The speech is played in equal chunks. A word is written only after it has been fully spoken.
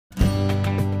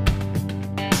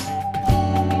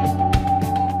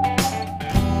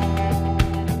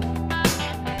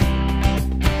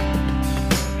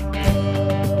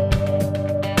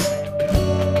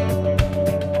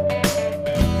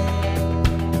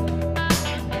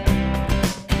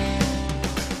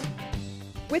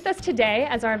With us today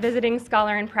as our visiting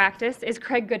scholar in practice is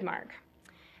Craig Goodmark.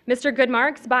 Mr.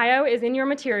 Goodmark's bio is in your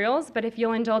materials, but if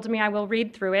you'll indulge me, I will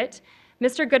read through it.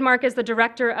 Mr. Goodmark is the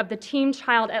director of the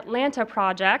TeamChild Atlanta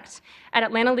project at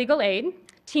Atlanta Legal Aid.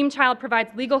 TeamChild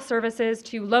provides legal services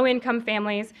to low-income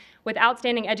families with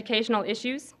outstanding educational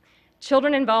issues,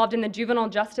 children involved in the juvenile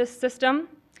justice system,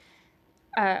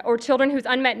 or children whose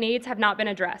unmet needs have not been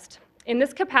addressed. In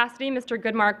this capacity, Mr.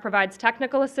 Goodmark provides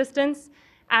technical assistance,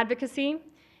 advocacy,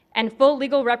 and full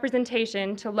legal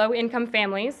representation to low-income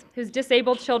families whose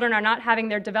disabled children are not having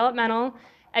their developmental,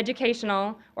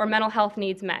 educational, or mental health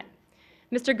needs met.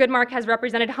 Mr. Goodmark has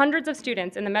represented hundreds of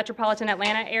students in the metropolitan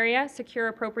Atlanta area secure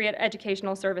appropriate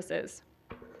educational services.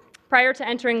 Prior to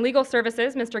entering legal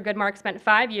services, Mr. Goodmark spent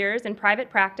 5 years in private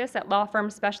practice at law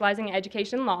firms specializing in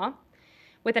education law,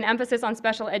 with an emphasis on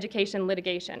special education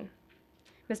litigation.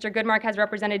 Mr. Goodmark has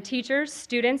represented teachers,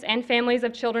 students, and families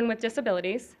of children with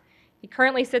disabilities. He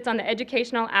currently sits on the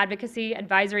Educational Advocacy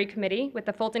Advisory Committee with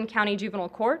the Fulton County Juvenile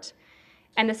Court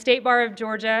and the State Bar of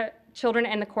Georgia Children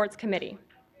and the Courts Committee.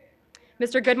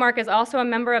 Mr. Goodmark is also a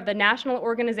member of the National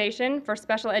Organization for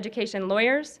Special Education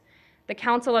Lawyers, the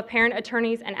Council of Parent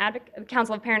Attorneys and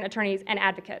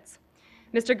Advocates.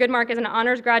 Mr. Goodmark is an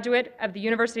honors graduate of the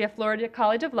University of Florida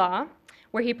College of Law,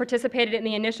 where he participated in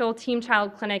the initial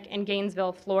TeamChild Clinic in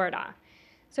Gainesville, Florida.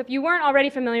 So if you weren't already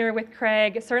familiar with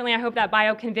Craig, certainly I hope that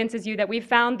bio convinces you that we've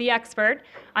found the expert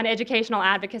on educational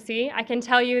advocacy. I can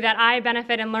tell you that I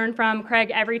benefit and learn from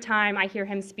Craig every time I hear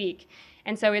him speak.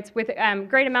 And so it's with a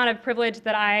great amount of privilege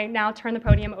that I now turn the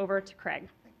podium over to Craig.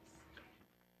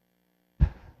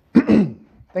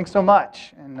 Thanks so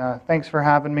much, and thanks for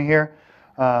having me here.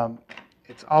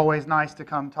 It's always nice to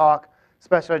come talk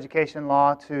special education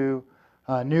law to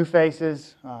new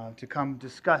faces, to come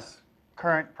discuss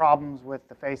current problems with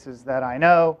the faces that I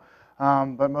know,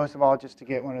 but most of all just to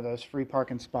get one of those free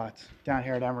parking spots down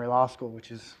here at Emory Law School,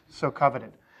 which is so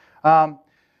coveted.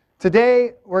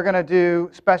 Today we're going to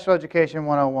do Special Education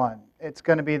 101. It's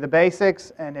going to be the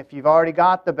basics, and if you've already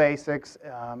got the basics,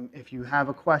 if you have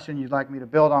a question you'd like me to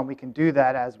build on, we can do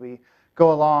that as we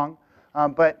go along.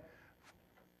 But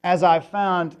as I've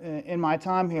found in my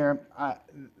time here,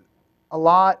 a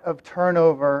lot of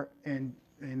turnover in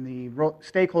the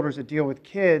stakeholders that deal with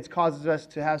kids causes us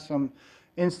to have some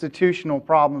institutional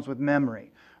problems with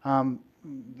memory.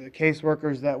 The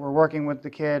caseworkers that were working with the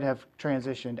kid have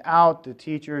transitioned out, the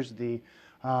teachers, the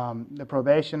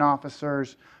probation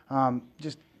officers,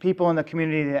 just people in the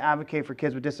community that advocate for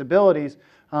kids with disabilities,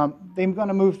 they're going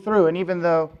to move through. And even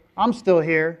though I'm still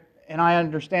here and I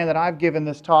understand that I've given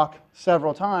this talk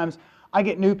several times, I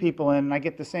get new people in and I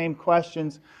get the same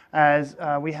questions as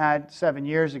we had 7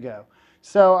 years ago.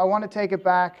 So I want to take it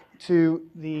back to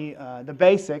the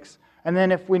basics, and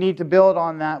then if we need to build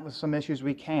on that with some issues,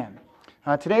 we can.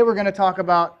 Today we're going to talk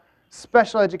about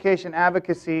special education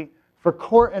advocacy for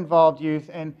court-involved youth,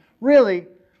 and really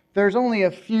there's only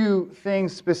a few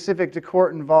things specific to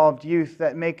court-involved youth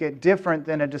that make it different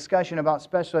than a discussion about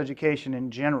special education in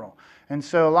general. And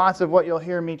so lots of what you'll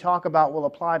hear me talk about will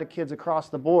apply to kids across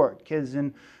the board, kids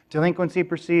in delinquency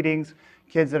proceedings,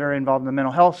 kids that are involved in the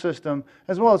mental health system,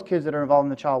 as well as kids that are involved in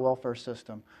the child welfare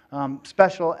system.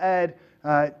 Special ed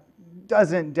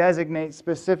doesn't designate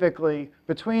specifically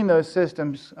between those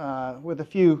systems with a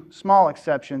few small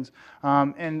exceptions.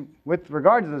 And with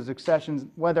regard to those exceptions,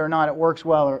 whether or not it works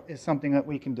well is something that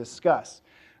we can discuss.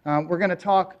 We're going to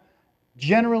talk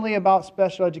generally about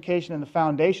special education and the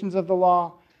foundations of the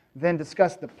law, then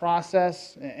discuss the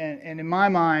process. And in my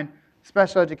mind,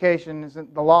 special education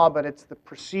isn't the law, but it's the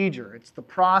procedure. It's the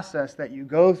process that you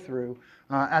go through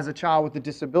as a child with a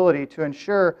disability to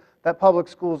ensure that public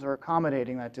schools are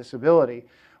accommodating that disability.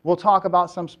 We'll talk about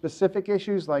some specific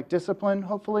issues like discipline,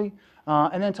 hopefully,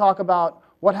 and then talk about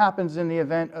what happens in the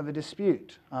event of a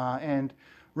dispute. And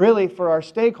really, for our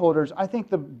stakeholders, I think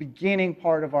the beginning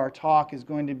part of our talk is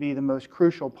going to be the most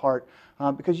crucial part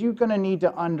because you're going to need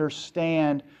to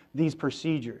understand these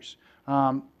procedures.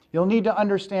 You'll need to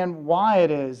understand why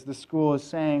it is the school is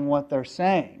saying what they're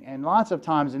saying. And lots of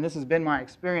times, and this has been my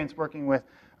experience working with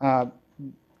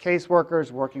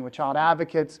caseworkers, working with child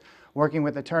advocates, working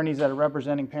with attorneys that are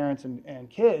representing parents and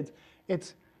kids,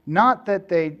 it's not that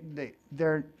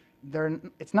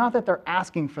it's not that they're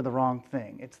asking for the wrong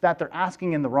thing. It's that they're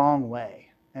asking in the wrong way.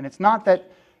 And it's not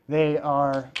that they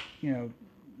are,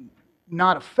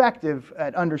 not effective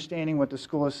at understanding what the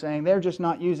school is saying. They're just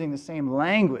not using the same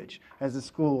language as the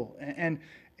school. And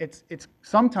it's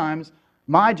sometimes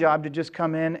my job to just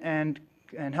come in and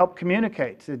help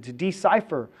communicate, to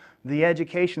decipher the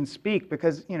education speak,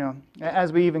 because,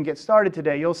 as we even get started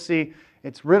today, you'll see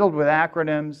It's riddled with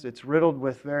acronyms. It's riddled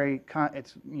with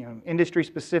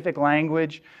industry-specific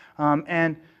language,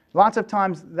 and lots of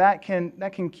times that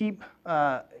can keep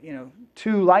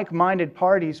two like-minded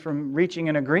parties from reaching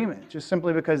an agreement, just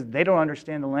simply because they don't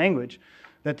understand the language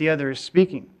that the other is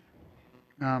speaking.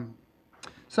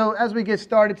 So as we get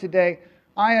started today,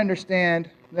 I understand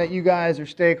that you guys are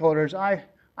stakeholders.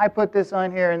 I put this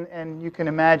on here, and you can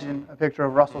imagine a picture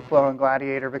of Russell Crowe and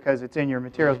Gladiator because it's in your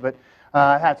materials, but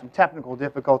I had some technical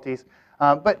difficulties.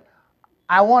 But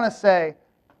I want to say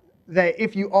that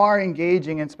if you are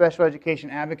engaging in special education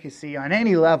advocacy on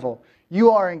any level,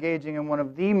 you are engaging in one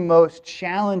of the most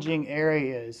challenging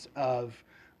areas of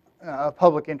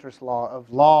public interest law,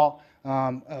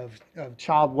 of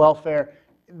child welfare.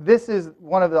 This is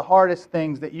one of the hardest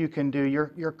things that you can do.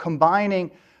 You're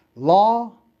combining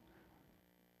law,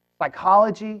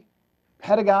 psychology,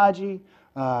 pedagogy,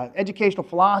 educational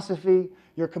philosophy.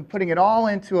 You're putting it all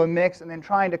into a mix and then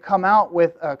trying to come out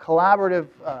with a collaborative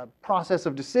process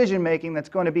of decision-making that's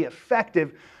going to be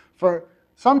effective for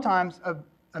sometimes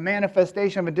a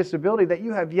manifestation of a disability that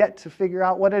you have yet to figure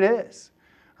out what it is.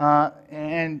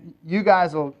 And you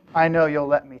guys will, I know you'll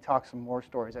let me talk some more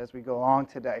stories as we go along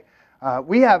today.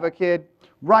 We have a kid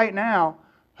right now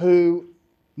who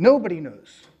nobody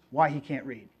knows why he can't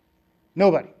read.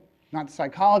 Nobody. Not the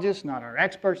psychologists, not our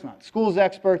experts, not school's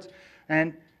experts.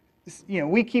 And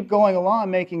we keep going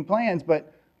along making plans,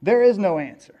 but there is no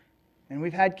answer. And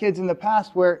we've had kids in the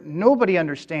past where nobody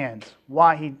understands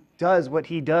why he does what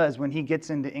he does when he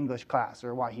gets into English class,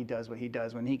 or why he does what he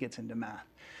does when he gets into math.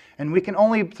 And we can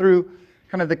only, through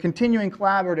kind of the continuing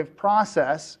collaborative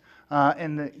process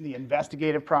and the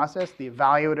investigative process, the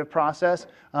evaluative process,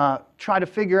 try to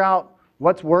figure out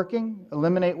what's working,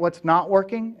 eliminate what's not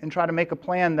working, and try to make a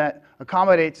plan that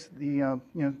accommodates the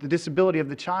disability of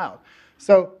the child.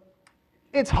 So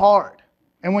it's hard.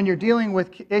 And when you're dealing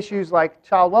with issues like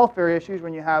child welfare issues,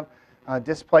 when you have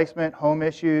displacement, home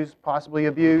issues, possibly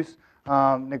abuse,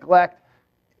 neglect,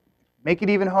 make it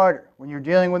even harder. When you're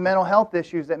dealing with mental health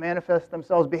issues that manifest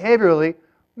themselves behaviorally,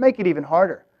 make it even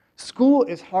harder. School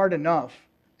is hard enough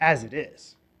as it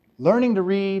is. Learning to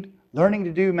read, learning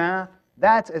to do math,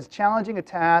 that's as challenging a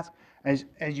task as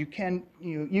you can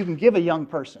give a young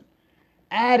person.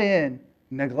 Add in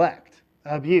neglect,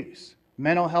 abuse,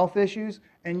 mental health issues,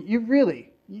 and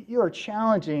you are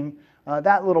challenging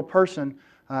that little person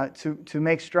to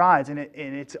make strides. And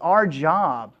it's our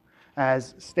job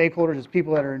as stakeholders, as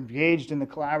people that are engaged in the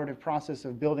collaborative process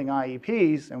of building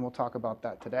IEPs, and we'll talk about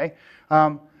that today,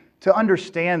 to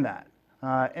understand that.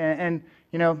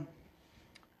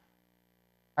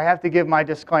 I have to give my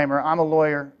disclaimer. I'm a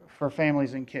lawyer for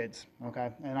families and kids,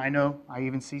 okay? And I know I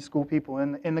even see school people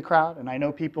in the crowd, and I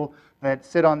know people that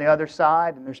sit on the other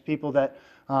side, and there's people that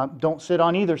don't sit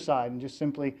on either side and just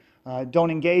simply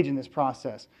don't engage in this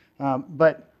process.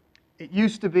 But it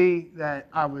used to be that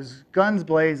I was guns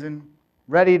blazing,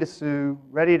 ready to sue,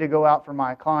 ready to go out for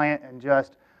my client and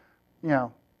just,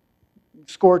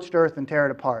 scorched earth and tear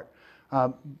it apart.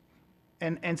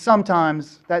 And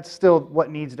sometimes that's still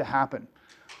what needs to happen.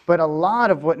 But a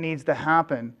lot of what needs to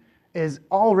happen is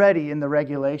already in the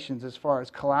regulations as far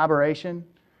as collaboration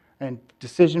and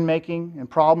decision-making and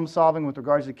problem-solving with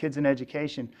regards to kids in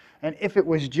education. And if it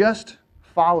was just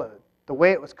followed the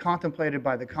way it was contemplated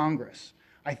by the Congress,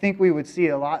 I think we would see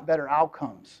a lot better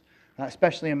outcomes,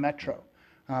 especially in Metro.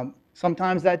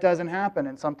 Sometimes that doesn't happen,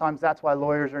 and sometimes that's why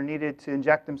lawyers are needed to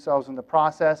inject themselves in the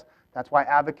process. That's why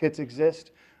advocates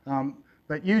exist.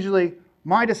 But usually,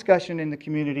 my discussion in the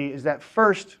community is that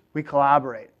first we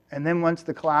collaborate, and then once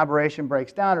the collaboration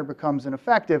breaks down or becomes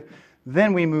ineffective,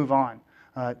 then we move on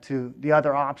to the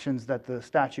other options that the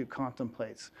statute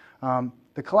contemplates.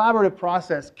 The collaborative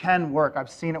process can work. I've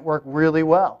seen it work really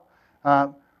well.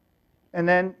 And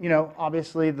then,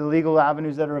 obviously the legal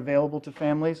avenues that are available to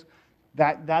families,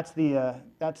 that's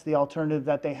the alternative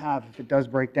that they have if it does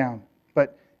break down.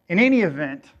 But in any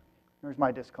event, there's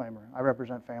my disclaimer. I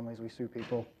represent families. We sue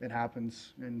people. It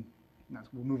happens, and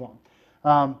we'll move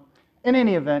on. In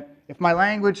any event, if my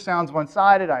language sounds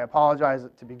one-sided, I apologize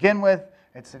to begin with.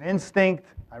 It's an instinct.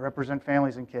 I represent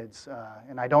families and kids,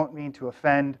 and I don't mean to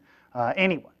offend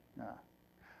anyone.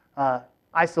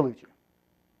 I salute you.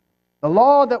 The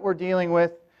law that we're dealing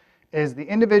with is the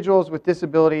Individuals with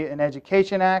Disability in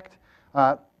Education Act,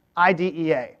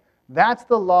 IDEA. That's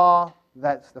the law.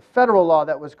 That's the federal law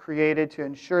that was created to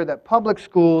ensure that public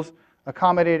schools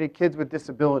accommodated kids with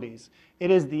disabilities. It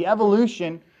is the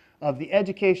evolution of the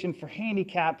Education for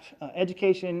Handicapped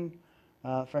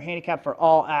for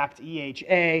All Act,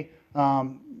 EHA,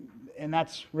 and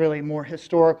that's really more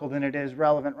historical than it is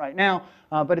relevant right now,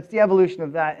 but it's the evolution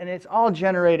of that, and it's all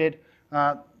generated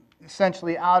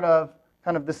essentially out of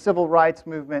kind of the civil rights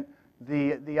movement,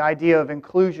 the idea of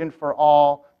inclusion for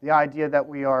all, the idea that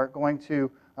we are going to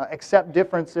accept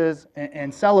differences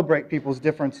and celebrate people's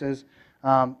differences.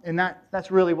 And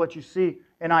that's really what you see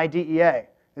in IDEA,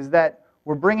 is that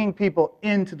we're bringing people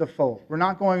into the fold. We're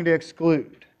not going to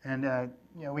exclude. And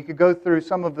we could go through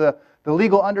some of the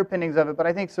legal underpinnings of it, but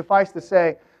I think suffice to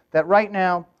say that right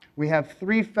now we have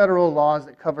 3 federal laws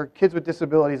that cover kids with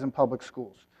disabilities in public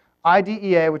schools.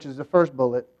 IDEA, which is the first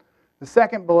bullet, the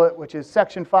second bullet, which is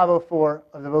Section 504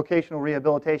 of the Vocational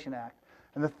Rehabilitation Act,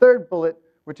 and the third bullet,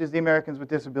 which is the Americans with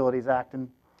Disabilities Act. And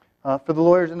for the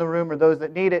lawyers in the room or those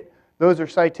that need it, those are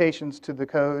citations to the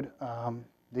code,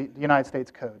 the United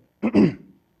States Code.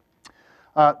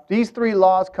 These 3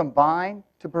 laws combine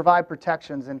to provide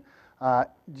protections, and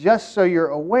just so you're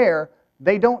aware,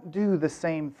 they don't do the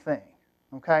same thing,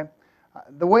 okay?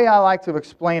 The way I like to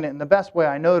explain it, and the best way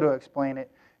I know to explain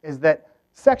it, is that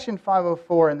Section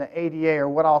 504 and the ADA are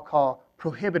what I'll call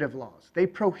prohibitive laws. They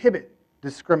prohibit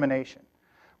discrimination.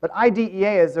 But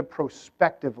IDEA is a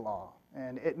prospective law,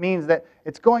 and it means that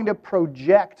it's going to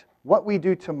project what we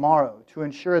do tomorrow to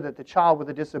ensure that the child with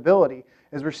a disability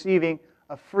is receiving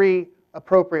a free,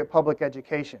 appropriate public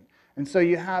education. And so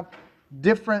you have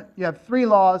 3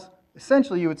 laws,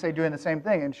 essentially you would say doing the same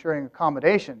thing, ensuring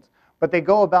accommodations, but they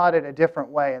go about it a different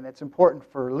way, and it's important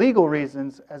for legal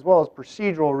reasons as well as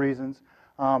procedural reasons.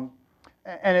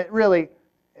 And it really,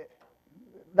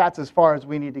 that's as far as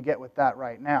we need to get with that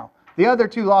right now. The other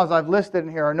 2 laws I've listed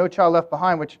in here are No Child Left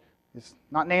Behind, which is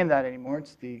not named that anymore.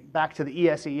 It's back to the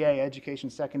ESEA, Education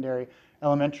Secondary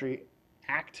Elementary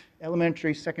Act,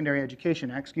 Elementary Secondary Education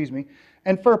Act, excuse me,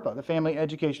 and FERPA, the Family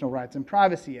Educational Rights and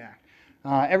Privacy Act.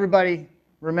 Everybody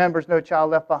remembers No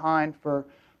Child Left Behind for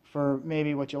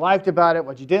maybe what you liked about it,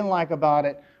 what you didn't like about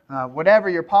it. Whatever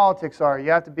your politics are,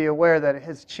 you have to be aware that it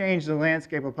has changed the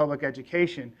landscape of public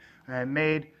education and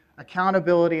made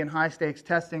accountability and high-stakes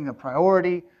testing a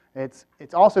priority. It's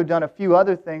also done a few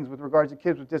other things with regards to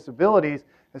kids with disabilities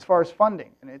as far as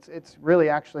funding. And it's really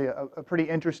actually a pretty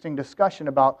interesting discussion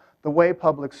about the way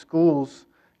public schools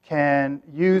can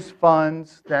use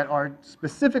funds that are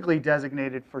specifically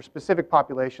designated for specific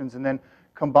populations and then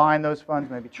combine those funds,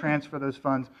 maybe transfer those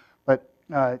funds. But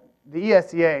the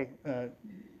ESEA,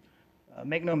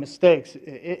 make no mistakes,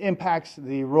 it impacts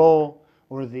the role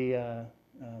or the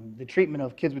treatment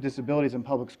of kids with disabilities in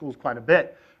public schools quite a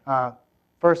bit.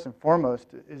 First and foremost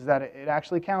is that it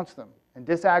actually counts them and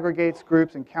disaggregates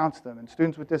groups and counts them. And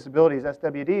students with disabilities,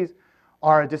 SWDs,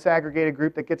 are a disaggregated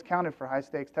group that gets counted for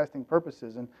high-stakes testing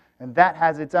purposes. And that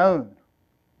has its own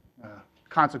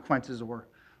consequences or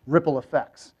ripple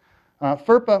effects.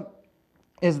 FERPA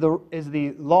is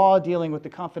the law dealing with the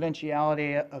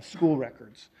confidentiality of school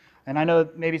records. And I know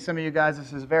maybe some of you guys,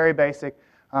 this is very basic,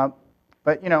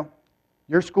 but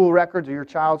your school records or your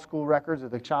child's school records or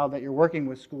the child that you're working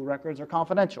with school records are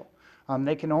confidential.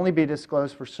 They can only be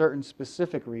disclosed for certain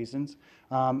specific reasons,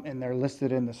 and they're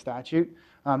listed in the statute.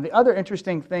 The other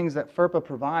interesting things that FERPA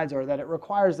provides are that it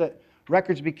requires that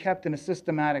records be kept in a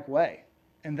systematic way,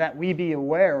 and that we be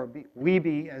aware, or we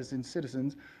be, as in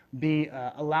citizens, be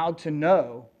allowed to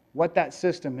know what that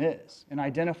system is and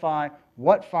identify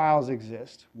what files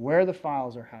exist, where the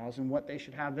files are housed, and what they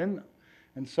should have in them.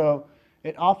 And so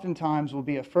it oftentimes will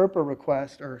be a FERPA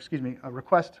request, or excuse me, a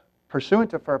request pursuant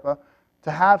to FERPA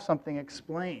to have something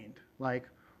explained, like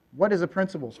what is a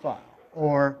principal's file,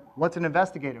 or what's an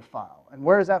investigative file, and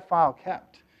where is that file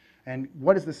kept, and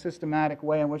what is the systematic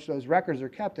way in which those records are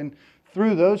kept. And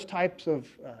through those types of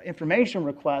information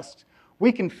requests,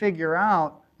 we can figure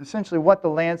out essentially what the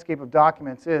landscape of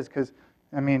documents is, because,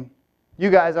 I mean, you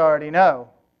guys already know,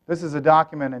 this is a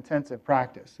document-intensive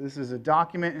practice. This is a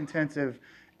document-intensive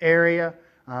area.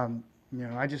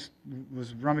 I just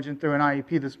was rummaging through an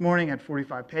IEP this morning, had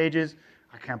 45 pages.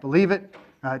 I can't believe it.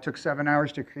 It took 7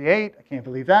 hours to create. I can't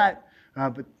believe that.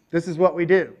 But this is what we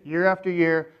do. Year after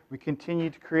year, we continue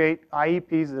to create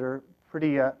IEPs that are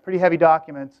pretty heavy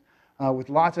documents with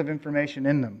lots of information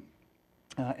in them.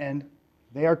 And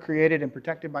they are created and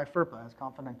protected by FERPA as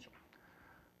confidential.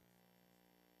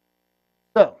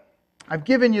 So, I've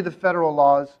given you the federal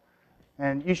laws,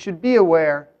 and you should be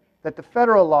aware that the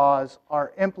federal laws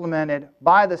are implemented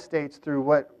by the states through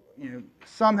what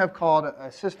some have called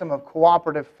a system of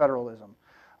cooperative federalism.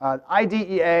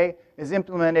 IDEA is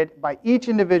implemented by each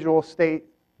individual state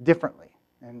differently.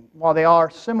 And while they are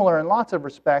similar in lots of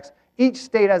respects, each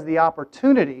state has the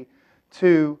opportunity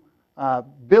to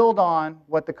build on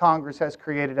what the Congress has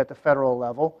created at the federal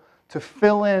level, to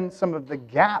fill in some of the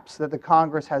gaps that the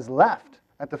Congress has left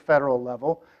at the federal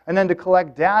level, and then to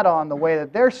collect data on the way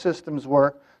that their systems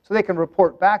work so they can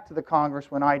report back to the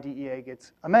Congress when IDEA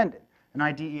gets amended. And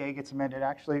IDEA gets amended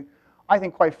actually, I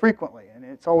think, quite frequently. And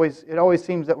it always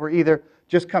seems that we're either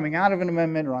just coming out of an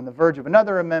amendment or on the verge of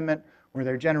another amendment, where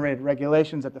they're generated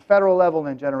regulations at the federal level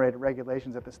and generated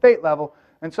regulations at the state level.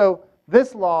 And so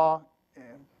this law,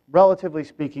 relatively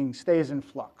speaking, stays in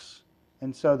flux.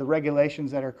 And so the regulations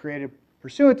that are created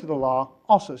pursuant to the law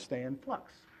also stay in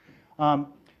flux.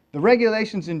 The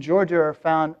regulations in Georgia are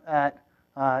found at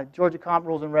Georgia Comp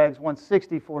Rules and Regs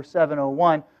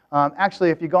 160-4701. Actually,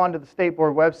 if you go onto the State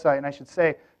Board website, and I should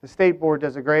say the State Board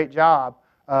does a great job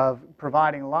of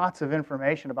providing lots of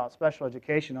information about special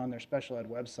education on their special ed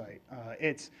website.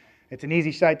 It's an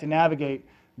easy site to navigate.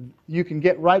 You can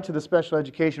get right to the special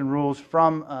education rules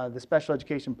from the special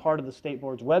education part of the State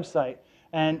Board's website,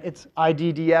 and it's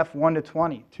IDDF 1 to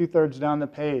 20, 2/3 down the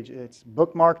page. It's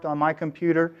bookmarked on my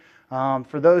computer.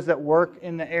 For those that work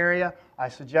in the area, I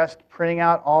suggest printing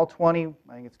out all 20,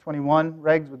 I think it's 21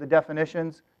 regs with the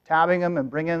definitions, tabbing them and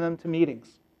bringing them to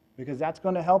meetings, because that's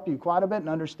going to help you quite a bit in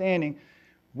understanding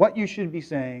what you should be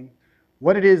saying,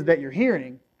 what it is that you're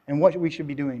hearing, and what we should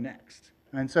be doing next.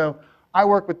 And so I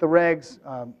work with the regs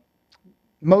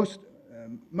most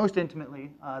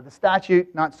intimately. The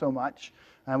statute, not so much.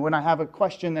 When I have a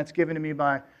question that's given to me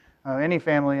by any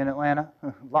family in Atlanta,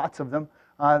 lots of them,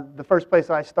 the first place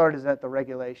I start is at the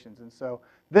regulations. And so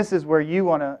this is where you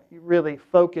want to really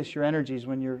focus your energies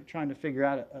when you're trying to figure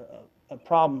out a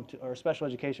problem or a special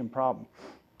education problem.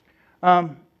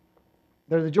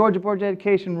 There's the Georgia Board of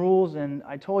Education rules, and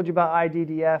I told you about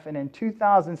IDDF. And in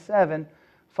 2007,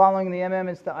 following the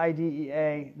amendments to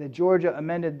IDEA, the Georgia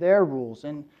amended their rules.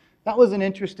 And that was an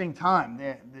interesting time.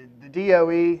 The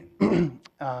DOE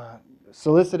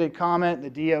solicited comment.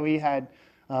 The DOE had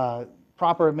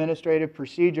proper administrative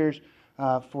procedures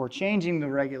for changing the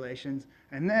regulations.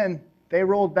 And then they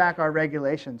rolled back our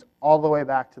regulations all the way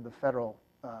back to the federal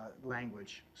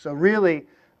language. So really,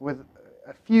 with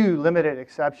a few limited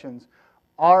exceptions,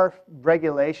 our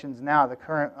regulations now, the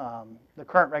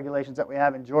current regulations that we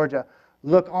have in Georgia,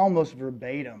 look almost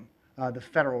verbatim the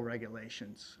federal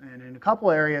regulations. And in a couple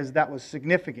areas, that was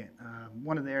significant.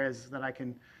 One of the areas that I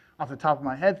can, off the top of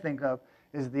my head, think of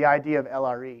is the idea of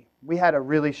LRE. We had a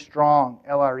really strong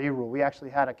LRE rule. We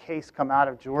actually had a case come out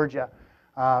of Georgia,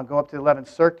 go up to the 11th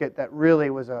Circuit, that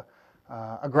really was a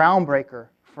groundbreaker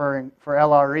for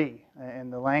LRE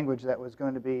and the language that was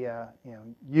going to be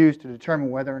used to determine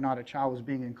whether or not a child was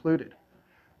being included.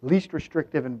 Least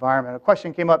restrictive environment. A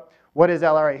question came up, what is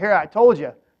LRE? Here, I told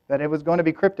you that it was going to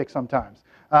be cryptic sometimes.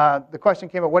 The question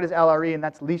came up, what is LRE? And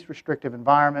that's least restrictive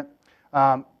environment.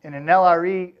 In an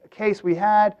LRE case we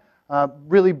had,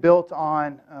 really built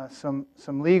on some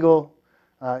legal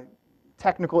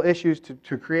technical issues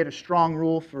to create a strong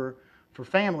rule for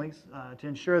families to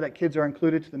ensure that kids are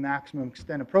included to the maximum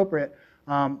extent appropriate.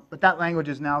 But that language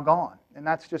is now gone. And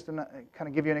that's just to kind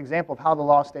of give you an example of how the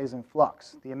law stays in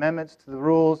flux. The amendments to the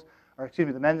rules, or excuse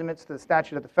me, the amendments to the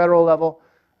statute at the federal level,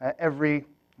 I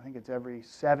think it's every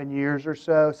 7 years or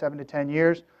so, 7 to 10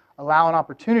 years, allow an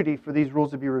opportunity for these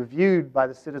rules to be reviewed by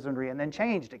the citizenry and then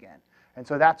changed again. And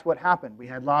so that's what happened. We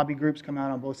had lobby groups come out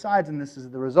on both sides, and this is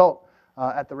the result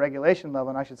at the regulation level.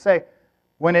 And I should say,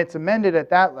 when it's amended at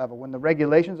that level, when the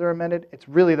regulations are amended, it's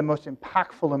really the most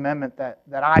impactful amendment that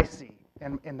I see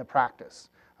in the practice.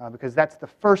 Because that's the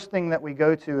first thing that we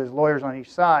go to as lawyers on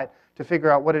each side to figure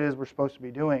out what it is we're supposed to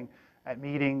be doing at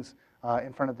meetings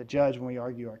in front of the judge when we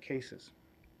argue our cases.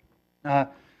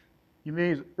 You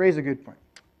may raise a good point.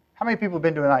 How many people have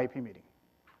been to an IEP meeting?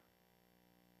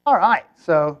 All right,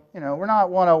 so we're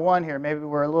not 101 here. Maybe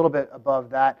we're a little bit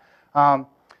above that.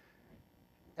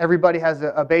 Everybody has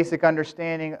a basic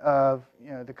understanding of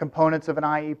the components of an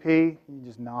IEP. You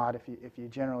just nod if you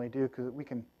generally do, because we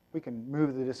can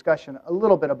move the discussion a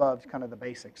little bit above kind of the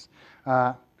basics.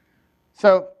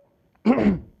 So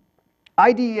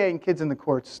IDEA and kids in the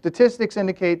courts. Statistics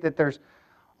indicate that there's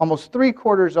almost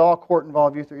 3/4 of all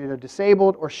court-involved youth are either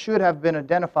disabled or should have been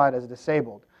identified as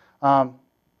disabled.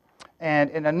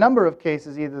 And in a number of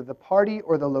cases, either the party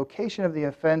or the location of the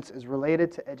offense is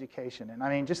related to education. And I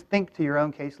mean, just think to your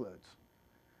own caseloads.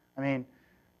 I mean,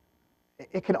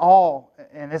 it can all,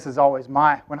 and this is always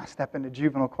when I step into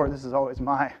juvenile court, this is always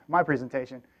my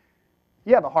presentation.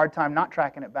 You have a hard time not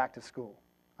tracking it back to school.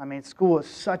 I mean, school is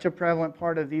such a prevalent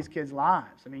part of these kids'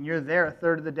 lives. I mean, you're there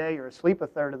 1/3 of the day, you're asleep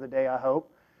 1/3 of the day, I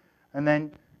hope. And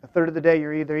then 1/3 of the day,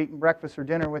 you're either eating breakfast or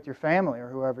dinner with your family or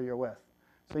whoever you're with.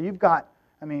 So you've got,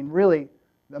 I mean, really,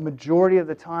 the majority of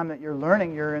the time that you're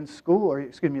learning, you're in school, or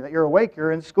excuse me, that you're awake,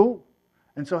 you're in school.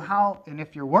 And so and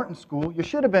if you weren't in school, you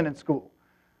should have been in school.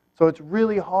 So it's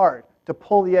really hard to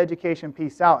pull the education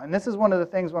piece out. And this is one of the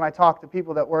things when I talk to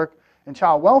people that work in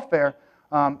child welfare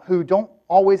who don't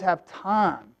always have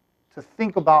time to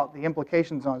think about the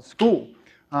implications on school,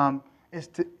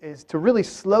 is to really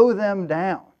slow them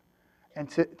down and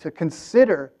to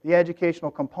consider the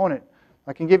educational component.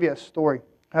 I can give you a story.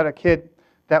 I had a kid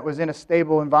that was in a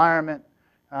stable environment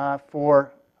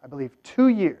for, I believe, 2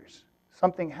 years.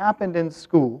 Something happened in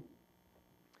school.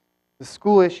 The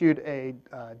school issued a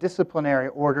disciplinary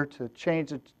order to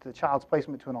change the child's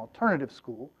placement to an alternative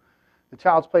school. The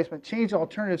child's placement changed to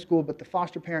alternative school, but the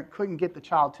foster parent couldn't get the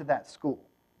child to that school.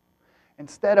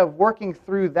 Instead of working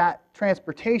through that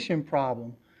transportation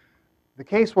problem, the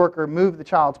caseworker moved the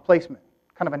child's placement,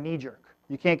 kind of a knee-jerk.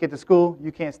 You can't get to school,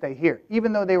 you can't stay here,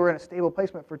 even though they were in a stable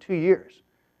placement for 2 years.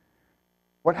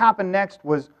 What happened next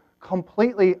was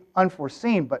completely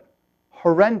unforeseen, but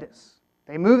horrendous.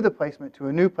 They moved the placement to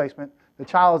a new placement. The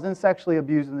child is then sexually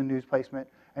abused in the new placement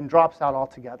and drops out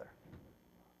altogether.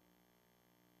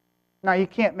 Now, you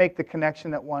can't make the connection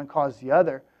that one caused the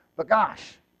other, but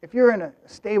gosh, if you're in a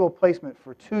stable placement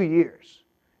for 2 years,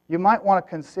 you might want to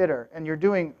consider, and you're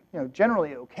doing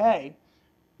generally okay,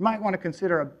 you might want to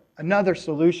consider another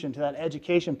solution to that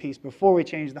education piece before we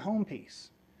change the home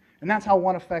piece. And that's how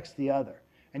one affects the other.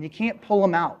 And you can't pull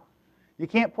them out. You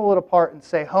can't pull it apart and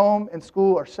say home and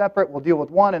school are separate, we'll deal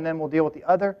with one and then we'll deal with the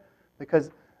other,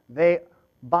 because they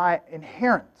are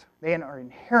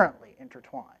inherently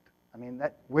intertwined. I mean,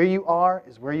 that where you are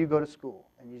is where you go to school,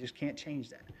 and you just can't change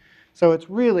that. So it's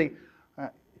really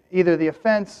either the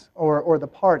offense or the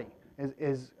party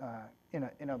is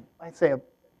I'd say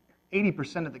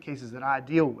 80% of the cases that I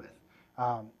deal with,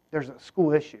 there's a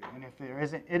school issue. And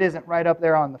if it isn't right up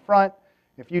there on the front,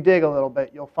 if you dig a little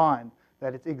bit, you'll find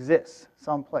that it exists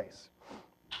someplace.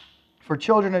 For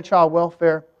children and child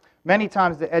welfare, many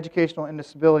times the educational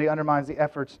indisability undermines the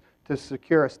efforts to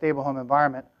secure a stable home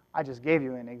environment. I just gave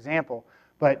you an example.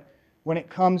 But when it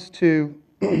comes to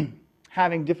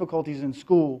having difficulties in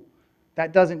school,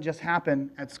 that doesn't just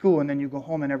happen at school and then you go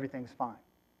home and everything's fine.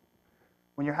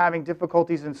 When you're having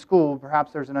difficulties in school,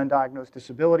 perhaps there's an undiagnosed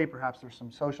disability, perhaps there's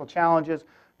some social challenges,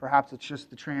 perhaps it's just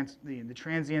the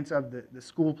transience of the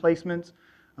school placements.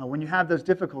 When you have those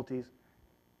difficulties,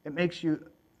 it makes you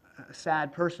a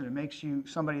sad person. It makes you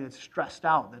somebody that's stressed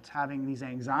out, that's having these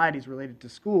anxieties related to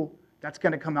school. That's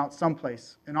going to come out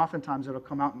someplace, and oftentimes it'll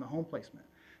come out in the home placement.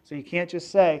 So you can't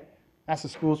just say, that's the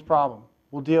school's problem.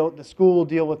 The school will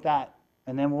deal with that,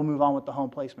 and then we'll move on with the home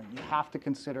placement. You have to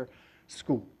consider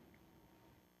school.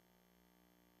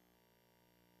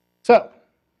 So,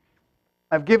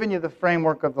 I've given you the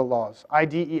framework of the laws.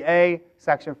 IDEA,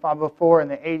 Section 504,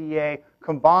 and the ADA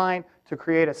combine to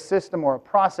create a system or a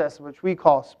process which we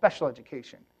call special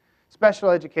education.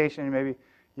 Special education, maybe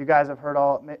you guys have heard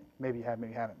maybe you have,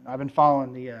 maybe you haven't. I've been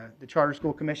following the Charter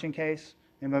School Commission case.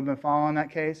 Anybody been following that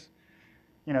case?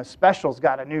 Special's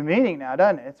got a new meaning now,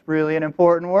 doesn't it? It's really an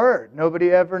important word.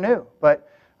 Nobody ever knew. But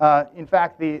in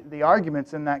fact, the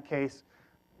arguments in that case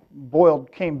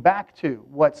came back to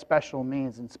what special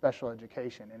means in special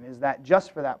education, and is that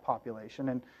just for that population?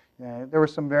 And there were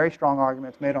some very strong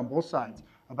arguments made on both sides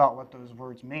about what those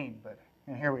words mean,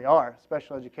 and here we are.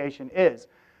 Special education is.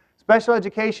 Special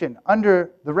education,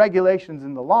 under the regulations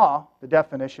in the law, the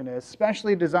definition is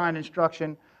specially designed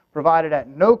instruction provided at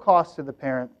no cost to the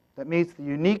parent that meets the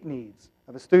unique needs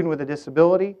of a student with a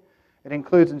disability. It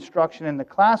includes instruction in the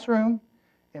classroom,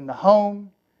 in the home,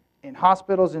 in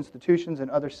hospitals, institutions, and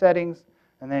other settings,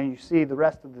 and then you see the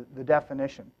rest of the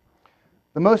definition.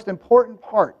 The most important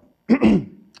part,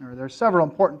 or there are several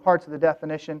important parts of the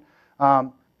definition.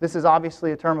 This is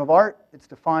obviously a term of art. It's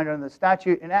defined under the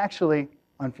statute, and actually,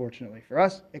 unfortunately for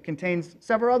us, it contains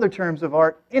several other terms of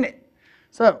art in it.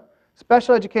 So,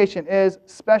 special education is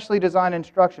specially designed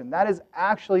instruction. That is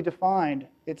actually defined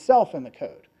itself in the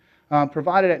code.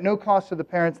 Provided at no cost to the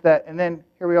parents that, and then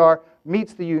here we are,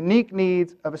 meets the unique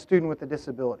needs of a student with a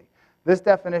disability. This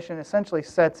definition essentially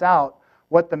sets out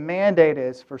what the mandate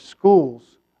is for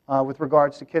schools with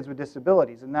regards to kids with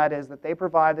disabilities, and that is that they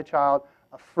provide the child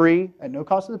a free, at no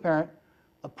cost to the parent,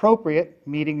 appropriate,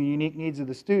 meeting the unique needs of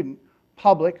the student,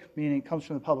 public, meaning it comes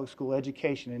from the public school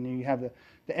education, and then you have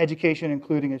the education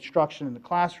including instruction in the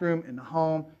classroom, in the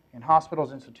home, in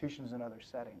hospitals, institutions, and other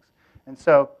settings. And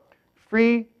so,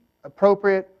 free,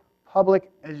 appropriate, public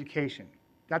education.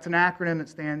 That's an acronym that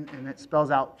stands and that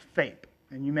spells out FAPE.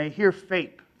 And you may hear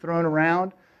FAPE thrown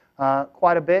around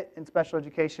quite a bit in special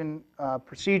education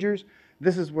procedures.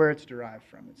 This is where it's derived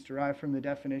from. It's derived from the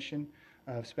definition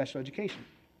of special education.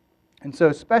 And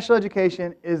so special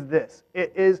education is this.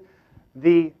 It is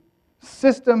the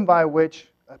system by which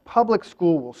a public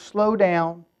school will slow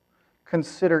down,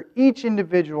 consider each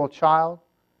individual child,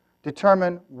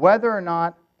 determine whether or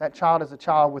not that child is a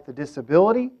child with a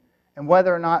disability, and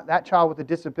whether or not that child with a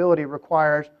disability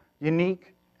requires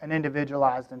unique and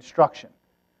individualized instruction.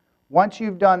 Once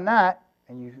you've done that,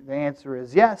 and the answer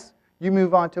is yes, you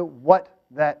move on to what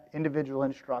that individual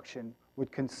instruction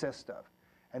would consist of.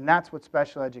 And that's what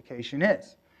special education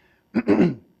is.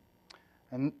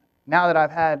 And now that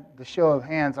I've had the show of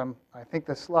hands, I think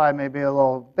the slide may be a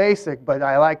little basic, but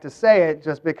I like to say it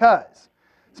just because.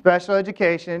 Special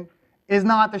education is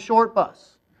not the short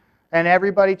bus. And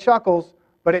everybody chuckles,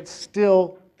 but it's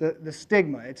still the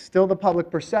stigma. It's still the public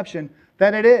perception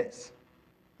that it is.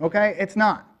 Okay? It's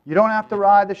not. You don't have to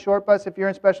ride the short bus if you're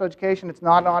in special education. It's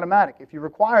not automatic. If you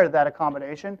require that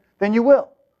accommodation, then you will.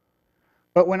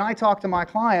 But when I talk to my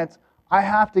clients, I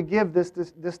have to give this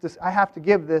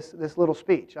little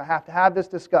speech. I have to have this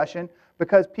discussion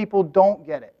because people don't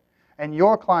get it, and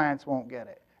your clients won't get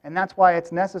it. And that's why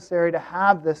it's necessary to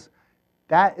have this.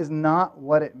 That is not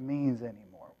what it means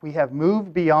anymore. We have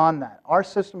moved beyond that. Our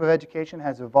system of education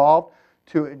has evolved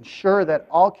to ensure that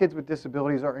all kids with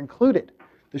disabilities are included.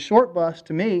 The short bus,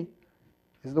 to me,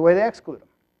 is the way they exclude them.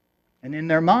 And in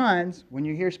their minds, when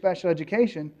you hear special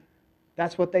education,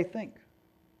 that's what they think,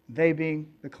 they being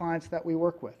the clients that we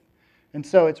work with. And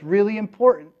so it's really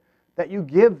important that you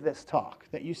give this talk,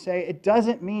 that you say it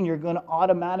doesn't mean you're going to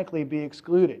automatically be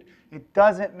excluded. It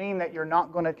doesn't mean that you're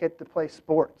not going to get to play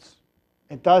sports.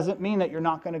 It doesn't mean that you're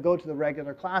not going to go to the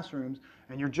regular classrooms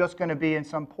and you're just going to be in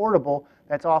some portable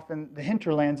that's often the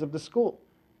hinterlands of the school.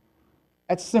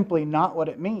 That's simply not what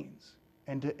it means.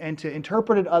 And to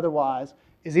interpret it otherwise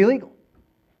is illegal.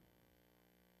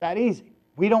 That easy.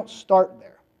 We don't start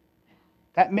there.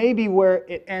 That may be where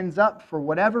it ends up for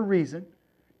whatever reason.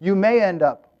 You may end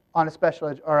up on a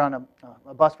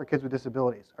a bus for kids with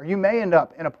disabilities, or you may end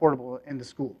up in a portable in the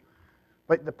school.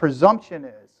 But the presumption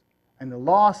is, and the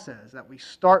law says, that we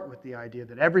start with the idea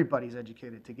that everybody's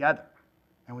educated together,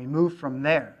 and we move from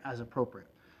there as appropriate.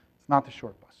 It's not the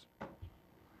short bus.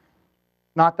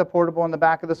 Not the portable in the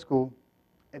back of the school.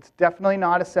 It's definitely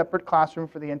not a separate classroom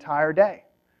for the entire day.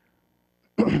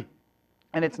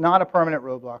 And it's not a permanent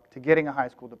roadblock to getting a high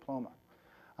school diploma.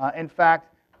 In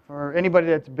fact, for anybody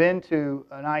that's been to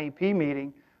an IEP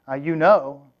meeting, you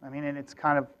know, and it's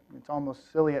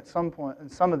almost silly at some point in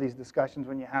some of these discussions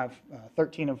when you have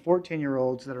 13 and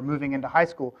 14-year-olds that are moving into high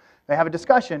school, they have a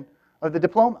discussion of the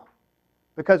diploma.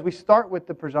 Because we start with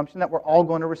the presumption that we're all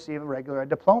going to receive a regular ed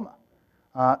diploma.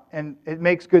 And it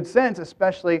makes good sense,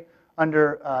 especially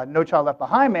under No Child Left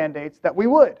Behind mandates, that we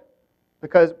would.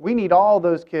 Because we need all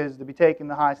those kids to be taking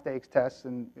the high-stakes tests,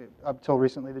 and up till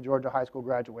recently the Georgia High School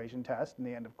graduation test and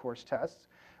the end-of-course tests.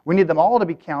 We need them all to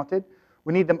be counted.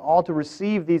 We need them all to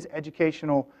receive these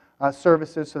educational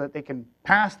services so that they can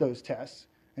pass those tests.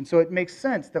 And so it makes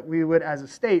sense that we would, as a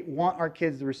state, want our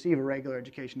kids to receive a regular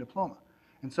education diploma.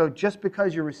 And so just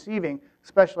because you're receiving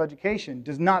special education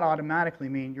does not automatically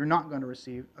mean you're not going to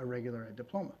receive a regular ed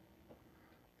diploma.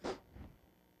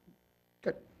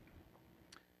 Good.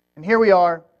 And here we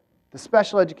are, the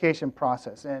special education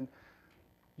process. And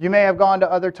you may have gone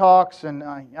to other talks, and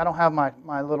I don't have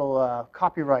my little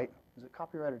copyright. Is it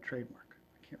copyright or trademark?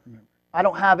 I can't remember. I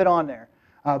don't have it on there.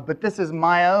 But this is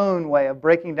my own way of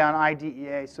breaking down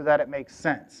IDEA so that it makes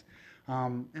sense.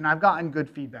 And I've gotten good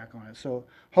feedback on it, so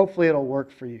hopefully it'll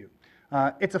work for you.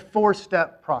 It's a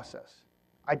 4-step process: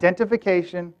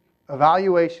 identification,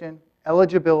 evaluation,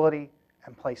 eligibility,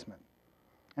 and placement.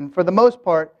 And for the most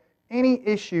part, any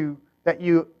issue that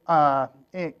you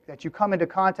come into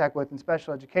contact with in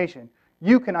special education,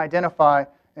 you can identify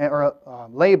or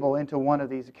label into one of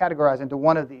these, categorize into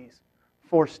one of these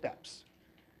 4 steps.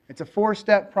 It's a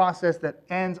 4-step process that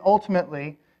ends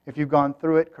ultimately, if you've gone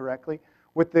through it correctly,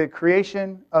 with the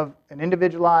creation of an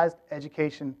individualized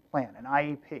education plan, an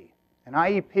IEP. An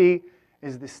IEP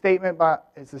is the statement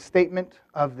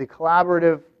of the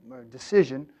collaborative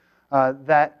decision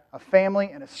that a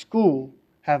family and a school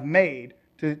have made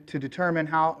to determine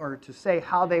how, or to say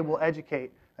how they will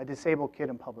educate a disabled kid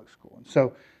in public school. And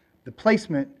so the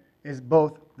placement is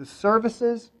both the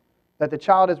services that the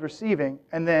child is receiving,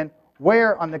 and then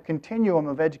where on the continuum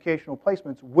of educational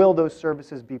placements will those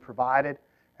services be provided.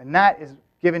 And that is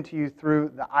given to you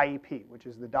through the IEP, which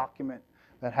is the document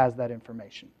that has that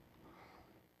information.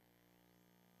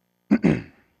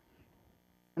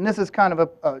 And this is kind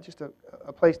of just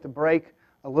a place to break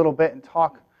a little bit and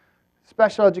talk.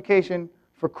 Special education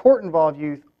for court-involved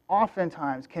youth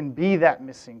oftentimes can be that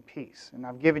missing piece. And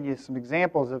I've given you some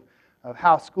examples of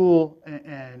how school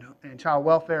and child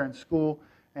welfare and school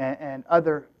and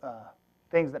other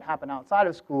things that happen outside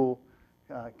of school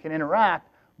can interact.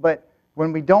 But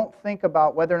When we don't think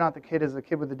about whether or not the kid is a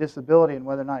kid with a disability and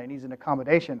whether or not he needs an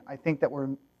accommodation, I think that we're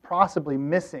possibly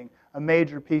missing a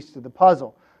major piece to the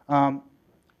puzzle.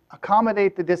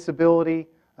 Accommodate the disability,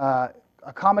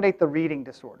 accommodate the reading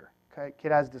disorder. Okay?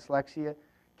 Kid has dyslexia,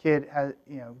 kid has,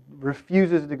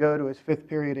 refuses to go to his 5th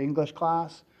period English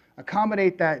class.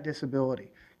 Accommodate that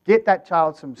disability. Get that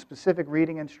child some specific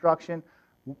reading instruction.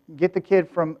 Get the kid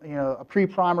from a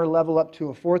pre-primer level up to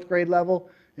a 4th grade level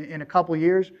in a couple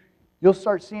years. You'll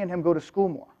start seeing him go to school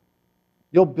more.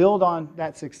 You'll build on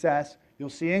that success.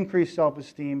 You'll see increased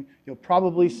self-esteem. You'll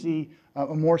probably see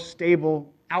a more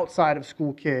stable outside of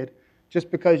school kid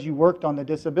just because you worked on the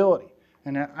disability.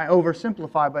 And I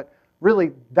oversimplify, but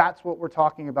really that's what we're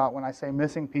talking about when I say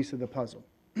missing piece of the puzzle.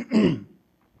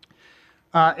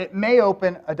 It may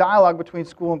open a dialogue between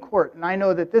school and court. And I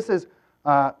know that this is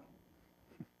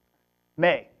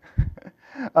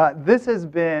this has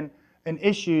been an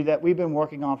issue that we've been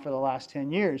working on for the last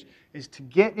 10 years, is to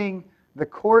getting the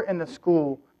court and the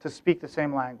school to speak the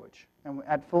same language. And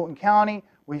at Fulton County,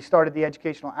 we started the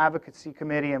Educational Advocacy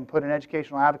Committee and put an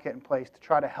educational advocate in place to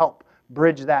try to help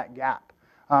bridge that gap.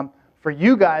 For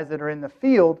you guys that are in the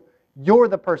field, you're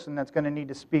the person that's going to need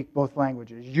to speak both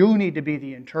languages. You need to be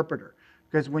the interpreter.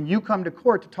 Because when you come to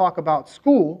court to talk about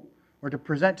school, or to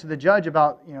present to the judge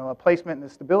about a placement and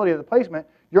the stability of the placement,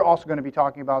 you're also going to be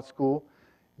talking about school.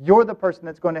 You're the person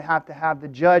that's going to have the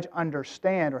judge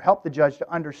understand, or help the judge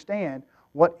to understand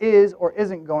what is or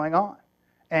isn't going on.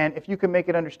 And if you can make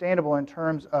it understandable in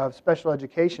terms of special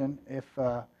education,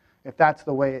 if that's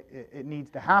the way it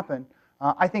needs to happen,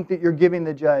 I think that you're giving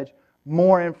the judge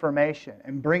more information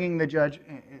and bringing the judge,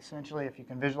 essentially, if you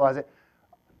can visualize it,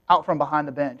 out from behind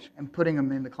the bench and putting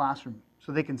them in the classroom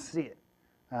so they can see it.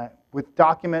 With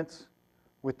documents,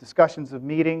 with discussions of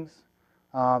meetings,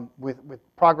 with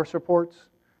progress reports.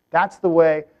 That's the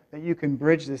way that you can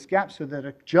bridge this gap so that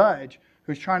a judge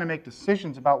who's trying to make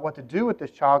decisions about what to do with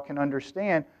this child can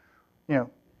understand,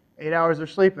 8 hours they're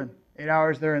sleeping, 8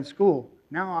 hours they're in school.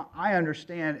 Now I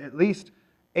understand at least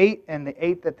 8 and the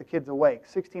 8 that the kid's awake,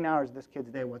 16 hours of this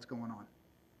kid's day, what's going on,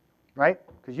 right?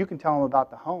 Because you can tell them about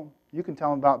the home. You can tell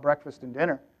them about breakfast and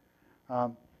dinner.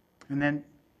 And then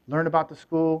learn about the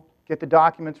school, get the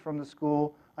documents from the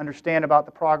school, understand about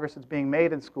the progress that's being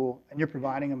made in school, and you're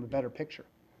providing them a better picture.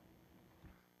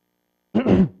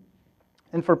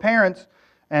 And for parents,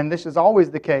 and this is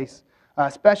always the case,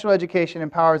 special education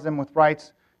empowers them with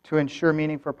rights to ensure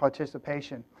meaningful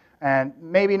participation. And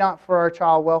maybe not for our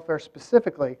child welfare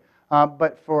specifically,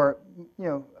 but for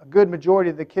a good majority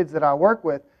of the kids that I work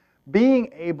with, being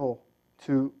able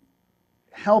to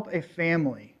help a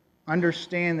family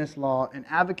understand this law and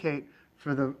advocate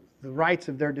for the rights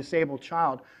of their disabled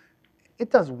child,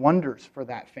 it does wonders for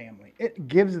that family. It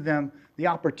gives them the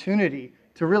opportunity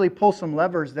to really pull some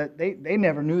levers that they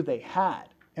never knew they had.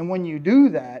 And when you do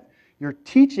that, you're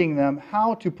teaching them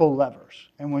how to pull levers.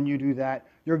 And when you do that,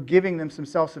 you're giving them some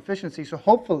self-sufficiency. So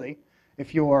hopefully,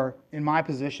 if you're in my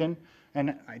position,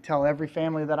 and I tell every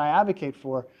family that I advocate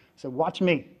for, I say, watch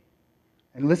me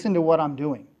and listen to what I'm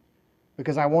doing,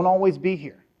 because I won't always be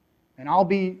here. And I'll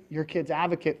be your kid's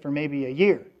advocate for maybe a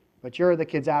year, but you're the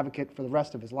kid's advocate for the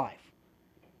rest of his life.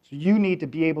 So you need to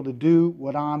be able to do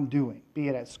what I'm doing, be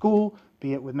it at school,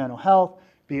 be it with mental health,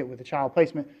 be it with a child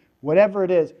placement, whatever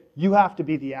it is, you have to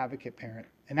be the advocate parent.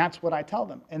 And that's what I tell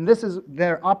them. And this is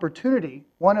their opportunity,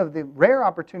 one of the rare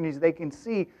opportunities they can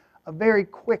see a very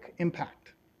quick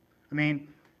impact. I mean,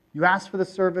 you ask for the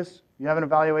service, you have an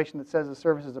evaluation that says the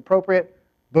service is appropriate,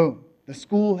 boom. The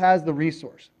school has the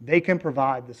resource. They can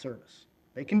provide the service.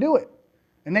 They can do it.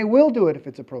 And they will do it if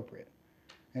it's appropriate.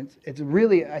 And it's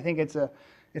really, I think it's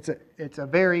a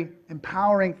very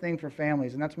empowering thing for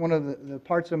families. And that's one of the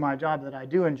parts of my job that I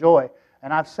do enjoy.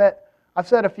 And I've set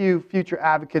a few future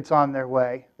advocates on their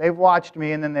way. They've watched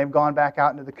me, and then they've gone back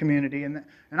out into the community. And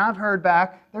I've heard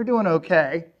back. They're doing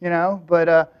okay,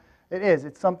 but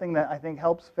it's something that I think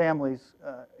helps families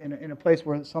in a place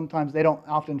where sometimes they don't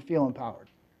often feel empowered.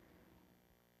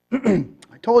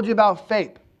 I told you about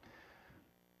FAPE.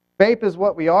 FAPE is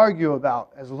what we argue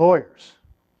about as lawyers.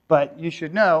 But you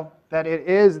should know that it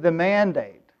is the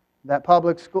mandate that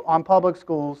on public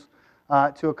schools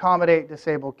to accommodate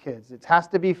disabled kids. It has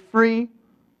to be free,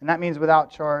 and that means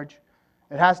without charge.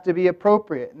 It has to be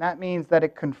appropriate, and that means that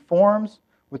it conforms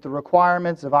with the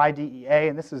requirements of IDEA,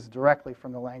 and this is directly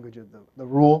from the language of the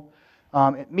rule.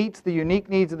 It meets the unique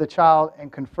needs of the child and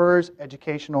confers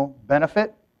educational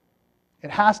benefit. It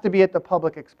has to be at the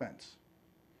public expense.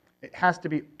 It has to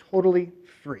be totally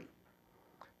free.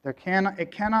 It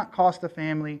cannot cost the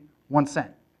family 1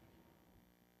 cent.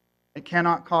 It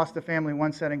cannot cost the family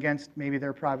 1 cent against maybe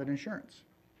their private insurance.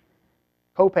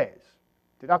 Copays,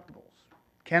 deductibles,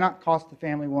 cannot cost the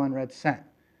family one red cent.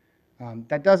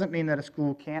 That doesn't mean that a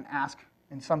school can't ask,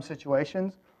 in some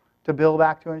situations, to bill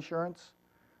back to insurance,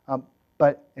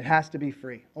 but it has to be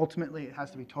free. Ultimately, it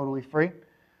has to be totally free.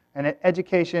 And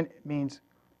education means,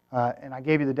 and I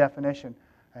gave you the definition,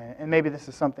 and maybe this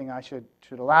is something I should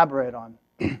elaborate on.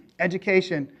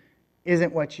 Education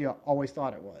isn't what you always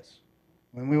thought it was.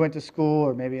 When we went to school,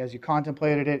 or maybe as you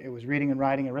contemplated it, it was reading and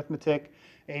writing, arithmetic,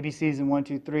 ABCs and 1,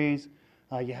 2, 3s.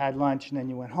 You had lunch, and then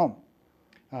you went home.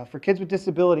 For kids with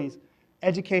disabilities,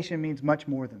 education means much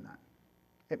more than that.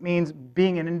 It means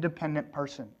being an independent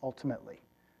person, ultimately.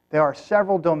 There are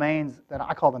several domains that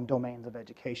I call them domains of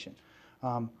education.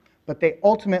 But they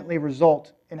ultimately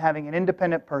result in having an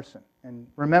independent person. And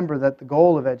remember that the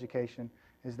goal of education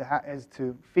is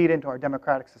to feed into our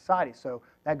democratic society. So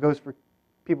that goes for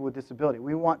people with disability.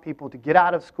 We want people to get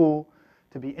out of school,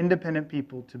 to be independent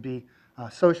people, to be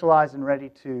socialized and ready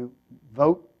to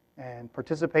vote and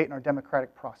participate in our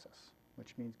democratic process,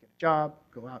 which means get a job,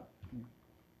 go out, and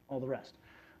all the rest.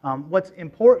 What's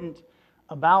important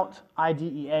about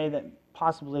IDEA that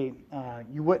possibly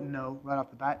you wouldn't know right off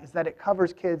the bat is that it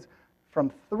covers kids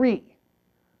from 3,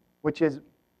 which is,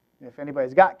 if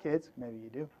anybody's got kids, maybe you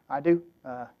do, I do,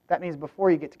 that means before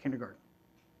you get to kindergarten.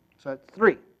 So it's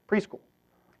 3, preschool,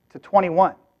 to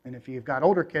 21. And if you've got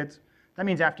older kids, that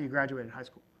means after you graduated high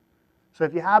school. So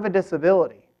if you have a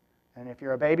disability, and if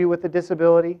you're a baby with a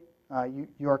disability,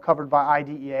 you are covered by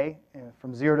IDEA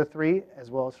from 0 to 3,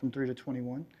 as well as from 3 to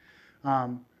 21.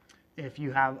 If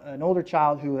you have an older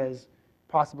child who is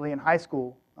possibly in high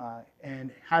school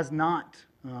and has not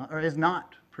or is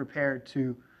not prepared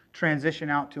to transition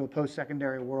out to a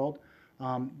post-secondary world,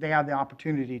 they have the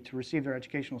opportunity to receive their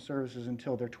educational services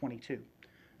until they're 22.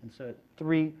 And so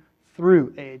 3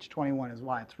 through age 21 is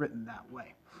why it's written that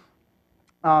way.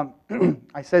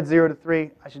 I said 0 to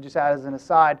 3. I should just add as an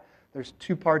aside, there's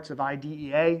 2 parts of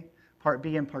IDEA, Part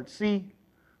B and Part C.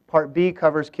 Part B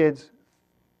covers kids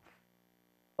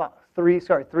 3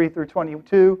 through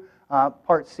 22.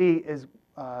 Part C is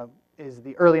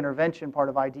the early intervention part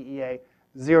of IDEA,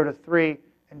 0 to 3.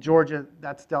 In Georgia,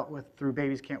 that's dealt with through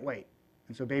Babies Can't Wait.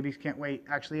 And so Babies Can't Wait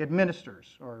actually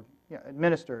administers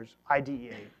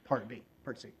IDEA Part B,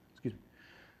 Part C, excuse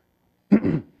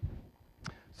me.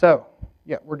 So,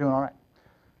 yeah, we're doing all right.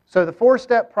 So the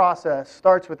 4-step process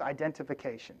starts with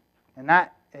identification. And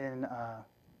that, in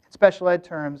special ed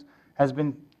terms, has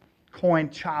been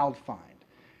coined child find.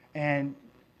 And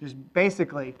just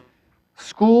basically,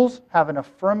 schools have an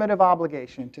affirmative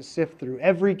obligation to sift through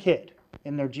every kid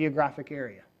in their geographic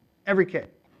area. Every kid,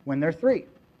 when they're 3.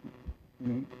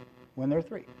 When they're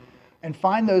 3. And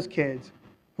find those kids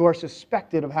who are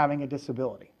suspected of having a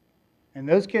disability. And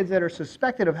those kids that are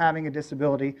suspected of having a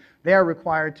disability, they are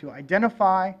required to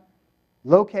identify,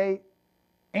 locate,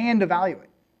 and evaluate.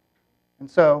 And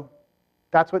so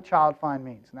that's what child find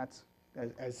means. And that's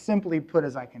as simply put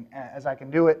as I can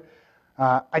do it.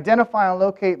 Identify and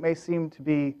locate may seem to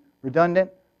be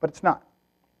redundant, but it's not.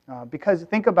 Because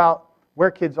think about where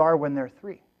kids are when they're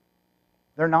 3.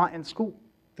 They're not in school.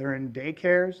 They're in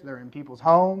daycares. They're in people's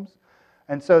homes.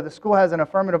 And so the school has an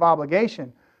affirmative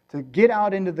obligation to get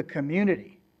out into the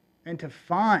community and to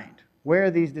find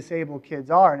where these disabled kids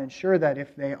are and ensure that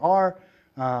if they are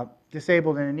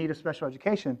disabled and in need of special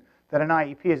education, that an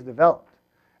IEP is developed.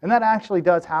 And that actually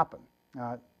does happen.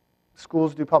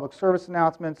 Schools do public service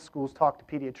announcements. Schools talk to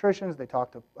pediatricians. They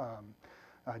talk to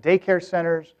daycare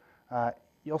centers.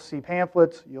 You'll see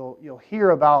pamphlets. You'll hear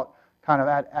about kind of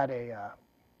at a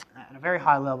very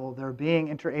high level there being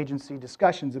interagency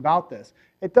discussions about this.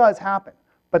 It does happen.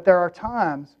 But there are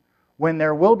times when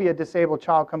there will be a disabled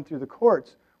child come through the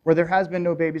courts where there has been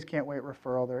no Babies Can't Wait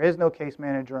referral, there is no case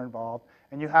manager involved,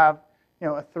 and you have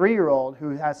a 3-year-old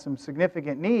who has some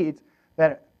significant needs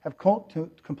that have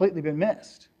completely been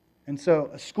missed. And so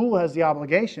a school has the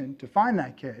obligation to find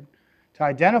that kid, to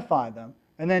identify them,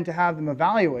 and then to have them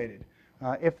evaluated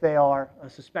if they are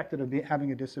suspected of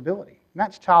having a disability. And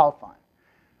that's child find.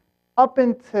 Up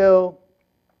until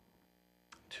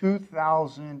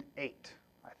 2008,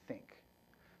 I think,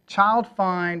 child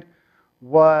find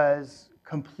was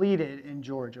completed in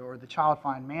Georgia, or the child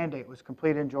find mandate was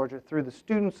completed in Georgia through the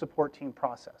student support team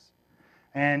process.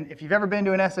 And if you've ever been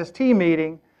to an SST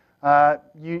meeting,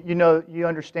 you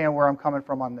understand where I'm coming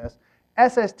from on this.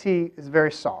 SST is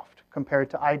very soft compared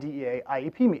to IDEA,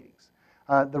 IEP meetings.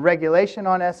 The regulation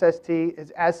on SST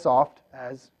is as soft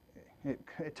as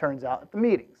it turns out at the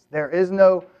meetings. There is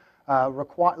no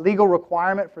legal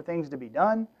requirement for things to be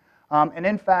done. And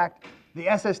in fact, the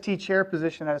SST chair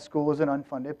position at a school is an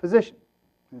unfunded position.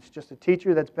 It's just a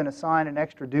teacher that's been assigned an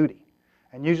extra duty.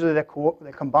 And usually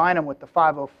they combine them with the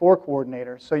 504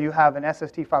 coordinator, so you have an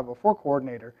SST 504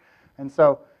 coordinator. And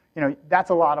so,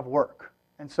 that's a lot of work.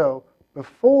 And so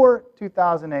before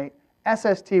 2008,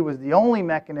 SST was the only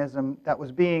mechanism that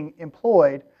was being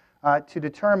employed to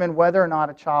determine whether or not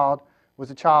a child was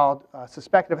a child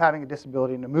suspected of having a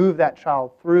disability and to move that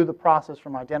child through the process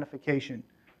from identification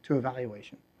to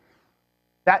evaluation.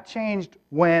 That changed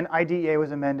when IDEA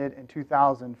was amended in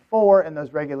 2004, and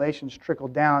those regulations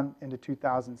trickled down into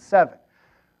 2007.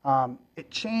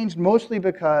 It changed mostly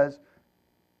because,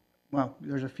 well,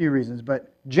 there's a few reasons,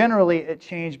 but generally it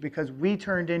changed because we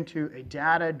turned into a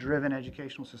data-driven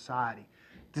educational society.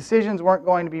 Decisions weren't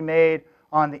going to be made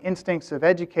on the instincts of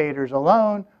educators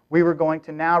alone. We were going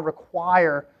to now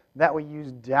require that we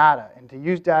use data. And to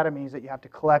use data means that you have to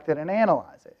collect it and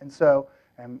analyze it. And so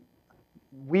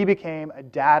we became a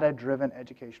data-driven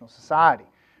educational society.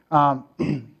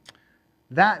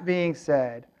 That being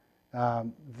said,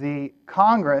 the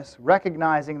Congress,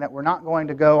 recognizing that we're not going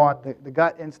to go on the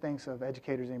gut instincts of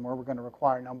educators anymore, we're going to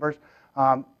require numbers,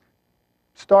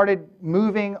 started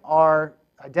moving our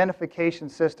identification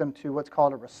system to what's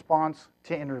called a response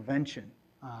to intervention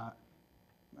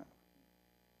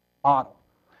model.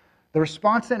 The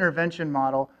response to intervention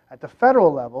model at the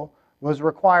federal level was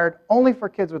required only for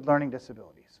kids with learning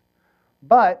disabilities.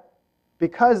 But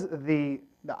because the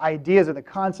ideas or the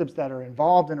concepts that are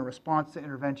involved in a response to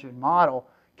intervention model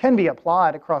can be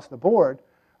applied across the board,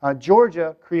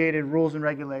 Georgia created rules and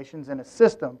regulations and a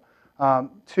system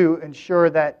to ensure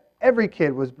that every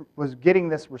kid was getting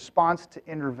this response to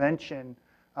intervention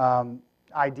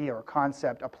idea or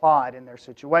concept applied in their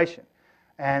situation.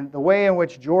 And the way in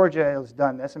which Georgia has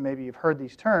done this, and maybe you've heard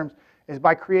these terms, is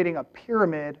by creating a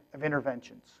pyramid of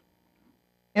interventions.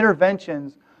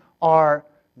 Interventions are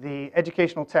the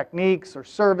educational techniques or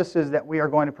services that we are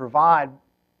going to provide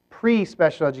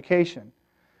pre-special education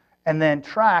and then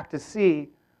track to see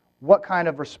what kind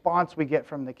of response we get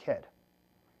from the kid.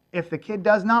 If the kid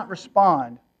does not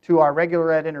respond to our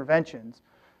regular ed interventions,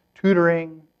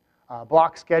 tutoring,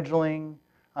 block scheduling,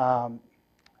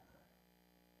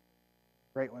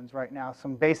 great ones right now,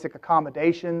 some basic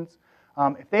accommodations.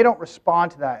 If they don't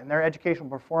respond to that and their educational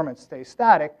performance stays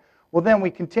static, well, then we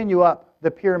continue up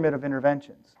the pyramid of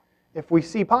interventions. If we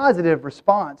see positive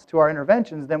response to our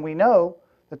interventions, then we know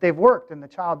that they've worked and the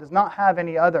child does not have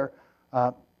any other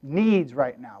needs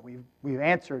right now. We've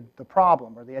answered the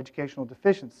problem or the educational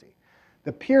deficiency.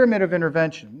 The pyramid of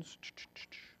interventions,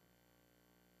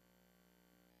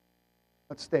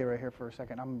 let's stay right here for a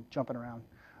second. I'm jumping around.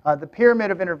 The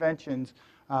pyramid of interventions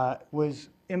was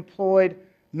employed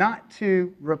not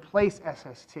to replace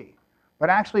SST, but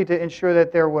actually to ensure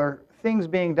that there were things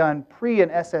being done pre an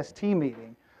SST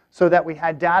meeting so that we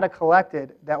had data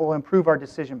collected that will improve our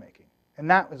decision making. And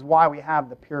that is why we have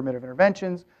the pyramid of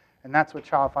interventions, and that's what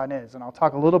Child Find is. And I'll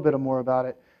talk a little bit more about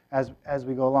it as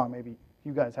we go along. Maybe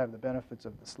you guys have the benefits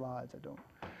of the slides. I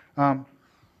don't.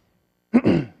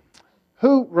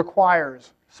 Who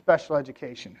requires special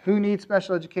education? Who needs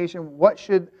special education? What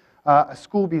should a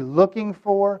school be looking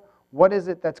for? What is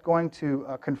it that's going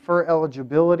to confer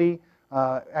eligibility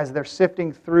as they're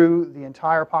sifting through the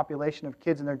entire population of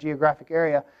kids in their geographic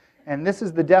area? And this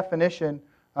is the definition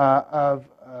of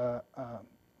a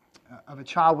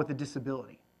child with a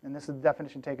disability. And this is the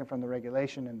definition taken from the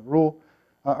regulation and the rule,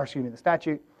 or excuse me, the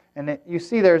statute. And you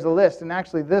see there's a list, and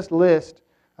actually this list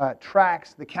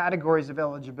tracks the categories of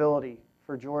eligibility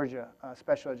for Georgia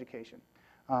special education.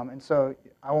 And so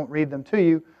I won't read them to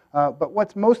you, but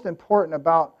what's most important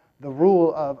about the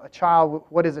rule of a child,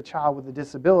 what is a child with a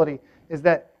disability, is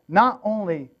that not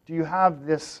only do you have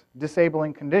this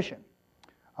disabling condition,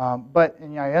 but,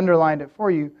 and I underlined it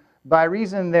for you, by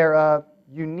reason thereof,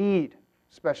 you need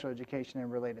special education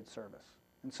and related service.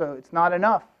 And so it's not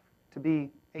enough to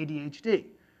be ADHD.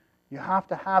 You have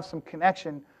to have some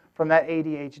connection from that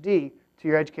ADHD to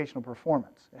your educational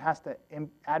performance. It has to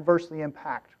adversely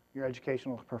impact your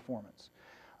educational performance.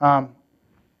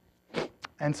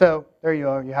 And so there you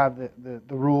are. You have the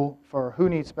rule for who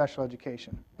needs special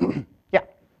education. Yeah?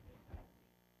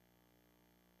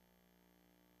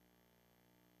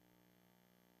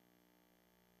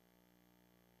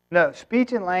 No,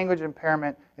 speech and language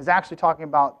impairment is actually talking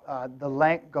about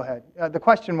go ahead. The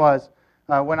question was,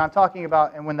 when I'm talking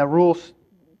about, and when the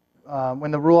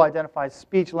rule identifies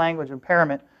speech language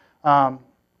impairment, the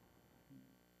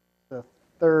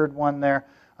third one there,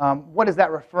 what is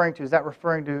that referring to? Is that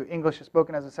referring to English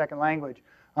spoken as a second language?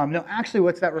 No, actually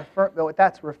what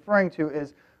that's referring to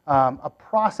is a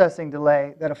processing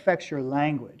delay that affects your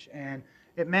language. And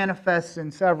it manifests in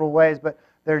several ways, but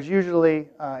there's usually,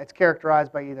 it's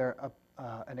characterized by either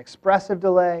an expressive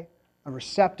delay, a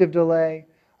receptive delay,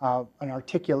 an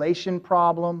articulation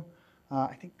problem.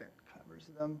 I think that covers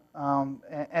them.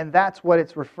 And that's what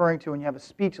it's referring to when you have a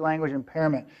speech-language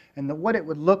impairment. And what it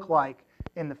would look like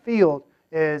in the field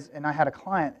is, and I had a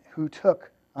client who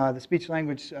took, the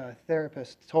speech-language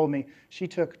therapist told me she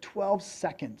took 12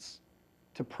 seconds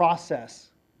to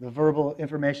process the verbal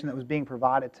information that was being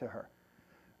provided to her,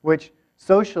 which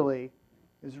socially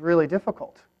is really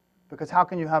difficult. Because how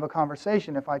can you have a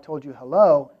conversation if I told you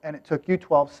hello and it took you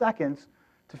 12 seconds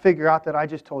to figure out that I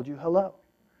just told you hello?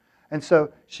 And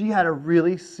so she had a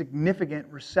really significant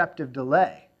receptive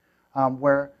delay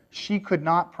where she could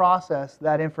not process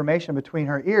that information between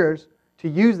her ears to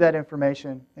use that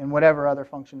information in whatever other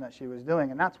function that she was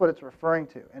doing. And that's what it's referring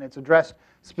to. And it's addressed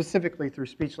specifically through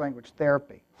speech-language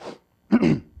therapy.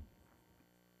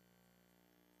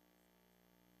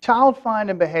 Child find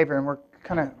and behavior, and we're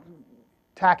kind of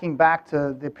tacking back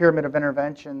to the pyramid of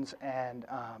interventions and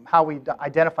how we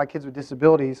identify kids with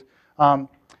disabilities,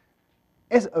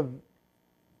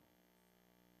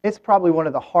 it's probably one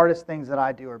of the hardest things that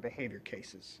I do are behavior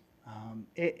cases.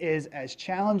 It is as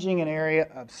challenging an area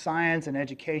of science and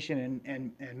education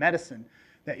and medicine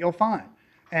that you'll find.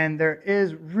 And there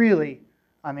is really,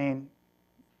 I mean,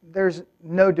 there's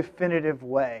no definitive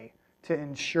way to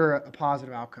ensure a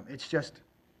positive outcome. It's just,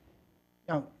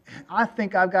 you know, I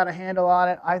think I've got a handle on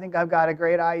it. I think I've got a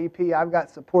great IEP. I've got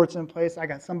supports in place. I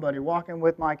got somebody walking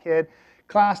with my kid,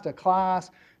 class to class,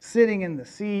 sitting in the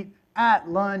seat, at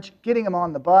lunch, getting him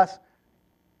on the bus.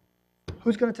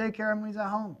 Who's going to take care of him when he's at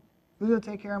home? Who's going to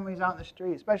take care of him when he's out in the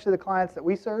street? Especially the clients that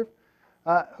we serve.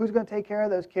 Who's going to take care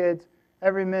of those kids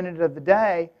every minute of the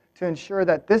day to ensure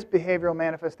that this behavioral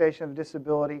manifestation of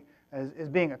disability is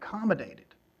being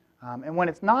accommodated? And when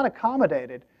it's not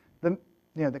accommodated,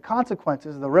 the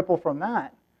consequences, the ripple from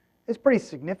that, is pretty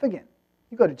significant.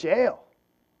 You go to jail.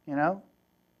 You know,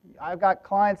 I've got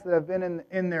clients that have been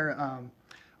in their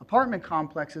apartment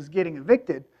complexes getting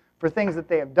evicted for things that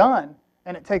they have done,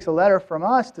 and it takes a letter from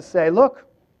us to say, look,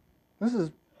 this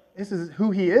is who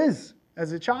he is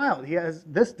as a child. He has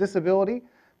this disability.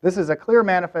 This is a clear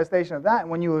manifestation of that. And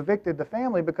when you evicted the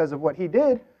family because of what he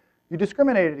did, you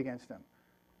discriminated against him.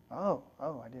 Oh,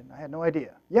 I didn't. I had no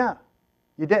idea. Yeah,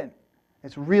 you didn't.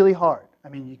 It's really hard. I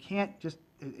mean, you can't just,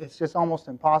 it's just almost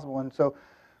impossible. And so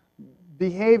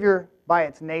behavior by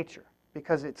its nature,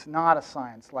 because it's not a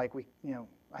science like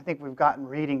I think we've gotten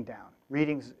reading down.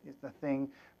 Reading's the thing.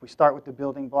 We start with the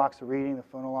building blocks of reading, the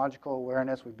phonological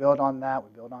awareness. We build on that. We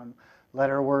build on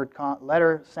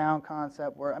letter sound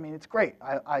concept. I mean, it's great.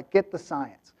 I get the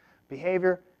science.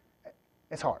 Behavior,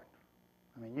 it's hard.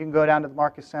 I mean, you can go down to the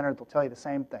Marcus Center. They'll tell you the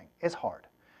same thing. It's hard.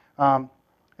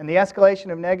 And the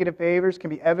escalation of negative behaviors can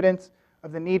be evidence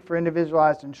of the need for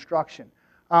individualized instruction.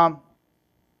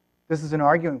 This is an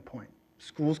arguing point.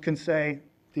 Schools can say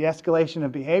the escalation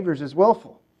of behaviors is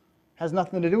willful, has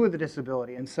nothing to do with the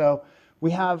disability. And so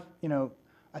we have,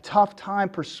 a tough time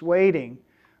persuading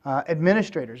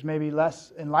administrators, maybe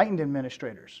less enlightened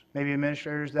administrators, maybe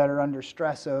administrators that are under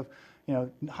stress of,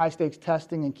 high-stakes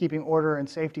testing and keeping order and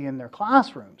safety in their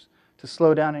classrooms to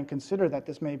slow down and consider that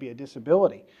this may be a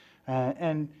disability.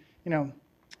 I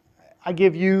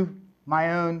give you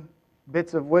my own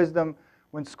bits of wisdom.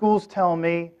 When schools tell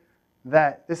me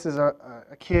that this is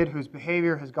a kid whose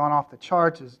behavior has gone off the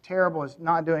charts, is terrible, is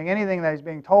not doing anything that he's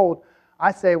being told,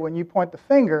 I say when you point the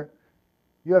finger,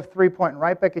 you have three pointing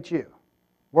right back at you.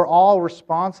 We're all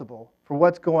responsible for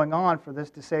what's going on for this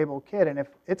disabled kid. And if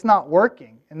it's not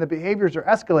working and the behaviors are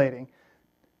escalating,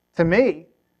 to me,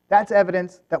 that's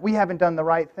evidence that we haven't done the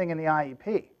right thing in the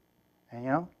IEP.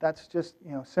 And that's just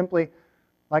simply,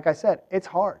 like I said, it's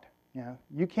hard.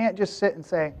 You can't just sit and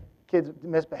say kids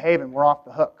misbehaving, we're off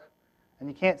the hook. And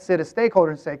you can't sit as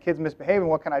stakeholder and say kids misbehaving,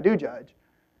 what can I do, judge?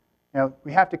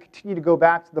 We have to continue to go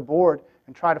back to the board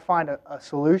and try to find a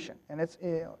solution. And it's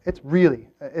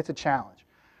a challenge.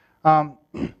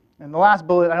 And the last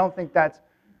bullet, I don't think that's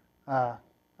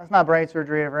not brain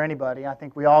surgery for anybody. I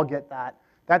think we all get that.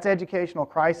 That's educational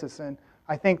crisis. And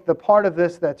I think the part of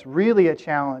this that's really a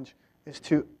challenge is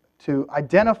to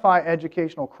identify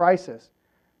educational crisis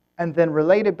and then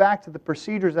relate it back to the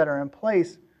procedures that are in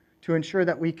place to ensure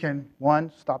that we can,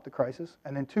 one, stop the crisis,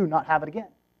 and then two, not have it again.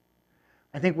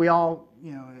 I think we all,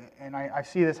 and I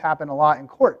see this happen a lot in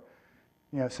court,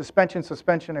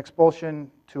 suspension, expulsion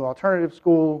to alternative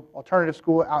school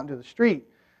out into the street.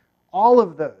 All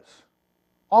of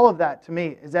that to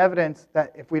me is evidence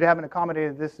that if we haven't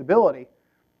accommodated disability,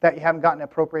 that you haven't gotten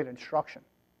appropriate instruction.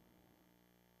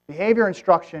 Behavior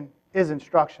instruction is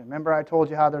instruction. Remember I told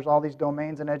you how there's all these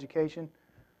domains in education?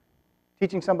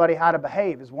 Teaching somebody how to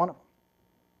behave is one of them.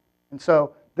 And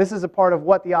so This is a part of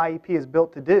what the IEP is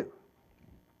built to do.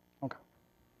 Okay.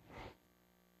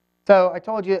 So I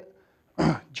told you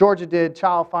Georgia did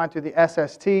child find through the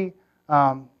SST.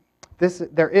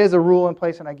 There is a rule in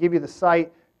place, and I give you the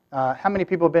site. How many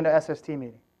people have been to SST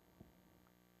meeting?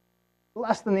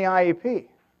 Less than the IEP.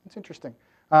 That's interesting.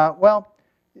 Well,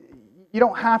 you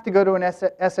don't have to go to an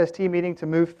SST meeting to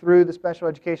move through the special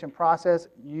education process.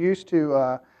 You used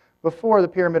to, before the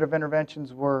pyramid of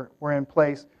interventions were in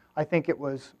place, I think it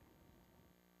was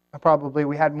probably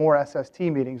we had more SST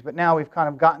meetings, but now we've kind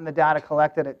of gotten the data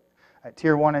collected at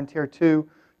Tier 1 and Tier 2.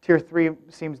 Tier 3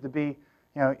 seems to be,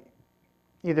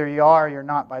 either you are or you're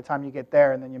not by the time you get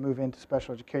there, and then you move into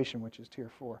special education, which is Tier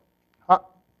 4.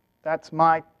 That's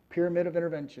my pyramid of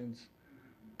interventions.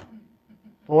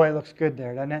 Boy, it looks good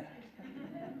there, doesn't it?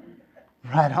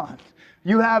 Right on.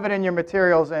 You have it in your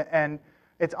materials, and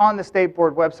it's on the State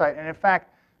Board website. And in fact,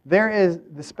 the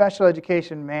special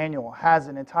education manual has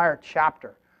an entire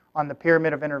chapter on the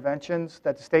pyramid of interventions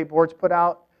that the State Board's put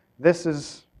out.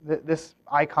 This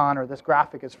icon or this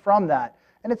graphic is from that.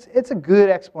 And it's a good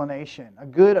explanation, a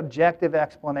good objective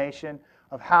explanation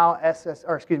of how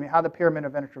how the pyramid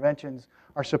of interventions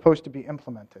are supposed to be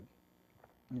implemented.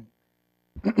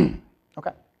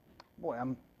 Okay. Boy,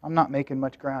 I'm not making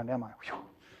much ground, am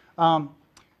I?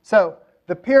 So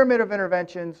the pyramid of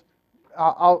interventions,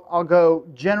 I'll go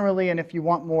generally, and if you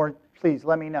want more, please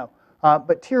let me know.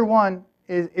 But Tier 1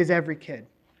 is every kid.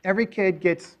 Every kid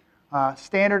gets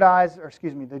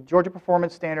the Georgia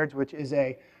Performance Standards, which is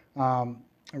a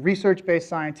research-based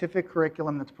scientific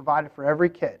curriculum that's provided for every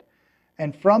kid.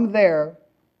 And from there,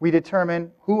 we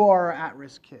determine who are our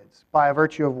at-risk kids by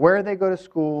virtue of where they go to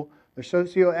school, their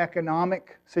socioeconomic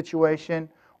situation,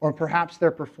 or perhaps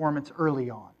their performance early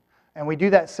on. And we do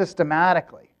that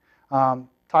systematically.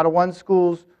 Title I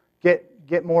schools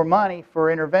get more money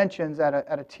for interventions at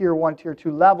a Tier 1, Tier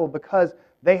 2 level because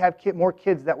they have more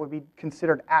kids that would be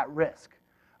considered at risk.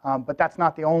 But that's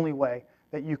not the only way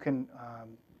that you can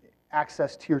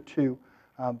access Tier 2.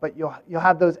 But you'll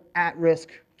have those at-risk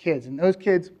kids, and those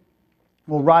kids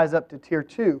will rise up to Tier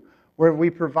 2, where we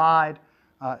provide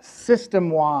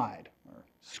system-wide or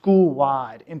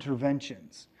school-wide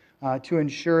interventions to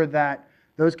ensure that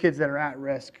those kids that are at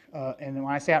risk, and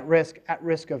when I say at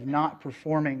risk of not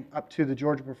performing up to the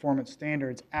Georgia Performance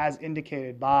Standards as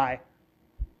indicated by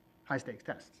high-stakes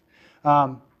tests.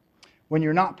 When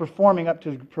you're not performing up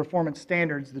to performance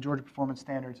standards, the Georgia Performance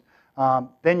Standards,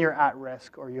 then you're at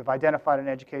risk, or you've identified an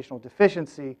educational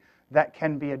deficiency that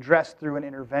can be addressed through an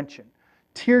intervention.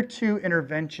 Tier 2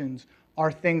 interventions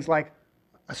are things like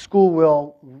a school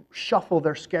will shuffle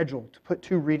their schedule to put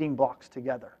 2 reading blocks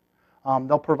together.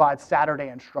 They'll provide Saturday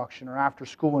instruction or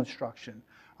after-school instruction.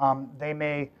 They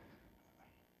may,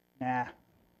 I'm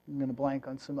going to blank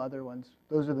on some other ones.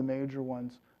 Those are the major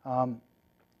ones.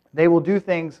 They will do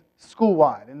things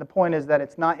school-wide, and the point is that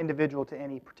it's not individual to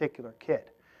any particular kid.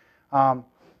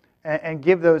 And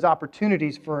give those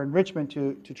opportunities for enrichment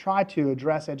to try to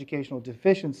address educational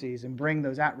deficiencies and bring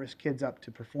those at-risk kids up to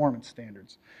performance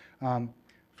standards.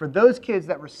 For those kids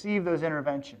that receive those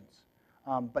interventions,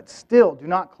 but still do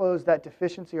not close that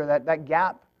deficiency or that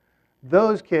gap,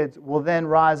 those kids will then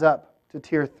rise up to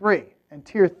Tier 3. And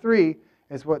Tier 3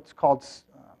 is what's called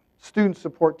Student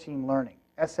Support Team Learning,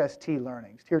 SST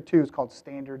learning. Tier 2 is called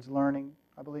Standards Learning,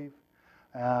 I believe.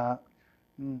 I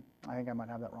think I might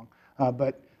have that wrong.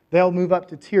 But they'll move up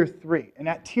to Tier 3. And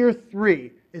at Tier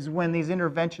 3 is when these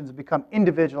interventions become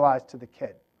individualized to the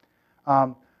kid.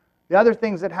 The other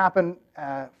things that happen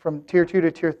from Tier 2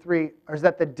 to Tier 3 is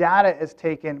that the data is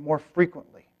taken more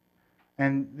frequently.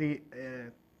 And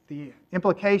the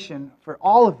implication for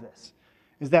all of this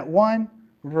is that, one,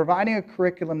 we're providing a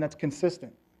curriculum that's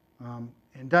consistent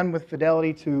and done with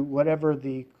fidelity to whatever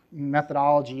the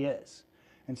methodology is.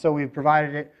 And so we've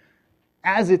provided it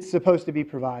as it's supposed to be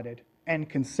provided and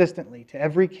consistently to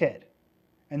every kid.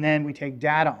 And then we take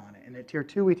data on it. And at Tier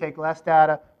 2, we take less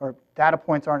data, or data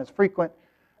points aren't as frequent.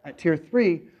 At Tier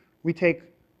 3, we take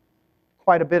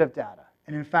quite a bit of data.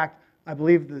 And in fact, I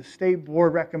believe the State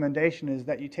Board recommendation is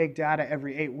that you take data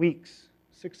every 8 weeks,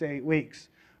 6 to 8 weeks,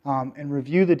 and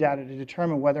review the data to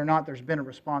determine whether or not there's been a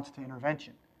response to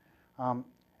intervention.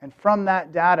 And from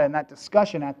that data and that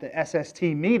discussion at the SST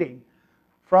meeting,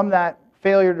 from that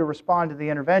failure to respond to the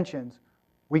interventions,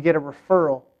 we get a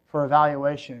referral for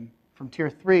evaluation from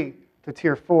Tier 3 to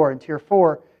Tier 4, and Tier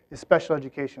 4 is special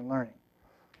education learning.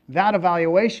 That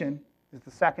evaluation is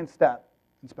the second step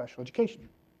in special education.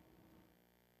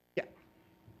 Yeah.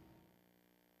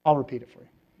 I'll repeat it for you.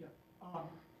 Yeah.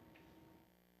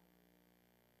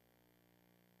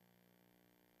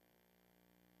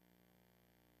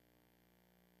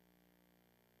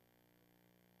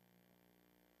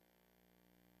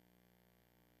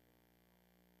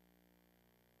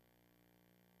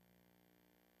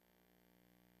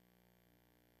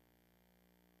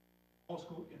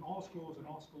 in all schools and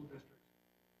all school districts.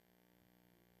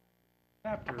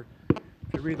 Chapter,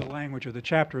 if you read the language of the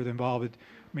chapter involved,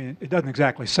 it doesn't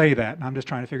exactly say that, and I'm just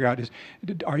trying to figure out, is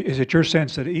it your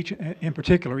sense that in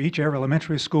particular, each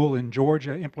elementary school in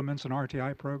Georgia implements an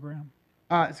RTI program?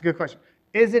 It's a good question.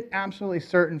 Is it absolutely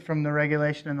certain from the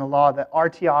regulation and the law that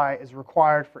RTI is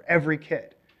required for every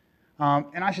kid?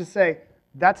 And I should say,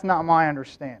 that's not my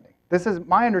understanding. This is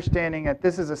my understanding that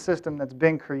this is a system that's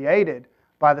been created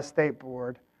by the state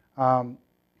board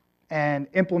and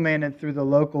implemented through the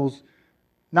locals,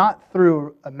 not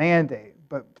through a mandate,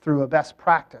 but through a best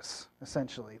practice,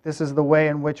 essentially. This is the way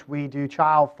in which we do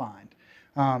child find.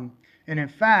 And in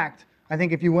fact, I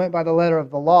think if you went by the letter of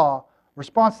the law,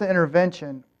 response to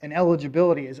intervention and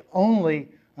eligibility is only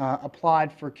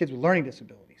applied for kids with learning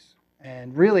disabilities.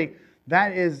 And really,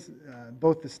 that is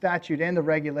both the statute and the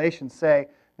regulations say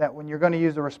that when you're going to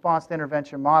use a response to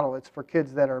intervention model, it's for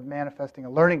kids that are manifesting a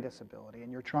learning disability,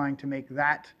 and you're trying to make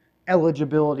that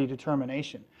eligibility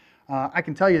determination. I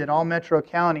can tell you that all metro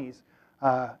counties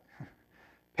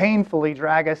painfully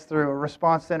drag us through a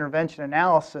response to intervention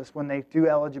analysis when they do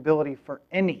eligibility for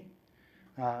any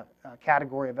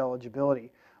category of eligibility.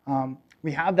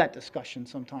 We have that discussion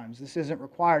sometimes. This isn't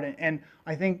required. And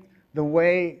I think the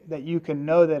way that you can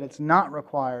know that it's not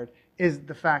required is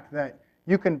the fact that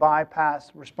you can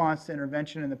bypass response to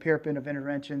intervention and the pyramid of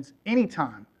interventions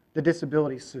anytime the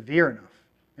disability is severe enough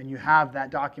and you have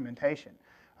that documentation.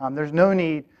 There's no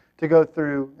need to go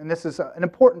through, and this is an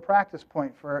important practice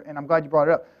point for, and I'm glad you brought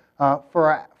it up,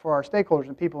 for our stakeholders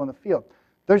and people in the field.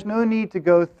 There's no need to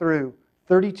go through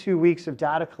 32 weeks of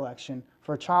data collection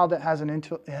for a child that has an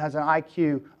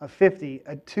IQ of 50,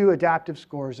 2 adaptive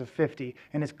scores of 50,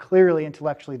 and is clearly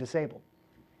intellectually disabled.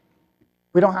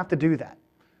 We don't have to do that.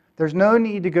 There's no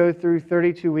need to go through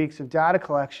 32 weeks of data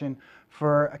collection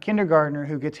for a kindergartner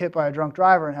who gets hit by a drunk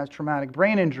driver and has traumatic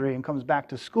brain injury and comes back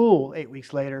to school 8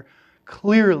 weeks later,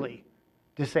 clearly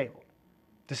disabled.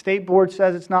 The state board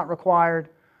says it's not required.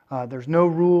 There's no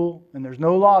rule and there's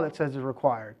no law that says it's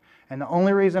required. And the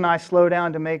only reason I slow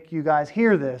down to make you guys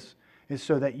hear this is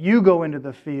so that you go into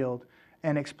the field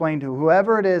and explain to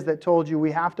whoever it is that told you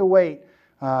we have to wait,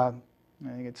 I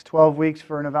think it's 12 weeks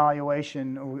for an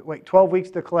evaluation, or wait 12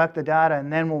 weeks to collect the data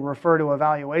and then we'll refer to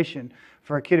evaluation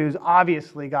for a kid who's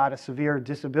obviously got a severe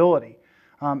disability,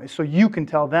 so you can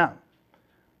tell them.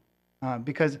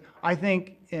 Because I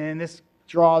think, and this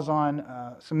draws on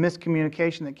some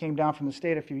miscommunication that came down from the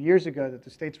state a few years ago that the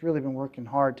state's really been working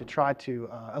hard to try to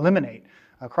eliminate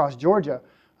across Georgia.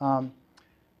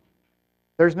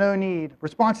 There's no need.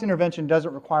 Response intervention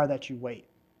doesn't require that you wait.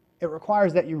 It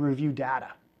requires that you review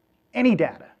data, any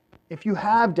data. If you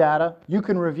have data, you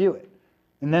can review it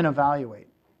and then evaluate.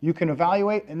 You can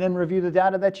evaluate and then review the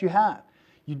data that you have.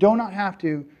 You do not have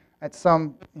to, at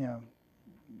some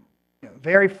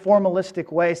very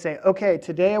formalistic way, say, okay,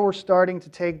 today we're starting to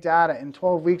take data, and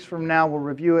 12 weeks from now we'll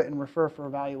review it and refer for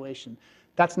evaluation.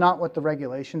 That's not what the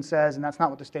regulation says, and that's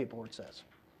not what the state board says.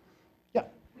 Yeah?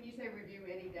 When you say review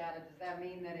any data, does that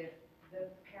mean that if the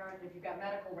parent, if you've got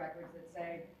medical records that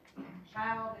say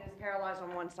child is paralyzed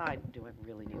on one side, do I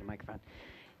really need a microphone?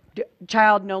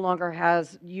 Child no longer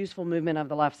has useful movement of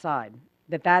the left side,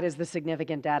 that is the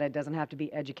significant data. It doesn't have to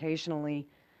be educationally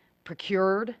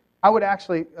procured? I would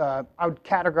actually, I would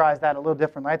categorize that a little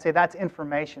differently. I'd say that's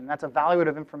information. That's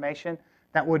evaluative information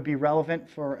that would be relevant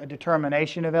for a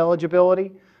determination of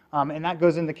eligibility. And that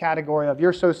goes in the category of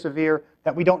you're so severe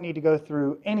that we don't need to go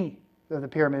through any of the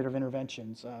pyramid of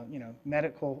interventions,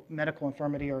 medical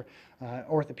infirmity or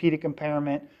orthopedic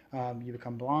impairment, you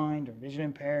become blind or vision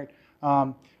impaired.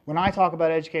 When I talk about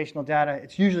educational data,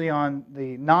 it's usually on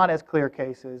the not as clear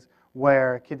cases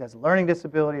where a kid has a learning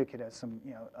disability, a kid has some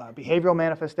behavioral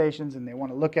manifestations, and they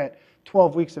want to look at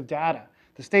 12 weeks of data.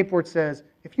 The state board says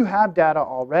if you have data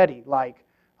already, like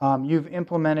you've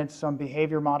implemented some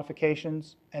behavior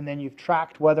modifications, and then you've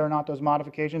tracked whether or not those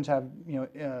modifications have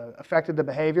affected the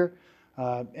behavior,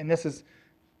 and this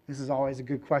is always a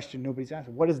good question nobody's asked.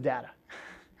 What is data?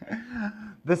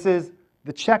 This is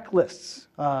the checklists,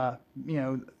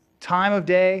 time of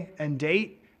day and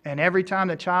date. And every time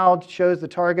the child shows the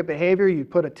target behavior, you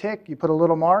put a tick, you put a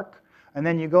little mark, and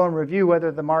then you go and review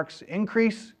whether the marks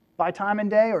increase by time and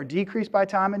day or decrease by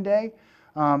time and day.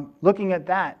 Looking at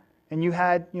that, and you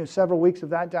had several weeks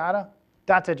of that data,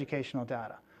 that's educational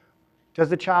data. Does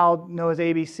the child know his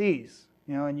ABCs?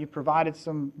 And you've provided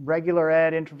some regular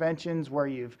ed interventions where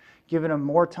you've given them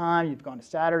more time, you've gone to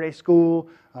Saturday school,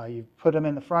 you've put them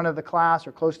in the front of the class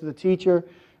or close to the teacher,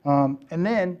 and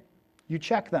then you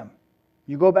check them.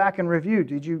 You go back and review.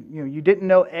 Did you didn't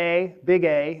know A, big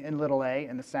A, and little a,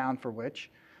 and the sound for which,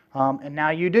 and now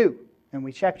you do. and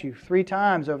we checked you 3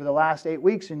 times over the last 8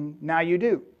 weeks, and now you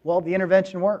do. Well, the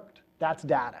intervention worked. That's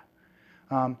data.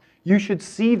 You should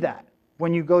see that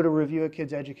when you go to review a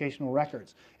kid's educational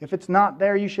records. If it's not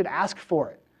there, you should ask for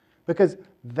it, because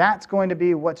that's going to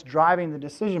be what's driving the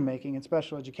decision-making in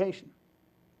special education.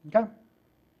 Okay?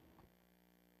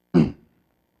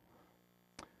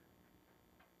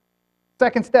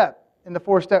 Second step in the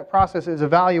 4-step process is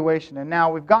evaluation. And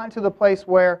now we've gotten to the place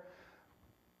where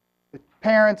the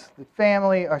parents, the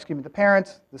family, or excuse me, the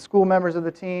parents, the school members of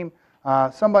the team,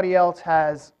 somebody else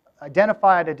has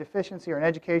identified a deficiency or an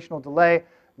educational delay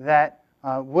that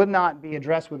would not be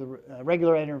addressed with a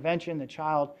regular intervention. The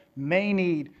child may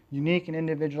need unique and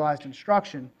individualized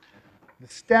instruction.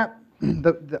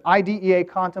 The IDEA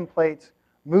contemplates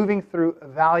moving through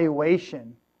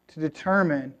evaluation to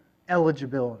determine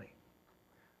eligibility.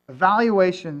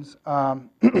 Evaluations are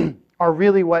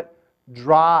really what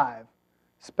drive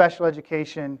special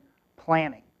education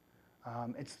planning.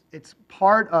 It's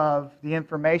part of the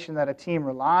information that a team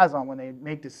relies on when they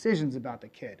make decisions about the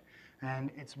kid.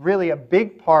 And it's really a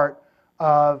big part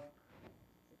of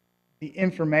the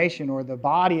information or the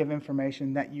body of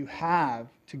information that you have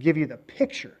to give you the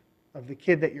picture of the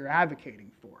kid that you're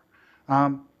advocating for.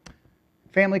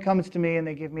 Family comes to me and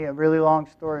they give me a really long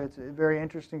story. It's a very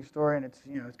interesting story, and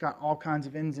it's got all kinds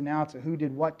of ins and outs of who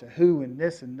did what to who and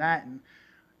this and that. And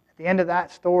at the end of that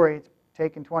story, it's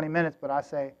taken 20 minutes, but I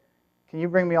say, can you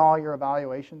bring me all your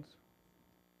evaluations?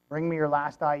 Bring me your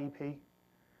last IEP,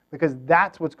 because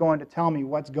that's what's going to tell me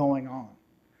what's going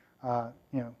on.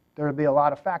 There will be a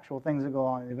lot of factual things that go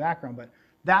on in the background, but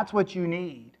that's what you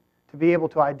need to be able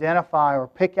to identify or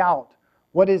pick out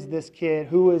what is this kid,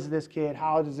 who is this kid,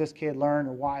 how does this kid learn,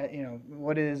 or why,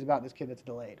 what it is about this kid that's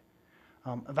delayed.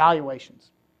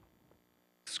 Evaluations.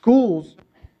 Schools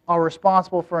are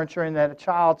responsible for ensuring that a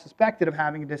child suspected of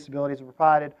having a disability is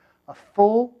provided a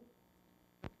full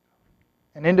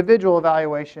and individual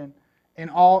evaluation in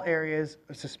all areas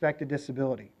of suspected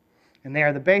disability. And they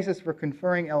are the basis for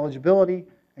conferring eligibility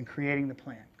and creating the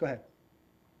plan. Go ahead.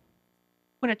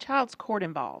 When a child's court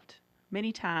involved,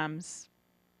 many times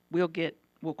we'll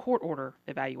court order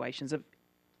evaluations of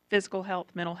physical health,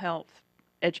 mental health,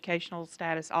 educational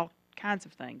status, all kinds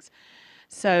of things.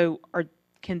 So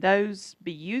can those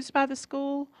be used by the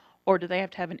school, or do they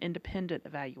have to have an independent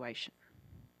evaluation?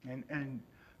 You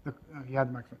have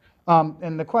the microphone.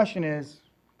 And the question is,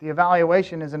 the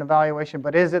evaluation is an evaluation,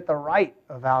 but is it the right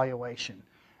evaluation?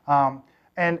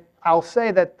 And I'll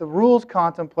say that the rules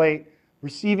contemplate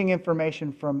receiving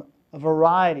information from a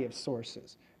variety of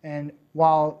sources. And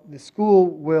while the school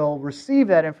will receive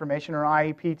that information, or an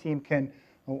IEP team can,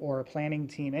 or a planning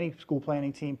team, any school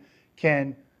planning team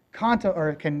can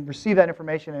receive that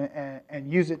information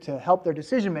and use it to help their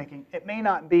decision making, it may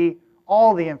not be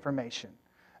all the information.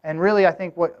 And really, I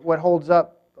think what holds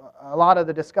up a lot of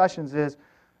the discussions is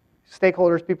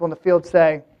stakeholders, people in the field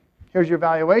say, here's your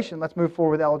evaluation, let's move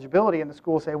forward with eligibility. And the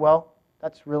school say, well,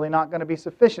 that's really not going to be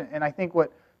sufficient. And I think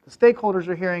what the stakeholders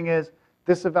are hearing is,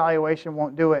 this evaluation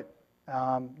won't do it.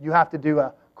 You have to do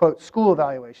a, quote, school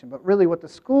evaluation. But really what the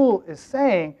school is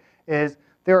saying is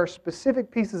there are specific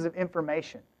pieces of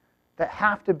information that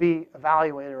have to be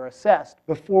evaluated or assessed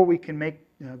before we can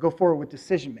go forward with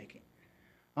decision making.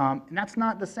 And that's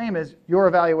not the same as your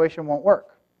evaluation won't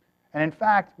work. And in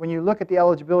fact, when you look at the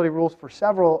eligibility rules for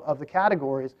several of the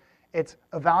categories, it's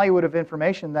evaluative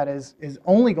information that is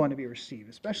only going to be received,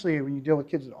 especially when you deal with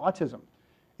kids with autism.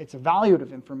 It's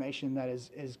evaluative information that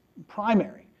is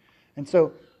primary. And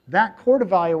so that court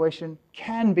evaluation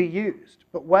can be used,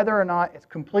 but whether or not it's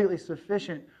completely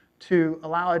sufficient to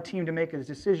allow a team to make a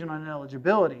decision on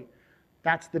eligibility,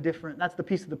 that's the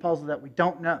piece of the puzzle that we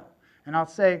don't know. And I'll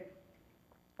say,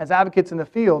 as advocates in the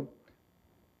field,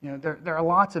 there are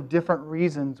lots of different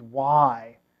reasons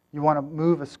why you want to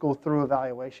move a school through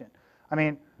evaluation. I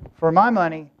mean, for my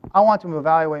money, I want them to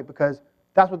evaluate because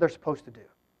that's what they're supposed to do.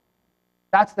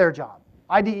 That's their job.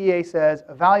 IDEA says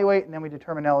evaluate and then we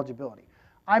determine eligibility.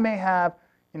 I may have,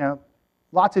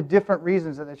 lots of different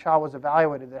reasons that the child was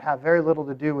evaluated that have very little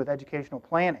to do with educational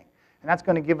planning. And that's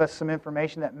going to give us some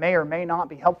information that may or may not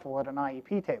be helpful at an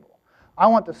IEP table. I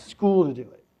want the school to do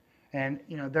it. And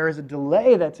there is a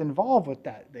delay that's involved with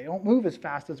that. They don't move as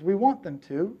fast as we want them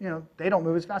to. They don't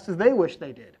move as fast as they wish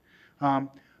they did.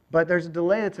 But there's a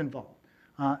delay that's involved.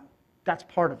 That's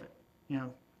part of it.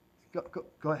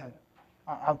 Go ahead.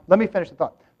 Let me finish the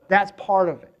thought. That's part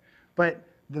of it. But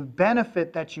the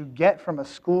benefit that you get from a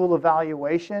school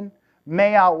evaluation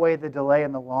may outweigh the delay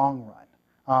in the long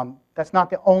run. That's not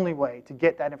the only way to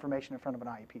get that information in front of an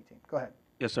IEP team. Go ahead.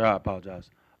 Yes, sir. I apologize.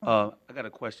 I got a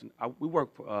question. We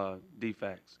work for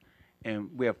DFACS, and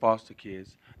we have foster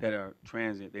kids that are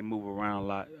transient. They move around a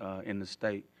lot in the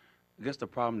state. I guess the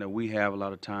problem that we have a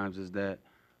lot of times is that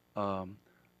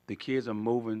the kids are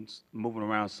moving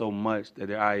around so much that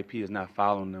their IEP is not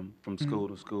following them from school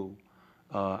to school.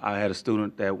 I had a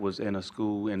student that was in a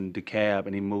school in DeKalb,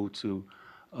 and he moved to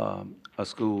a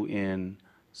school in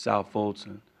South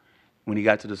Fulton. When he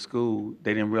got to the school,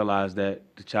 they didn't realize that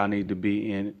the child needed to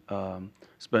be in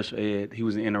special ed. He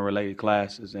was in interrelated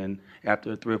classes, and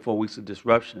after 3 or 4 weeks of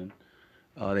disruption,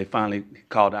 they finally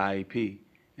called the IEP.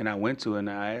 And I went to it and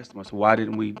I asked him, I said, why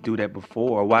didn't we do that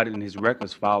before? Or why didn't his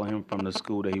records follow him from the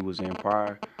school that he was in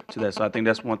prior to that? So I think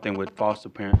that's one thing with foster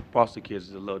kids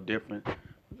is a little different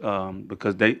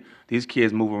because these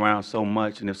kids move around so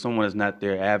much, and if someone is not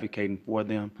there advocating for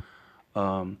them,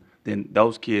 then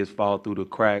those kids fall through the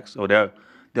cracks, or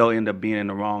they'll end up being in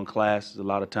the wrong classes a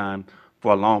lot of time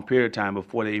for a long period of time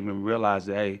before they even realize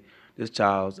that, hey, this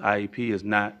child's IEP is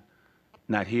not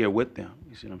here with them.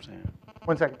 You see what I'm saying?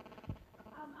 1 second.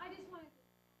 I just wanted,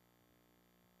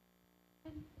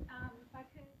 if I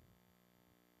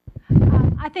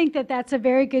could. I think that that's a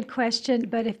very good question,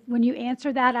 but when you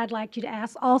answer that, I'd like you to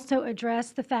also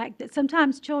address the fact that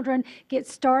sometimes children get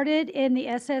started in the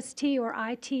SST or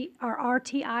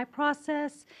RTI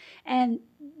process, and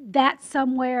that's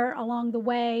somewhere along the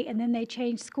way, and then they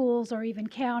change schools or even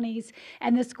counties,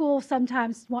 and the school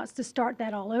sometimes wants to start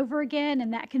that all over again,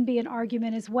 and that can be an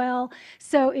argument as well.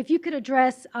 So if you could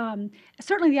address,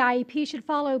 certainly the IEP should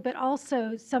follow, but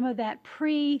also some of that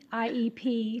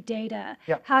pre-IEP data,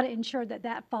 Yep. how to ensure that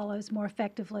that follows more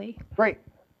effectively. Great.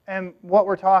 And what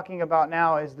we're talking about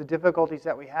now is the difficulties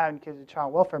that we have in kids with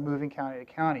child welfare moving county to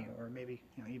county, or maybe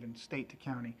even state to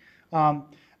county.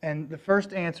 And the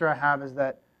first answer I have is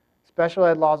that special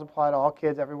ed laws apply to all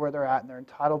kids everywhere they're at, and they're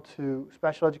entitled to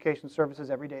special education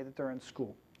services every day that they're in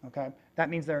school. Okay? That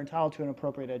means they're entitled to an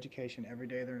appropriate education every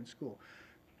day they're in school.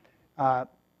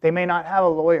 They may not have a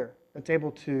lawyer that's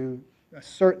able to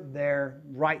assert their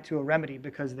right to a remedy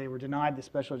because they were denied the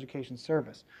special education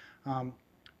service.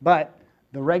 But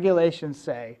the regulations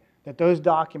say that those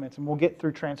documents, and we'll get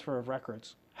through transfer of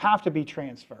records, have to be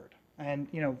transferred. And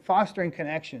Fostering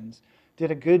Connections did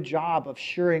a good job of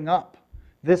shoring up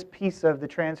this piece of the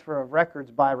transfer of records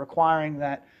by requiring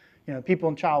that people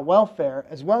in child welfare,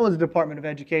 as well as the Department of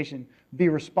Education, be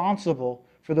responsible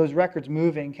for those records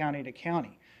moving county to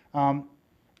county.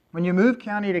 When you move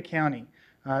county to county,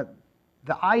 the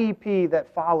IEP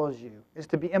that follows you is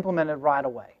to be implemented right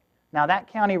away. Now, that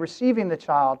county receiving the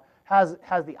child has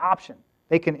the option.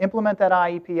 They can implement that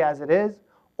IEP as it is,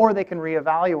 or they can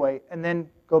reevaluate and then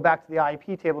go back to the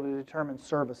IEP table to determine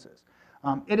services.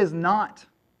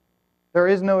 There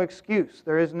is no excuse.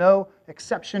 There is no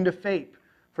exception to FAPE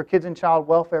for kids in child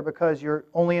welfare because you're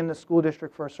only in the school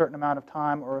district for a certain amount of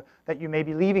time, or that you may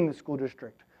be leaving the school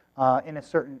district in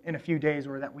a few days,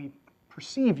 or that we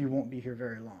perceive you won't be here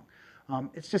very long.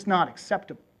 It's just not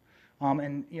acceptable.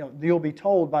 And you'll be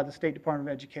told by the State Department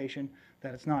of Education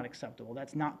that it's not acceptable.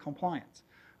 That's not compliance.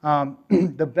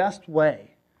 The best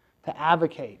way to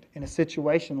advocate in a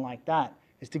situation like that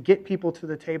is to get people to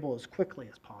the table as quickly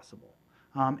as possible.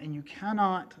 And you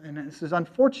cannot, and this is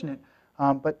unfortunate,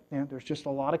 but there's just a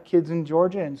lot of kids in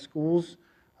Georgia, and schools,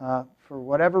 for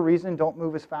whatever reason, don't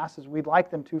move as fast as we'd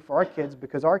like them to for our kids,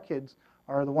 because our kids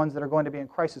are the ones that are going to be in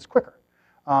crisis quicker.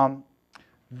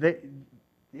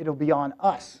 It'll be on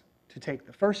us to take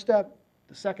the first step,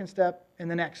 the second step,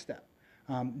 and the next step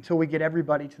until we get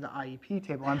everybody to the IEP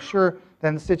table. I'm sure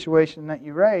then the situation that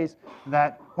you raised,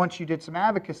 that once you did some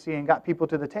advocacy and got people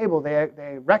to the table,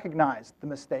 they recognized the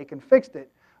mistake and fixed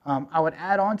it. I would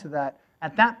add on to that,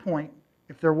 at that point,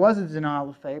 if there was a denial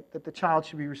of FAPE, that the child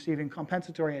should be receiving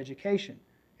compensatory education.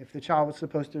 If the child was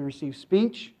supposed to receive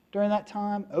speech during that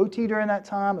time, OT during that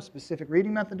time, a specific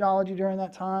reading methodology during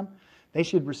that time, they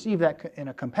should receive that in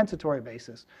a compensatory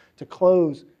basis to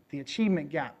close the achievement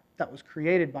gap that was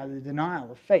created by the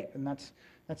denial of FAPE, and that's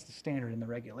the standard in the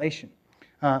regulation.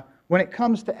 When it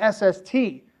comes to SST,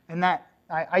 and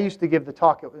I used to give the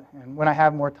talk, and when I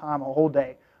have more time, a whole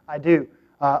day, I do,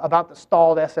 about the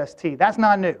stalled SST. That's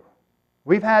not new.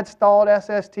 We've had stalled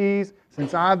SSTs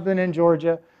since I've been in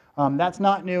Georgia. That's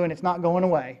not new, and it's not going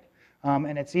away.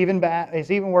 And it's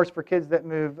even worse for kids that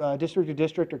move district to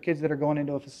district, or kids that are going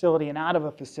into a facility and out of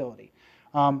a facility.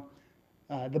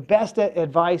 The best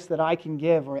advice that I can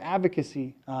give, or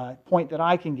advocacy point that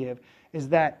I can give, is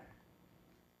that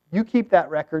you keep that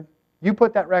record, you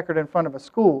put that record in front of a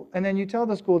school, and then you tell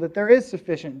the school that there is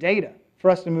sufficient data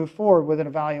for us to move forward with an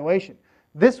evaluation.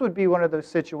 This would be one of those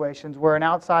situations where an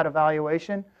outside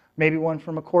evaluation, maybe one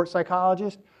from a court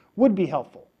psychologist, would be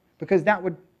helpful, because that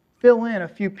would fill in a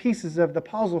few pieces of the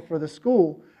puzzle for the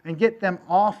school and get them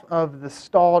off of the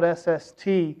stalled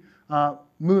SST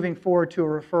moving forward to a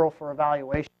referral for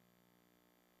evaluation.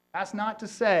 That's not to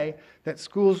say that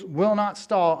schools will not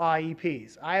stall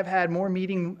IEPs. I have had more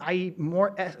meeting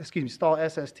stall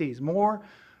SSTs, more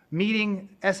meeting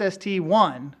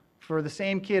SST1 for the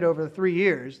same kid over 3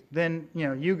 years than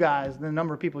you guys, the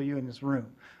number of people you in this room.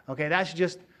 Okay, that's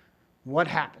just what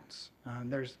happens.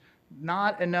 There's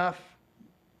not enough,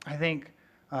 I think,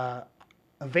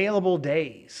 available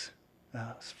days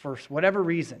for whatever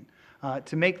reason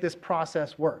to make this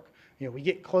process work. We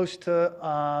get close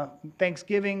to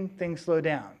Thanksgiving, things slow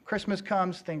down. Christmas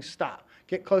comes, things stop.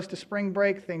 Get close to spring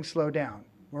break, things slow down.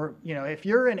 If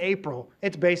you're in April,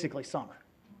 it's basically summer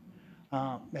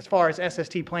as far as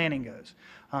SST planning goes.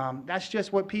 That's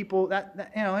just what people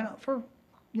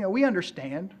we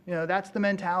understand. That's the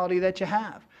mentality that you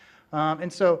have,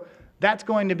 and so that's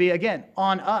going to be again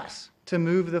on us to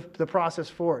move the process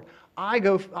forward. I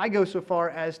go so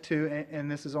far as to, and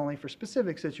this is only for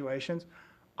specific situations,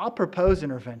 I'll propose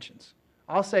interventions.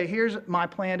 I'll say, here's my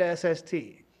plan to SST.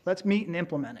 Let's meet and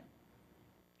implement it.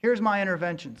 Here's my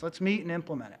interventions. Let's meet and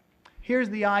implement it. Here's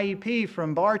the IEP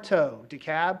from Bartow,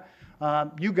 DeKalb.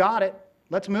 You got it.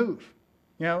 Let's move.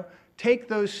 Take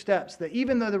those steps that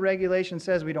even though the regulation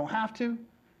says we don't have to,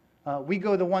 we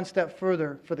go the one step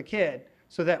further for the kid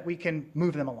so that we can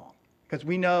move them along. Because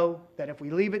we know that if we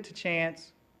leave it to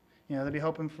chance, they'll be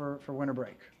hoping for winter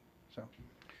break. So.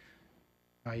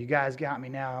 You guys got me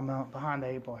now. I'm behind the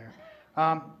 8 ball here.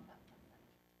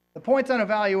 The points on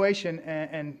evaluation,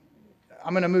 and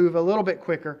I'm going to move a little bit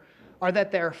quicker, are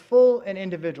that they're full and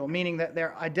individual, meaning that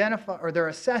they're they're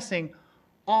assessing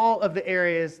all of the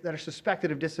areas that are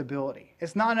suspected of disability.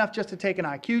 It's not enough just to take an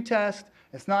IQ test.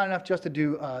 It's not enough just to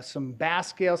do some BAS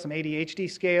scales, some ADHD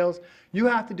scales. You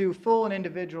have to do full and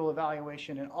individual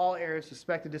evaluation in all areas of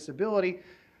suspected disability.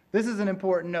 This is an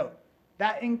important note.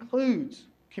 That includes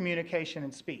communication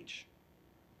and speech.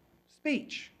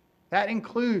 Speech. That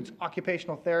includes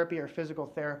occupational therapy or physical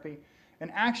therapy.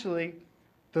 And actually,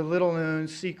 the little known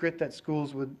secret that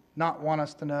schools would not want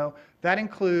us to know, that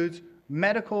includes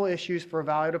medical issues for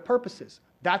evaluative purposes.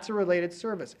 That's a related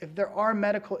service. If there are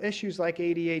medical issues like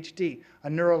ADHD, a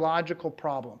neurological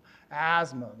problem,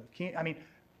 asthma,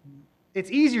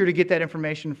 it's easier to get that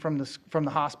information from the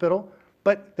hospital,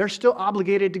 but they're still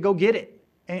obligated to go get it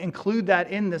and include that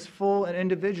in this full and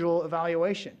individual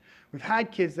evaluation. We've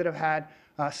had kids that have had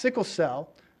sickle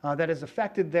cell that has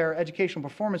affected their educational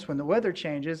performance when the weather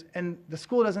changes, and the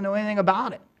school doesn't know anything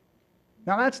about it.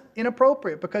 Now that's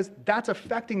inappropriate because that's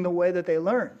affecting the way that they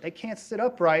learn. They can't sit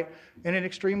upright in an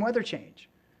extreme weather change.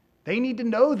 They need to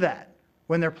know that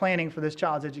when they're planning for this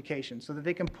child's education so that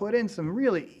they can put in some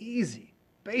really easy,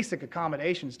 basic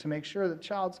accommodations to make sure that the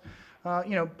child's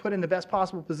put in the best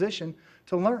possible position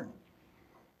to learn.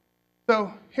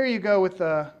 So here you go with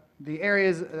the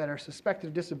areas that are suspected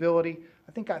of disability.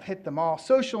 I think I've hit them all.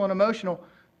 Social and emotional,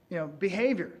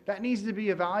 behavior, that needs to be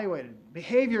evaluated.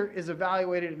 Behavior is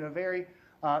evaluated in a very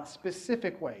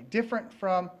specific way, different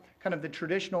from kind of the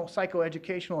traditional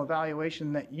psychoeducational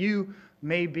evaluation that you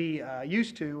may be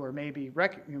used to or maybe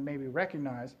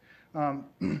recognize.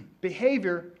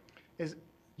 Behavior is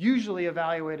usually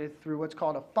evaluated through what's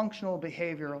called a functional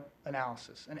behavioral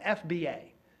analysis, an FBA.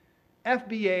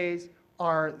 FBAs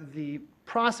are the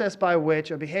process by which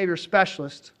a behavior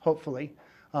specialist, hopefully,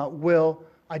 will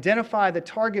identify the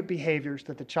target behaviors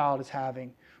that the child is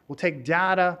having. We'll take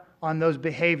data on those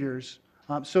behaviors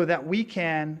so that we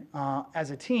can,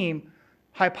 as a team,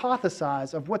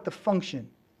 hypothesize of what the function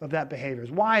of that behavior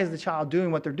is. Why is the child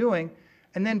doing what they're doing?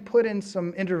 And then put in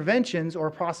some interventions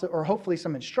or hopefully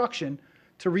some instruction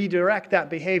to redirect that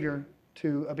behavior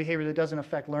to a behavior that doesn't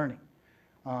affect learning.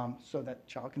 So that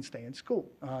child can stay in school.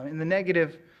 In the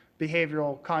negative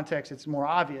behavioral context, it's more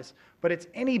obvious, but it's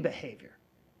any behavior.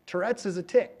 Tourette's is a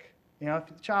tic. If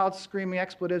the child's screaming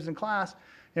expletives in class,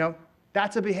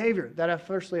 that's a behavior that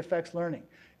adversely affects learning.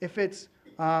 If it's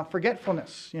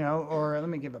forgetfulness, or let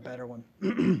me give a better one.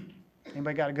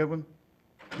 Anybody got a good one?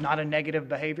 Not a negative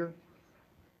behavior?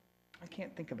 I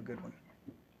can't think of a good one.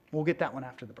 We'll get that one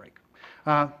after the break.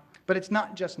 But it's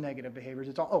not just negative behaviors.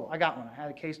 It's all, I got one. I had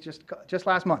a case just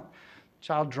last month.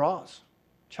 Child draws.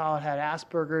 Child had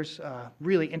Asperger's,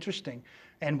 really interesting,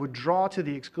 and would draw to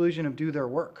the exclusion of do their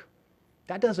work.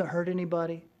 That doesn't hurt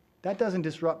anybody. That doesn't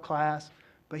disrupt class,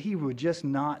 but he would just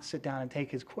not sit down and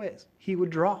take his quiz. He would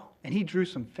draw, and he drew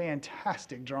some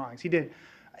fantastic drawings. He did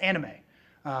anime,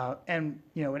 and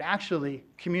would actually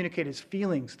communicate his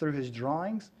feelings through his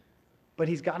drawings, but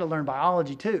he's got to learn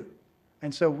biology too.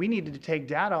 And so we needed to take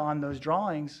data on those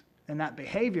drawings and that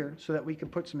behavior so that we can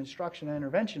put some instruction and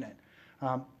intervention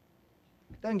in.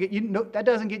 That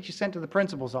doesn't get you sent to the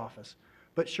principal's office,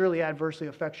 but surely adversely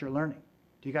affects your learning.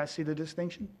 Do you guys see the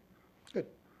distinction? Good.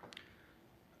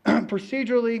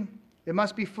 Procedurally, it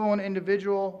must be full and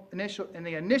individual. And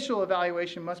the initial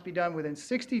evaluation must be done within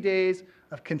 60 days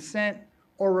of consent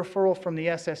or referral from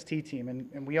the SST team.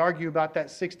 And we argue about that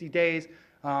 60 days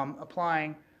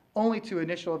applying only to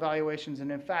initial evaluations. And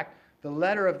in fact, the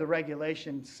letter of the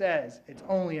regulation says it's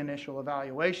only initial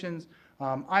evaluations.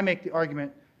 I make the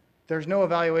argument there's no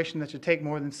evaluation that should take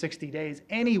more than 60 days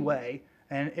anyway.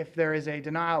 And if there is a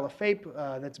denial of FAPE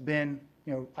that's been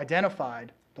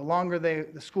identified, the longer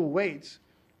the school waits,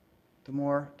 the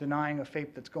more denying of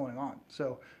FAPE that's going on.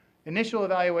 So initial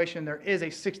evaluation, there is a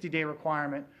 60-day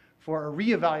requirement. For a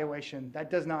reevaluation, that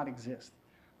does not exist.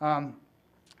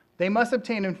 They must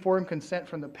obtain informed consent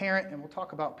from the parent, and we'll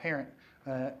talk about parent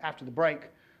after the break.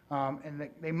 And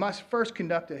they must first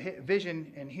conduct a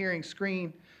vision and hearing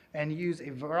screen and use a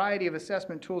variety of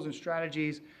assessment tools and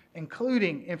strategies,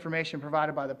 including information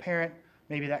provided by the parent,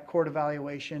 maybe that court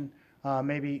evaluation,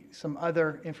 maybe some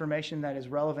other information that is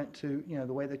relevant to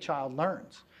the way the child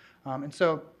learns. And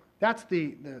so that's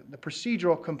the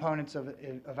procedural components of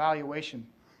evaluation.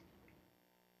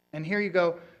 And here you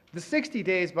go. The 60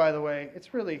 days, by the way,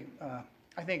 it's really,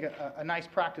 I think, a nice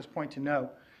practice point to know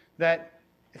that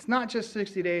it's not just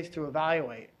 60 days to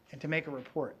evaluate and to make a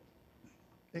report.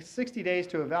 It's 60 days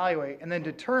to evaluate and then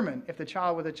determine if the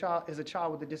child is a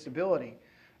child with a disability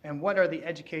and what are the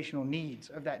educational needs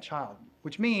of that child,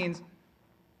 which means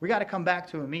we got to come back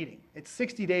to a meeting. It's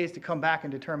 60 days to come back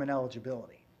and determine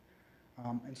eligibility.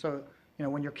 And so,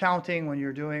 when you're counting, when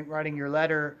you're writing your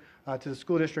letter to the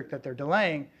school district that they're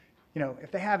delaying,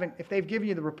 if they've given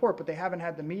you the report but they haven't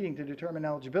had the meeting to determine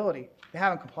eligibility, they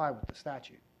haven't complied with the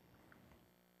statute.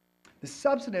 The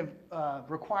substantive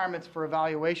requirements for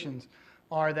evaluations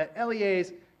are that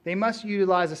LEAs, they must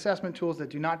utilize assessment tools that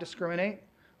do not discriminate,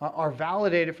 are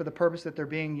validated for the purpose that they're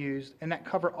being used, and that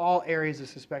cover all areas of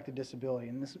suspected disability.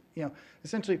 And this,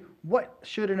 essentially, what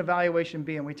should an evaluation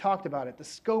be? And we talked about it. The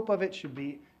scope of it should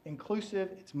be inclusive,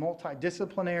 it's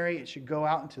multidisciplinary, it should go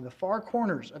out into the far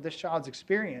corners of this child's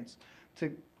experience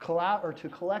to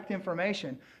collect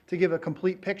information to give a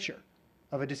complete picture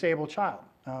of a disabled child,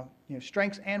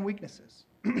 strengths and weaknesses.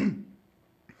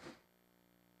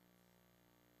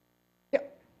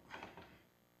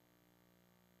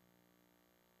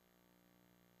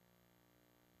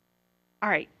 All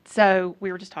right, so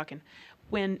we were just talking.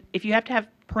 If you have to have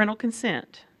parental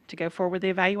consent to go forward with the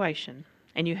evaluation,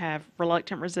 and you have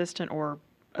reluctant, resistant, or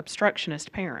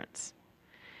obstructionist parents,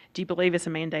 do you believe as a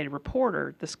mandated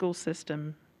reporter, the school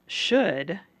system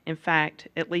should, in fact,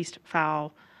 at least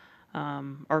file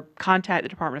or contact the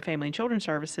Department of Family and Children's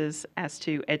Services as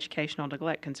to educational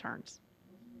neglect concerns?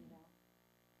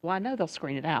 Well, I know they'll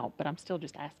screen it out, but I'm still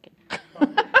just asking.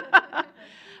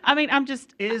 I mean, I'm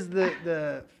just... Is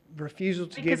the refusal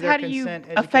to give because their how do you consent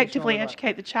effectively educational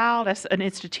educate the child as an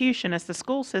institution, as the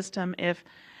school system, if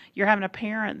you're having a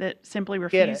parent that simply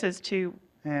refuses to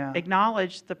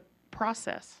acknowledge the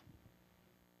process?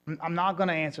 I'm not going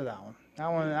to answer that one.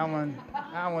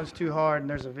 That one's too hard, and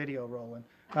there's a video rolling.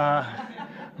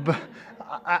 But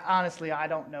honestly, I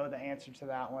don't know the answer to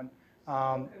that one.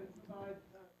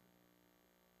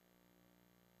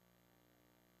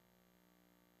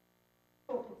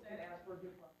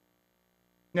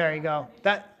 There you go.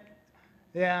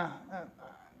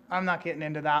 I'm not getting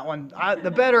into that one.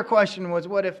 The better question was,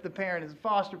 what if the parent is a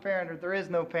foster parent or there is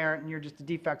no parent and you're just a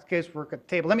de facto caseworker at the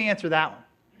table? Let me answer that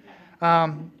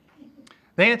one.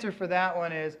 The answer for that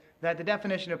one is that the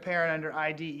definition of parent under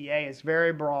IDEA is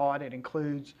very broad. It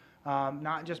includes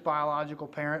not just biological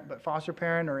parent, but foster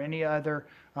parent or any other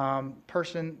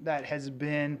person that has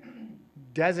been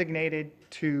designated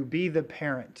to be the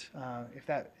parent, if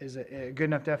that is a good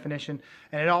enough definition.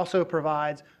 And it also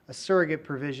provides a surrogate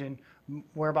provision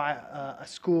whereby a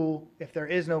school, if there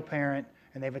is no parent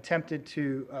and they've attempted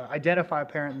to identify a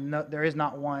parent and there is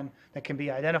not one that can be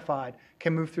identified,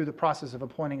 can move through the process of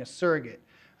appointing a surrogate.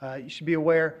 You should be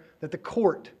aware that the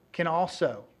court can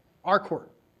also, our court,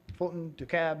 Fulton,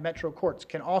 DeKalb, Metro courts,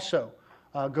 can also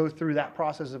go through that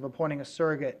process of appointing a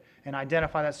surrogate and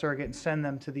identify that surrogate and send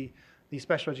them to the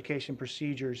special education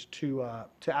procedures to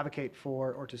advocate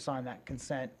for or to sign that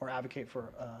consent or advocate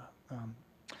for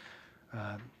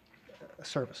a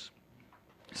service.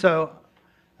 So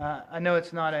I know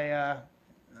it's not a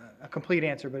complete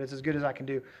answer, but it's as good as I can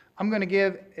do. I'm going to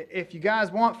give, if you guys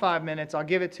want 5 minutes, I'll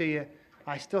give it to you.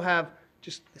 I still have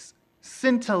just this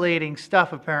scintillating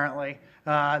stuff, apparently,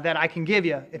 that I can give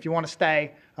you if you want to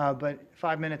stay, but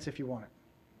 5 minutes if you want it.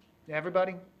 Yeah,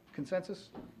 everybody? Consensus?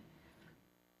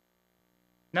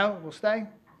 No? We'll stay?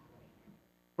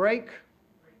 Break?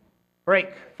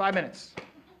 Break. 5 minutes.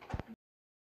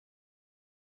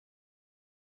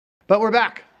 But we're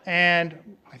back, and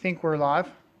I think we're live.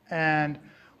 And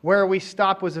where we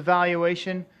stopped was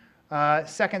evaluation,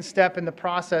 second step in the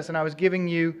process, and I was giving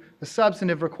you the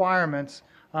substantive requirements.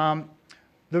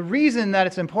 The reason that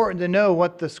it's important to know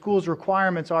what the school's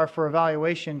requirements are for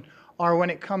evaluation are when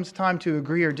it comes time to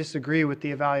agree or disagree with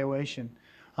the evaluation,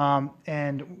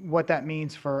 and what that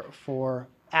means for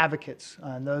advocates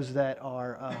and those that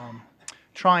are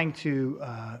trying to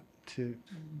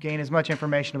gain as much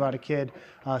information about a kid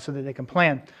so that they can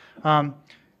plan.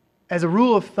 As a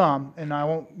rule of thumb, and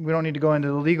we don't need to go into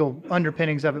the legal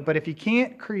underpinnings of it, but if you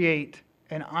can't create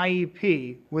an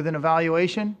IEP with an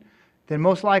evaluation, then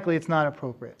most likely it's not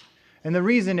appropriate. And the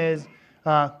reason is,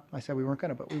 I said we weren't going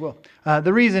to, but we will.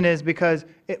 The reason is because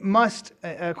it must,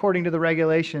 according to the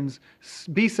regulations,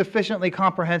 be sufficiently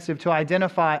comprehensive to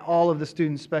identify all of the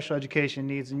student's special education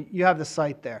needs, and you have the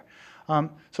site there. So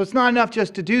it's not enough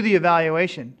just to do the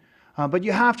evaluation, but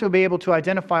you have to be able to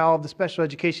identify all of the special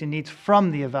education needs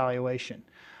from the evaluation.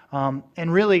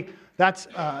 And really, that's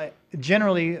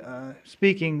generally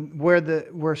speaking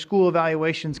where school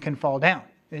evaluations can fall down,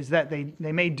 is that they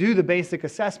may do the basic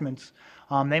assessments.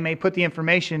 They may put the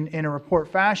information in a report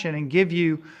fashion and give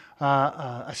you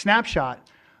a snapshot,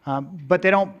 but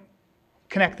they don't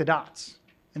connect the dots.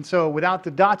 And so without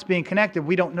the dots being connected,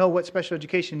 we don't know what special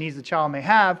education needs the child may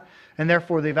have, and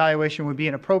therefore the evaluation would be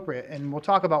inappropriate. And we'll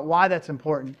talk about why that's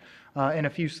important in a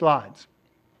few slides.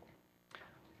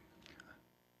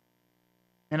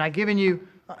 And I've given you,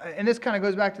 and this kind of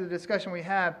goes back to the discussion we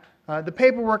had, the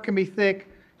paperwork can be thick.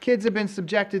 Kids have been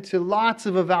subjected to lots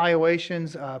of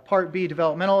evaluations, Part B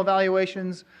developmental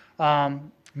evaluations,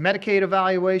 Medicaid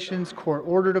evaluations,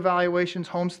 court-ordered evaluations,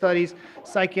 home studies,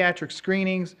 psychiatric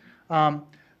screenings.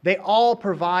 They all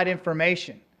provide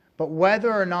information, but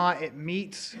whether or not it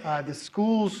meets the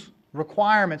school's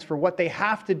requirements for what they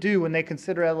have to do when they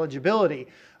consider eligibility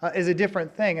is a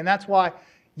different thing. And that's why,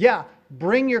 yeah,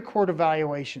 bring your court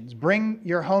evaluations, bring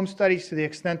your home studies to the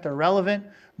extent they're relevant,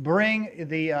 bring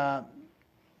the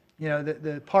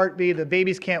Part B, the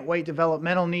Babies Can't Wait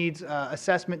developmental needs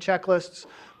assessment checklists,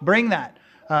 bring that.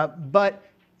 But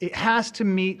it has to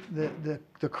meet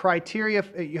the criteria.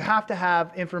 You have to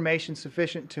have information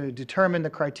sufficient to determine the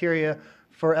criteria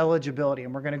for eligibility.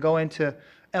 And we're going to go into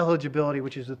eligibility,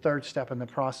 which is the third step in the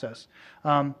process.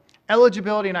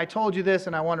 Eligibility, and I told you this,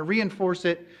 and I want to reinforce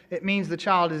it, it means the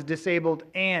child is disabled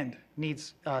and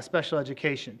needs special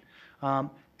education.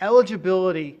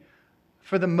 Eligibility,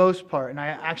 for the most part, and I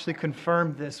actually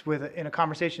confirmed this in a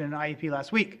conversation in IEP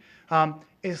last week,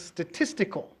 is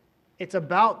statistical. It's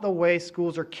about the way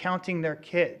schools are counting their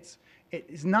kids. It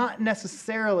is not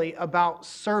necessarily about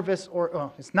service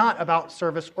it's not about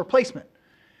service or placement.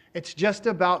 It's just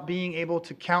about being able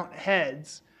to count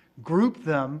heads, group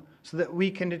them, so that we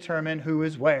can determine who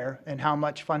is where and how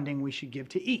much funding we should give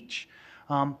to each.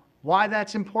 Why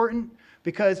that's important?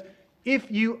 Because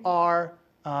if you are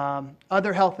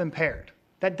other health impaired,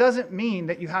 that doesn't mean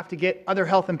that you have to get other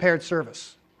health impaired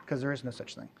service, because there is no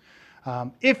such thing.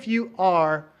 If you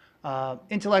are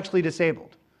intellectually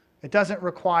disabled, it doesn't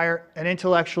require an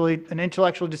intellectually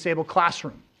disabled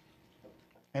classroom.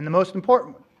 And the most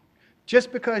important one,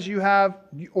 just because you have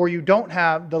or you don't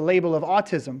have the label of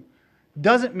autism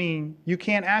doesn't mean you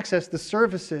can't access the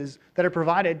services that are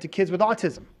provided to kids with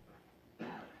autism.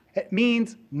 It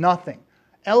means nothing.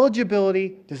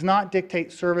 Eligibility does not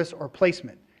dictate service or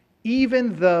placement,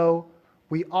 even though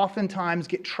we oftentimes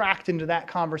get tracked into that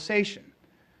conversation.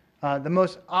 The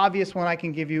most obvious one I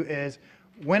can give you is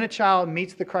when a child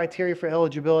meets the criteria for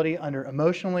eligibility under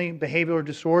emotionally behavioral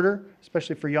disorder,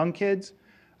 especially for young kids,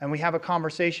 and we have a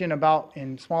conversation about,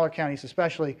 in smaller counties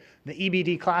especially, the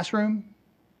EBD classroom,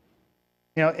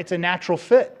 it's a natural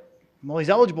fit. Well, he's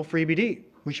eligible for EBD.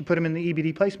 We should put him in the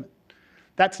EBD placement.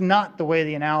 That's not the way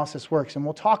the analysis works, and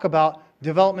we'll talk about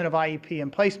development of IEP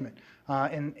and placement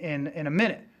in a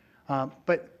minute.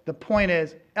 But the point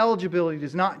is, eligibility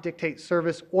does not dictate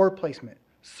service or placement.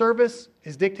 Service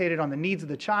is dictated on the needs of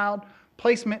the child.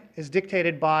 Placement is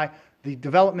dictated by the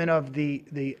development of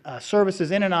the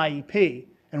services in an IEP,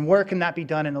 and where can that be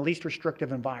done in the least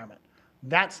restrictive environment.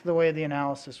 That's the way the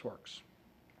analysis works.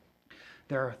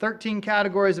 There are 13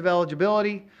 categories of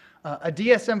eligibility. A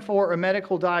DSM-4 or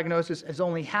medical diagnosis is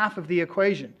only half of the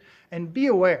equation. And be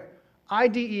aware,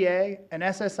 IDEA and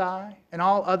SSI and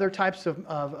all other types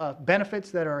of benefits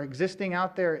that are existing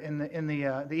out there in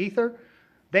the ether,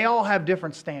 they all have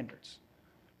different standards.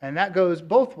 And that goes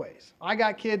both ways. I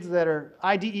got kids that are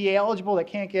IDEA eligible that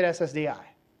can't get SSDI.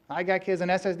 I got kids in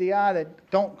SSDI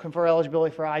that don't confer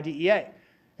eligibility for IDEA.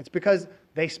 It's because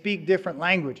they speak different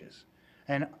languages.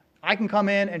 And I can come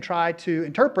in and try to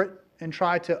interpret and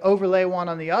try to overlay one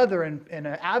on the other and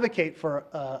advocate for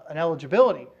an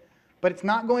eligibility. But it's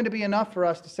not going to be enough for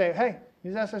us to say, hey,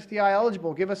 he's SSDI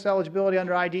eligible, give us eligibility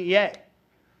under IDEA.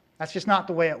 That's just not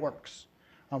the way it works.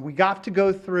 We got to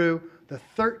go through the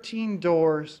 13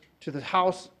 doors to the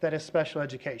house that is special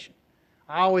education.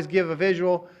 I always give a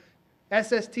visual.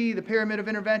 SST, the pyramid of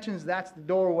interventions, that's the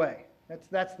doorway.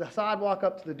 That's the sidewalk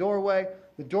up to the doorway.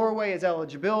 The doorway is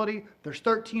eligibility. There's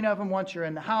 13 of them. Once you're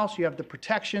in the house, you have the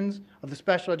protections of the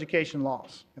special education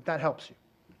laws, if that helps you.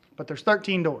 But there's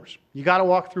 13 doors. You got to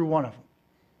walk through one of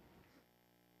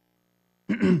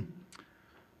them.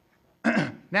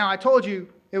 Now, I told you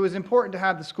it was important to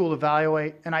have the school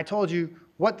evaluate, and I told you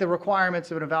what the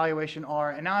requirements of an evaluation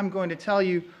are, and now I'm going to tell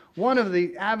you one of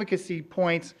the advocacy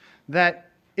points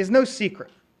that is no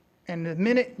secret. And the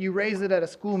minute you raise it at a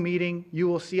school meeting, you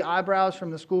will see eyebrows from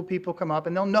the school people come up,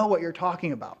 and they'll know what you're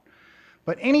talking about.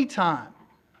 But anytime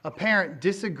a parent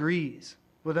disagrees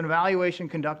with an evaluation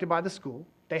conducted by the school,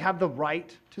 they have the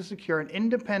right to secure an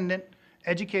independent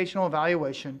educational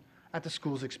evaluation at the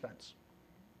school's expense.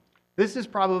 This is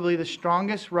probably the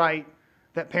strongest right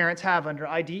that parents have under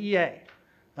IDEA.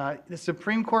 The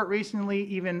Supreme Court recently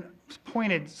even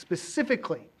pointed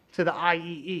specifically to the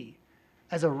IEE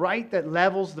as a right that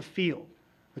levels the field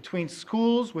between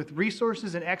schools with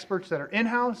resources and experts that are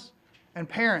in-house and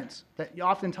parents that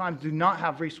oftentimes do not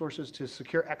have resources to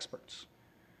secure experts.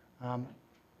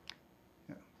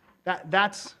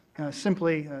 That's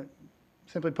simply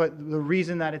put, the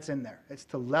reason that it's in there. It's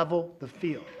to level the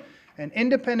field. An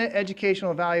independent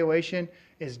educational evaluation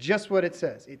is just what it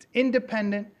says. It's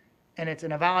independent, and it's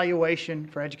an evaluation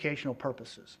for educational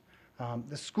purposes.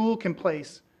 The school can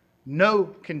place no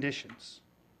conditions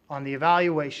on the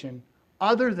evaluation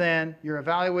other than your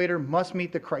evaluator must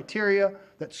meet the criteria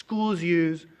that schools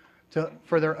use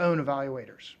for their own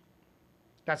evaluators.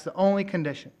 That's the only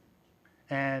condition.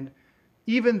 And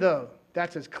even though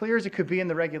that's as clear as it could be in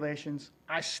the regulations,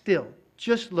 I still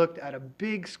just looked at a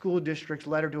big school district's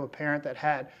letter to a parent that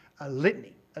had a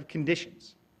litany of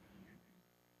conditions.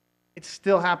 It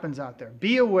still happens out there.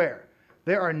 Be aware,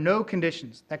 there are no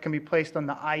conditions that can be placed on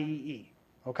the IEE,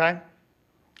 okay?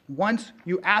 Once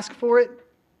you ask for it,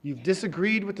 you've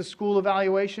disagreed with the school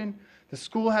evaluation, the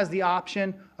school has the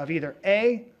option of either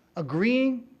A,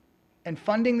 agreeing and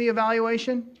funding the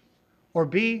evaluation, or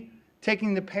B,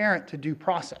 taking the parent to due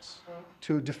process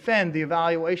to defend the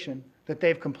evaluation that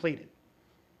they've completed.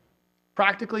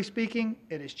 Practically speaking,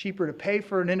 it is cheaper to pay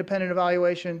for an independent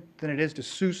evaluation than it is to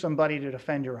sue somebody to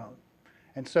defend your own.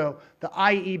 And so the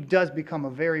IE does become a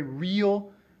very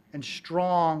real and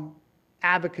strong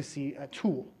advocacy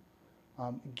tool.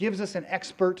 It gives us an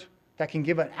expert that can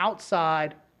give an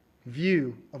outside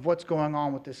view of what's going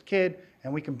on with this kid,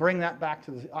 and we can bring that back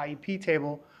to the IEP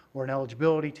table or an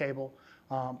eligibility table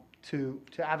to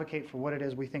advocate for what it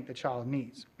is we think the child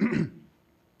needs.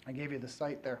 I gave you the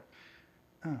site there.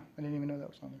 Oh, I didn't even know that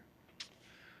was on there.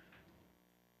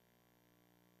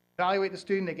 Evaluate the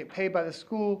student, they get paid by the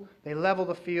school, they level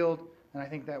the field, and I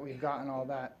think that we've gotten all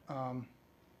that.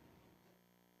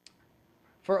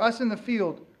 For us in the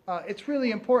field, it's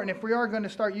really important if we are going to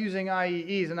start using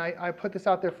IEEs, and I put this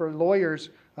out there for lawyers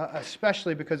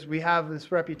especially because we have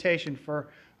this reputation for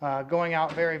going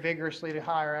out very vigorously to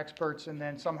hire experts and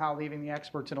then somehow leaving the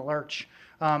experts in a lurch.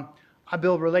 I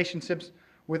build relationships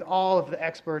with all of the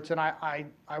experts, and I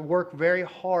work very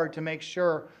hard to make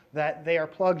sure that they are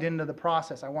plugged into the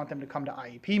process. I want them to come to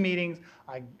IEP meetings.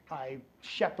 I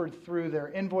shepherd through their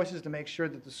invoices to make sure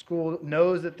that the school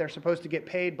knows that they're supposed to get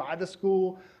paid by the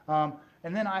school.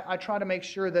 And then I try to make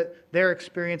sure that their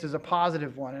experience is a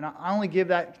positive one. And I only give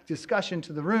that discussion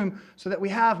to the room so that we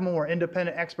have more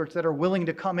independent experts that are willing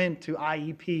to come into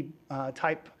IEP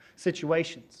type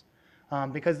situations.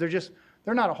 Because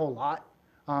they're not a whole lot.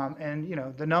 And you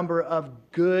know, the number of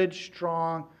good,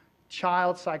 strong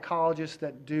child psychologists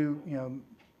that do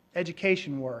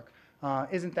education work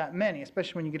isn't that many,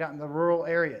 especially when you get out in the rural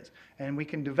areas. And we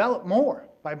can develop more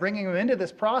by bringing them into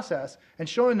this process and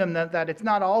showing them that it's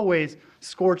not always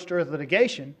scorched earth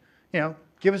litigation.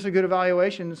 Give us a good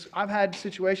evaluations. I've had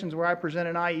situations where I present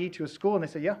an IE to a school and they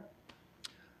say, yeah,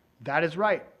 that is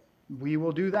right. We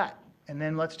will do that. And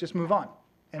then let's just move on.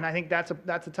 And I think that's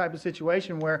a type of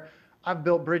situation where I've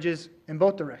built bridges in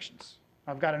both directions.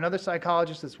 I've got another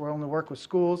psychologist that's willing to work with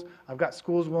schools. I've got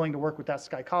schools willing to work with that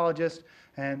psychologist,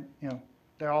 and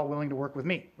they're all willing to work with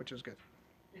me, which is good.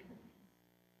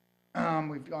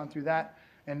 We've gone through that,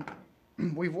 and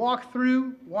we've walked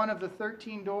through one of the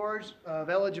 13 doors of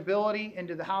eligibility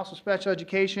into the House of Special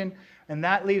Education, and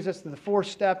that leads us to the fourth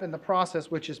step in the process,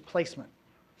 which is placement.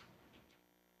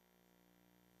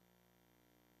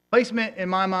 Placement, in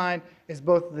my mind, is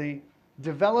both the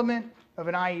development of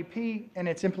an IEP and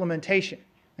its implementation.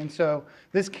 And so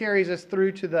this carries us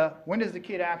through to the, when does the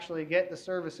kid actually get the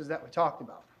services that we talked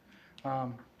about?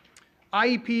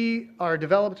 IEP are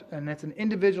developed, and it's an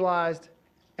individualized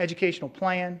educational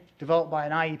plan developed by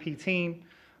an IEP team.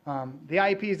 The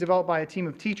IEP is developed by a team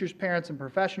of teachers, parents, and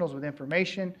professionals with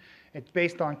information. It's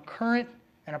based on current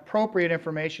and appropriate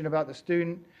information about the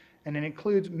student, and it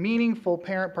includes meaningful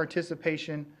parent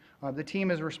participation. The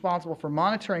team is responsible for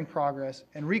monitoring progress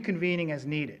and reconvening as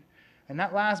needed. And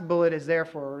that last bullet is there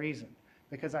for a reason,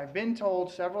 because I've been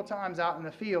told several times out in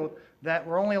the field that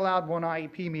we're only allowed one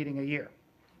IEP meeting a year.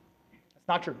 That's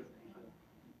not true.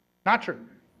 Not true.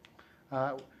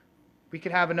 We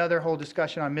could have another whole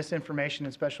discussion on misinformation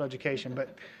in special education,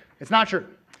 but it's not true.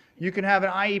 You can have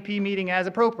an IEP meeting as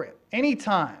appropriate.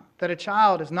 Anytime that a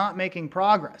child is not making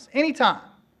progress, anytime,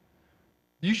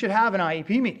 you should have an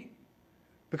IEP meeting,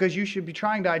 because you should be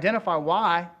trying to identify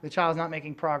why the child's not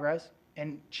making progress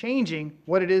and changing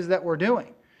what it is that we're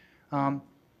doing.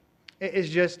 It is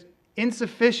just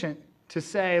insufficient to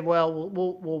say, well,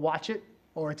 we'll watch it,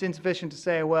 or it's insufficient to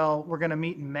say, well, we're going to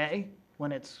meet in May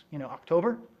when it's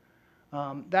October.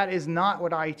 That is not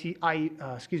what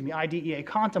IDEA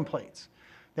contemplates.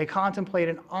 They contemplate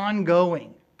an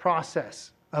ongoing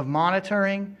process of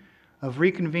monitoring, of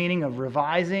reconvening, of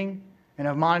revising, and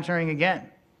of monitoring again.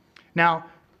 Now,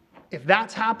 if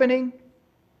that's happening,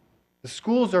 the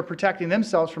schools are protecting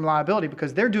themselves from liability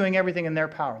because they're doing everything in their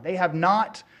power. They have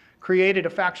not created a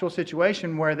factual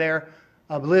situation where they're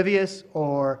oblivious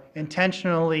or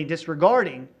intentionally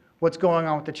disregarding what's going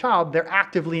on with the child. They're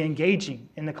actively engaging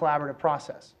in the collaborative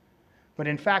process. But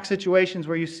in fact, situations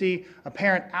where you see a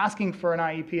parent asking for an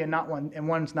IEP and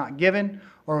one's not given,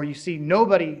 or you see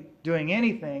nobody doing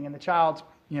anything and the child's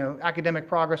academic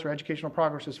progress or educational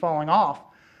progress is falling off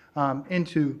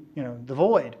into the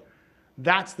void,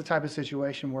 that's the type of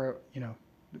situation where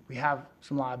we have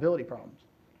some liability problems.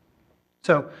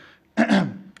 So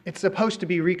it's supposed to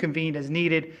be reconvened as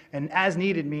needed, and as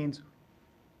needed means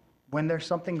when there's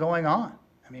something going on.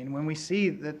 I mean, when we see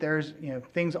that there's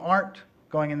things aren't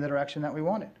going in the direction that we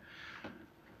wanted.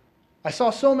 I saw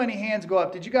so many hands go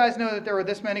up. Did you guys know that there were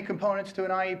this many components to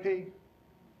an IEP?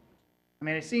 I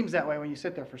mean, it seems that way when you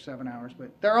sit there for 7 hours, but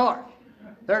there are.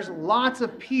 There's lots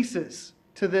of pieces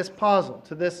to this puzzle,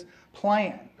 to this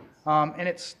plan. And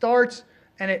it starts,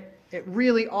 and it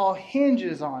really all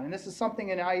hinges on, and this is something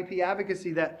in IEP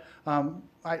advocacy that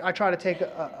I try to take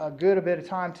a good bit of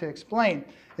time to explain,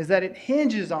 is that it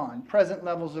hinges on present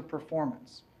levels of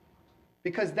performance.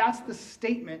 Because that's the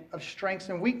statement of strengths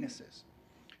and weaknesses.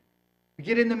 We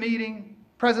get in the meeting,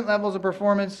 present levels of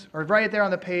performance are right there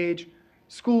on the page,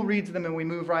 school reads them, and we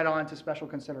move right on to special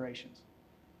considerations.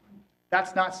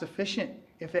 That's not sufficient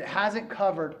if it hasn't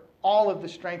covered all of the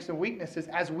strengths and weaknesses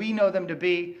as we know them to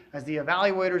be, as the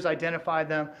evaluators identified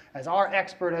them, as our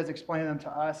expert has explained them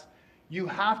to us. You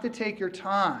have to take your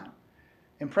time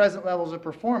in present levels of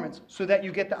performance so that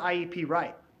you get the IEP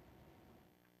right.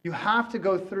 You have to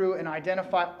go through and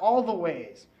identify all the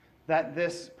ways that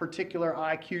this particular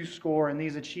IQ score and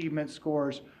these achievement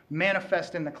scores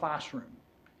manifest in the classroom.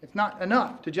 It's not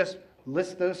enough to just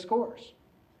list those scores.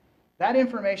 That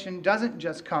information doesn't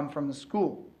just come from the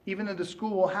school, even though the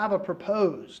school will have a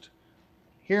proposed,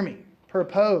 hear me,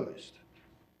 proposed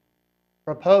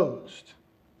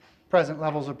present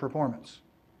levels of performance.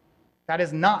 That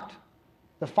is not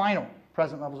the final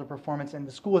present levels of performance, and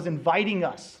the school is inviting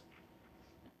us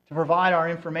to provide our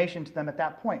information to them at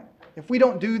that point. If we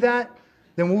don't do that,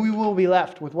 then we will be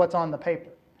left with what's on the paper.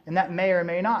 And that may or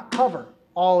may not cover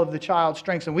all of the child's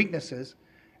strengths and weaknesses.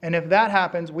 And if that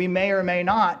happens, we may or may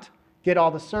not get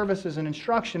all the services and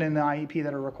instruction in the IEP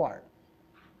that are required.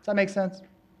 Does that make sense?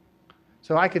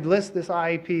 So I could list this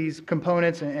IEP's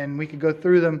components and we could go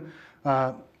through them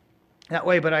that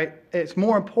way, but it's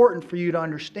more important for you to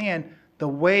understand the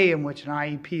way in which an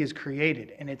IEP is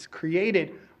created. And it's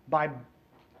created by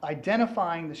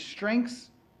identifying the strengths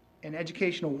and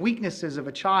educational weaknesses of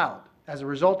a child as a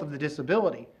result of the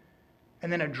disability,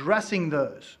 and then addressing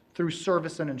those through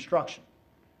service and instruction,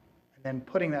 and then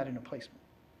putting that into placement.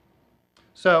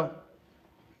 So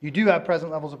you do have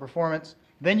present levels of performance,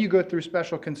 then you go through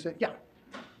special I have a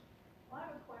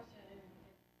question.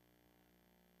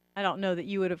 I don't know that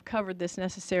you would have covered this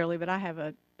necessarily, but I have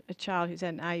a child who's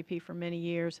had an IEP for many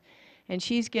years, and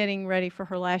she's getting ready for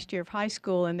her last year of high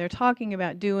school, and they're talking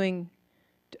about doing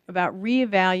about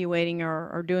reevaluating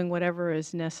or doing whatever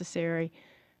is necessary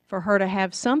for her to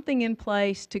have something in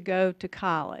place to go to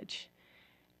college.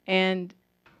 And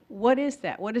what is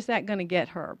that? What is that going to get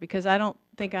her? Because I don't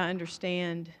think I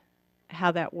understand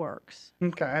how that works.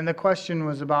 Okay, and the question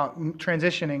was about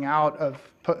transitioning out of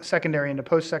secondary into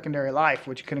post-secondary life,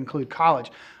 which could include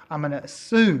college. I'm going to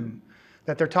assume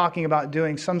that they're talking about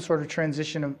doing some sort of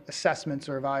transition of assessments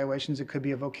or evaluations. It could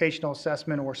be a vocational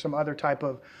assessment or some other type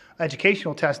of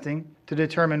educational testing to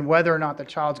determine whether or not the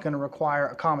child's going to require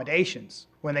accommodations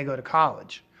when they go to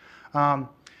college.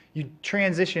 You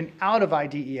transition out of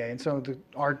IDEA, and so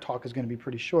our talk is going to be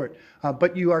pretty short,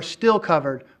 but you are still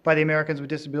covered by the Americans with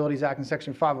Disabilities Act in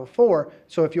Section 504.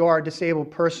 So if you are a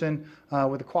disabled person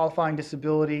with a qualifying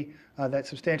disability that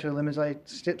substantially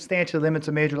limits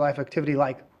a major life activity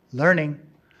like learning,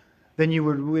 then you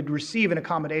would receive an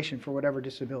accommodation for whatever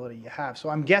disability you have. So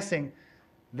I'm guessing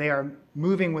they are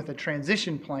moving with a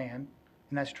transition plan,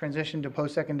 and that's transition to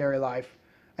post-secondary life,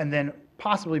 and then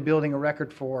possibly building a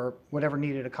record for whatever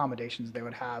needed accommodations they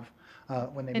would have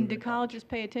when they And move do to college. colleges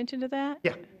pay attention to that?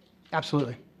 Yeah,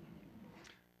 absolutely.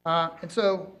 And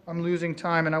so I'm losing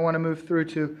time, and I want to move through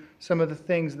to some of the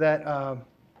things that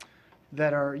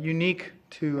are unique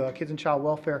to kids and child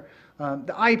welfare.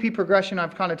 The IEP progression,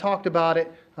 I've kind of talked about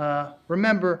it.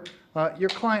 Remember, your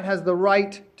client has the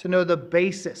right to know the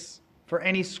basis for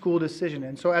any school decision.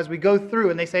 And so as we go through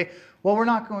and they say, well, we're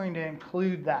not going to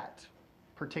include that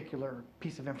particular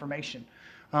piece of information,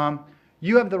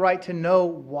 you have the right to know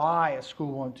why a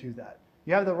school won't do that.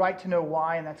 You have the right to know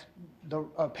why, and that's the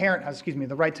parent has,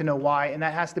 the right to know why, and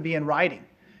that has to be in writing.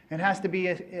 It has to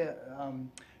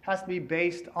be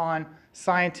based on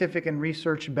scientific and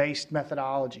research-based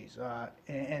methodologies,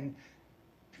 and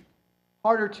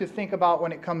harder to think about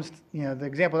when it comes to, the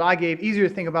example that I gave, easier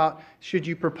to think about, should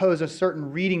you propose a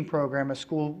certain reading program, a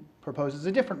school proposes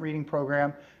a different reading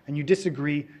program, and you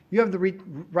disagree, you have the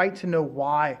right to know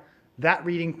why that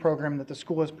reading program that the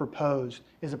school has proposed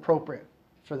is appropriate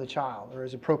for the child or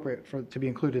is appropriate to be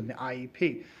included in the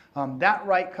IEP. That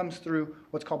right comes through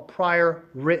what's called prior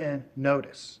written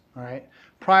notice. All right?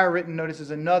 Prior written notice is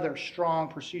another strong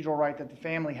procedural right that the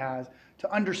family has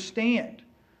to understand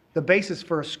the basis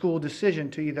for a school decision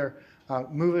to either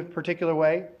move a particular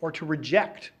way or to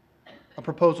reject a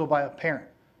proposal by a parent.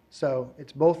 So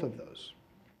it's both of those.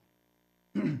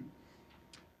 I'm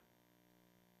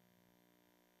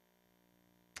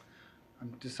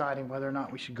deciding whether or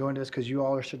not we should go into this because you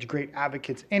all are such great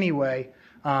advocates anyway.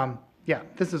 Yeah,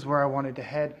 this is where I wanted to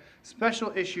head.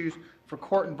 Special issues for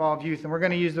court-involved youth. And we're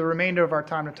going to use the remainder of our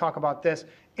time to talk about this.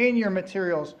 In your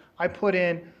materials, I put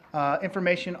in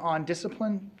information on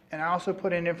discipline, and I also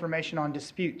put in information on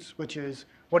disputes, which is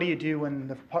what do you do when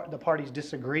the parties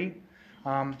disagree.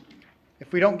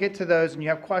 If we don't get to those and you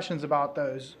have questions about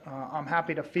those, I'm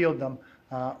happy to field them.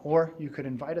 Or you could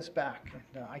invite us back,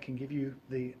 and I can give you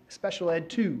the special ed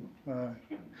 2.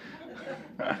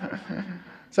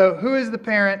 So who is the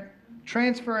parent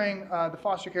transferring the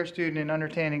foster care student and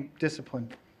undertaking discipline?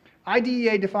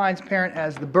 IDEA defines parent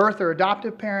as the birth or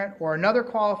adoptive parent or another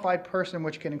qualified person,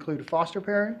 which can include a foster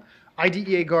parent,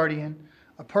 IDEA guardian,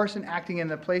 a person acting in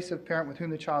the place of parent with whom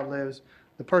the child lives,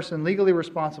 the person legally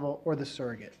responsible, or the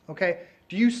surrogate. Okay?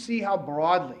 Do you see how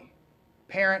broadly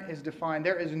parent is defined?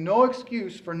 There is no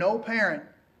excuse for no parent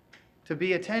to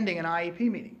be attending an IEP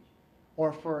meeting,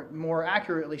 or for more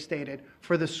accurately stated,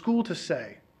 for the school to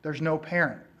say there's no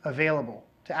parent available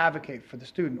to advocate for the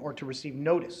student or to receive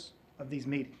notice of these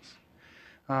meetings.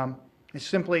 It's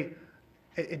simply,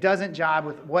 it doesn't jive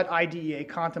with what IDEA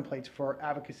contemplates for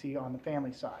advocacy on the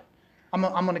family side. I'm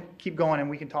going to keep going and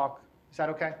we can talk. Is that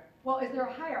okay? Well, is there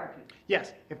a hierarchy?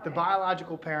 Yes. If the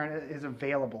biological parent is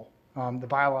available, the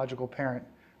biological parent,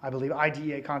 I believe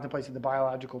IDEA contemplates that the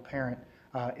biological parent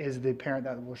is the parent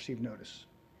that will receive notice.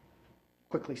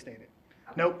 Quickly stated.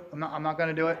 Okay. Nope, I'm not going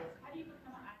to do it.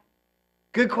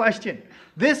 Good question.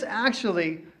 This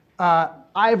actually,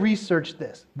 I researched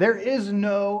this. There is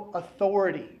no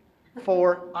authority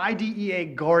for IDEA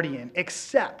guardian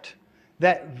except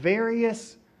that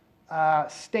various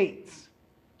states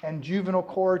and juvenile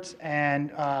courts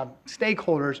and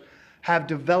stakeholders have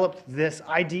developed this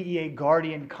IDEA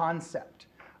guardian concept.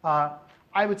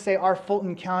 I would say our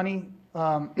Fulton County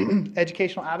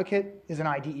educational advocate is an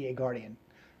IDEA guardian.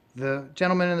 The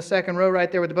gentleman in the second row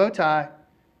right there with the bow tie,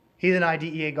 he's an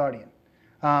IDEA guardian.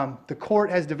 The court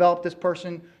has developed this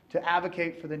person to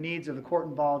advocate for the needs of the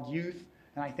court-involved youth,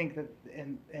 and I think that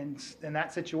in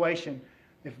that situation,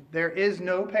 if there is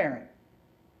no parent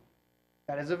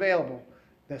that is available,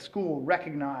 the school will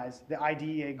recognize the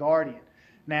IDEA guardian.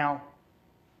 Now,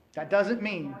 that doesn't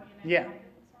mean, yeah.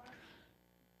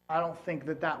 I don't think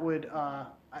that that would,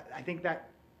 I think that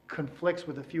conflicts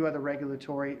with a few other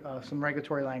regulatory, some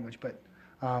regulatory language, but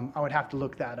I would have to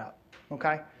look that up,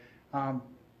 okay?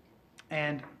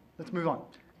 And let's move on.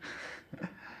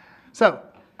 So,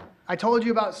 I told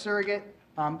you about surrogate.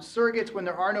 Surrogates, when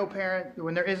there are no parent,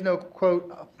 when there is no,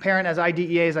 quote, parent as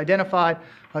IDEA is identified,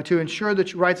 to ensure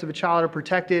that the rights of a child are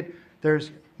protected,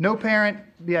 there's no parent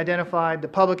be identified, the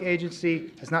public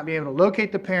agency has not been able to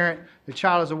locate the parent, the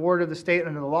child is a ward of the state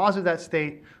under the laws of that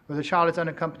state, or the child is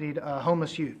unaccompanied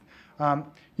homeless youth.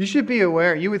 You should be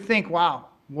aware, you would think, wow,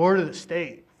 ward of the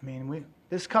state. I mean,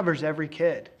 this covers every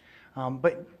kid.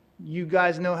 But you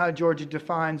guys know how Georgia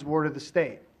defines ward of the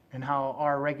state and how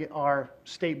our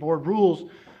state board rules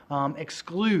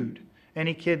exclude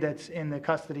any kid that's in the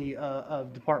custody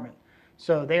of department.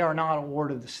 So they are not a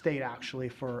ward of the state, actually,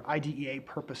 for IDEA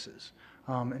purposes.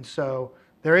 And so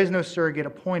there is no surrogate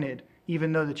appointed,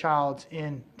 even though the child's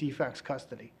in defects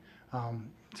custody.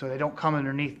 So they don't come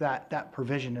underneath that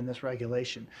provision in this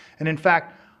regulation. And in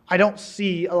fact, I don't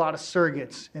see a lot of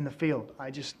surrogates in the field.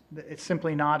 It's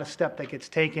simply not a step that gets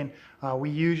taken. We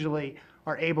usually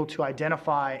are able to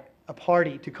identify a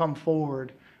party to come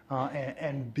forward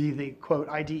and be the, quote,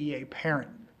 IDEA parent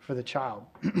for the child.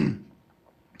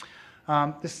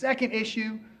 The second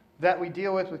issue that we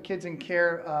deal with kids in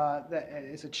care that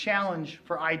is a challenge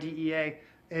for IDEA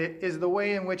is the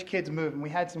way in which kids move. And we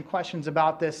had some questions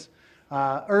about this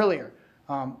earlier.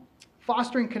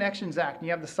 Fostering Connections Act, and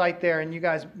you have the site there, and you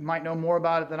guys might know more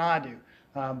about it than I do.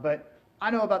 But I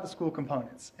know about the school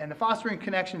components. And the Fostering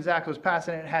Connections Act was passed,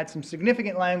 and it had some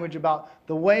significant language about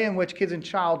the way in which kids and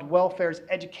child welfare's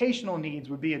educational needs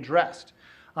would be addressed.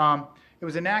 It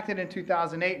was enacted in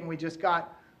 2008, and we just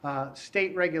got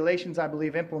state regulations, I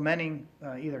believe, implementing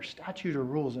either statute or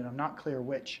rules, and I'm not clear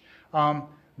which,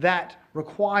 that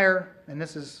require, and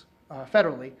this is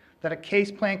federally, that a case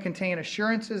plan contain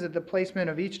assurances that the placement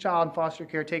of each child in foster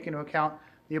care take into account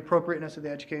the appropriateness of the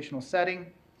educational setting.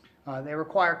 They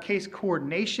require case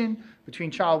coordination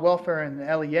between child welfare and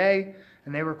the LEA,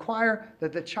 and they require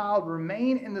that the child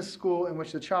remain in the school in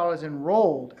which the child is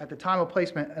enrolled at the time of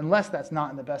placement unless that's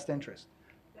not in the best interest.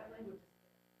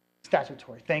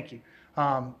 Statutory, thank you.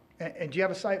 And do you have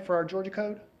a site for our Georgia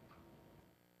code?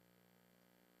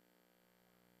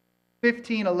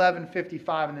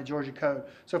 151155 in the Georgia code.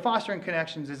 So fostering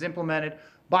connections is implemented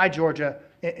by Georgia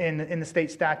in the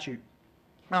state statute.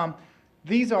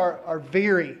 These are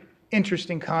very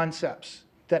interesting concepts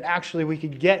that actually we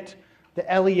could get the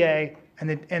LEA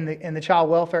and the Child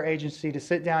Welfare Agency to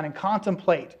sit down and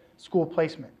contemplate school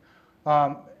placement.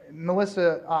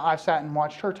 Melissa, I've sat and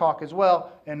watched her talk as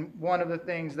well, and one of the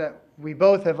things that we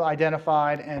both have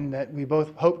identified and that we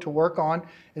both hope to work on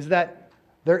is that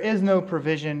there is no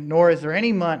provision, nor is there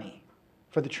any money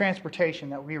for the transportation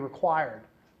that we required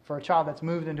for a child that's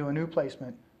moved into a new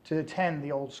placement to attend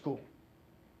the old school.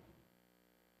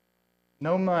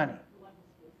 No money.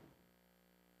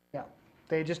 Yeah,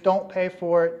 they just don't pay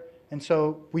for it, and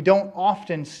so we don't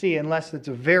often see, unless it's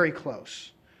very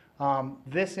close,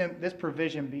 this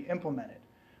provision be implemented.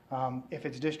 If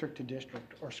it's district to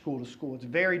district or school to school, it's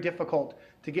very difficult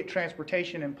to get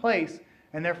transportation in place,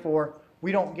 and therefore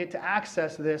we don't get to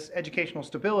access this educational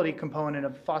stability component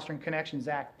of the Fostering Connections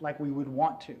Act like we would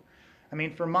want to. I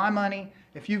mean, for my money,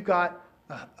 if you've got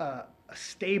a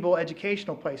stable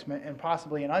educational placement and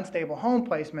possibly an unstable home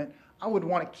placement, I would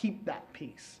want to keep that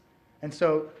piece. And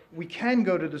so we can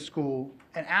go to the school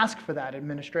and ask for that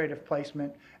administrative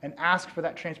placement and ask for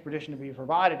that transportation to be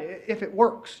provided if it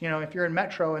works. You know, if you're in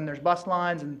Metro and there's bus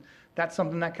lines and that's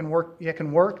something that can work,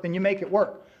 then you make it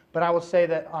work. But I would say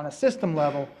that on a system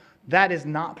level, that is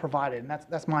not provided, and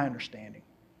that's my understanding.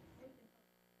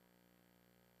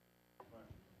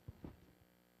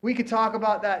 We could talk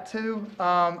about that too.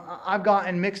 I've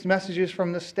gotten mixed messages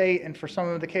from the state and for some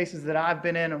of the cases that I've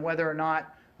been in, and whether or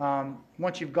not,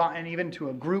 once you've gotten even to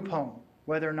a group home,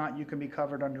 whether or not you can be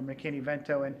covered under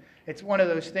McKinney-Vento. And it's one of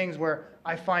those things where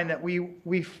I find that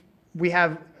we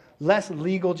have less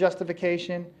legal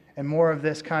justification and more of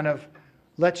this kind of,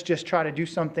 let's just try to do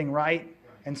something right.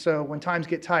 And so when times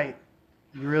get tight,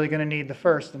 you're really going to need the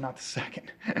first and not the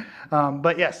second.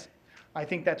 But yes, I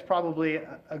think that's probably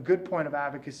a good point of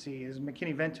advocacy is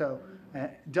McKinney-Vento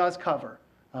does cover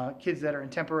kids that are in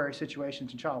temporary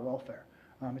situations in child welfare.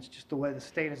 It's just the way the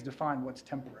state has defined what's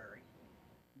temporary.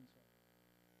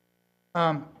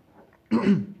 And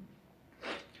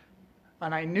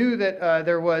I knew that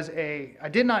there was I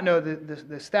did not know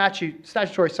the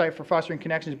statutory site for fostering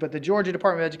connections, but the Georgia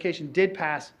Department of Education did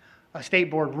pass a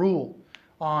state board rule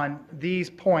on these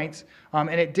points, and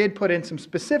it did put in some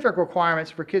specific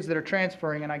requirements for kids that are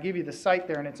transferring, and I give you the site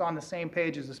there, and it's on the same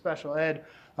page as the special ed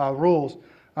rules.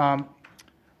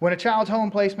 When a child's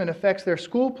home placement affects their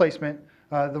school placement,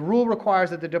 the rule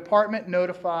requires that the department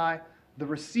notify the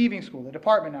receiving school, the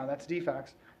department now, that's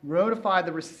DFACS, notify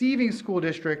the receiving school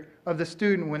district of the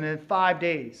student within 5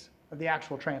 days of the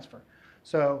actual transfer.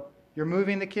 So you're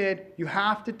moving the kid, you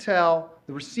have to tell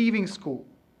the receiving school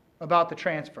about the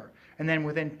transfer. And then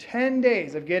within 10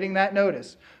 days of getting that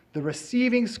notice, the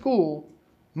receiving school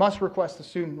must request the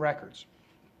student records.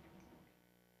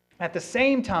 At the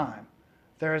same time,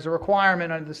 there is a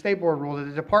requirement under the state board rule that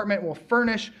the department will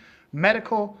furnish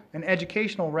medical and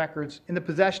educational records in the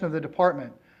possession of the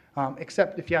department,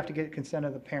 except if you have to get consent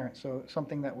of the parent, so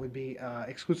something that would be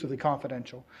exclusively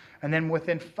confidential. And then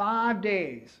within 5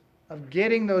 days of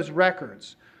getting those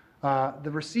records, the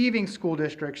receiving school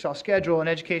district shall schedule an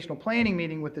educational planning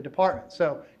meeting with the department.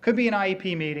 So it could be an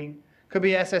IEP meeting, could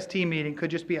be an SST meeting,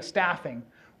 could just be a staffing,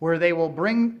 where they will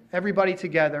bring everybody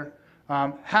together,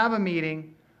 have a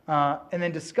meeting, and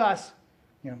then discuss,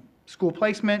 school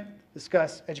placement,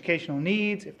 discuss educational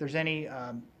needs, if there's any,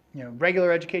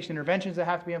 regular education interventions that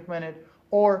have to be implemented,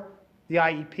 or the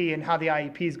IEP and how the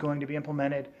IEP is going to be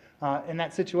implemented. In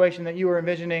that situation that you were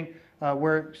envisioning,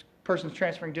 where person's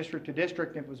transferring district to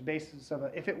district, if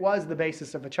it was the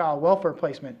basis of a child welfare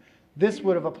placement, this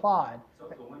would have applied. So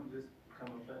when did this come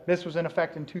effect? This was in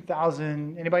effect in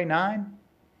 2000, anybody 9?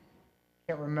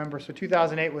 Can't remember. So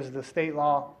 2008 was the state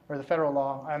law or the federal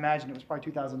law. I imagine it was probably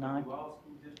 2009. Do all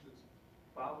school districts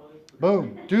follow this?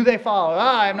 Boom. Do they follow?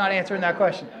 I'm not answering that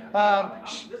question.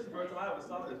 This is the first time I ever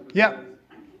saw this. Yep.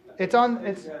 It's on.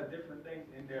 It's different things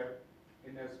in their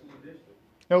school district.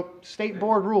 nope. State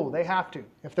board rule. They have to.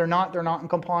 If they're not in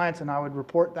compliance, and I would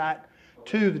report that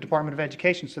to the Department of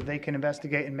Education so they can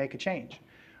investigate and make a change.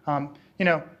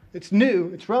 It's new.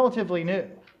 It's relatively new,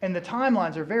 and the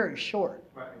timelines are very short.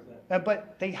 Right, exactly.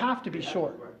 But they have to be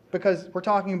short because we're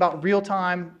talking about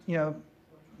real-time,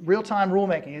 real-time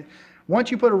rulemaking. Once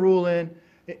you put a rule in,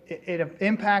 it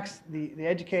impacts the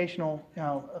educational,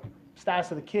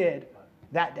 status of the kid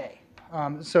that day.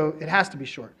 So it has to be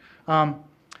short.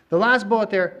 The last bullet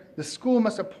there, the school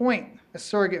must appoint a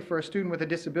surrogate for a student with a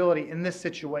disability in this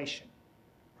situation.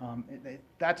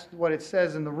 That's what it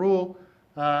says in the rule.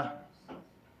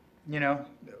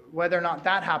 Whether or not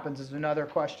that happens is another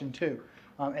question too.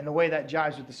 And the way that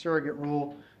jives with the surrogate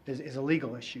rule is a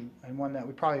legal issue, and one that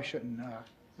we probably shouldn't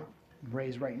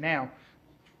raise right now.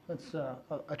 That's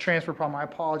a transfer problem. I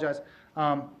apologize.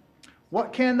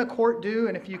 What can the court do?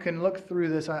 And if you can look through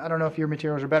this, I don't know if your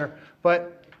materials are better,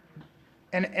 but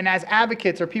and as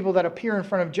advocates or people that appear in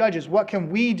front of judges, what can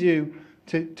we do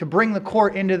to bring the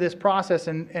court into this process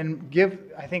and give,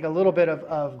 I think, a little bit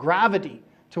of gravity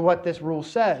to what this rule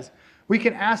says? We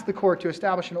can ask the court to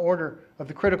establish an order of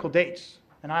the critical dates.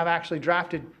 And I've actually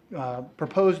drafted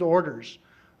proposed orders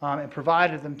and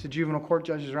provided them to juvenile court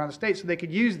judges around the state so they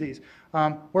could use these,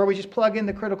 where we just plug in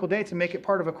the critical dates and make it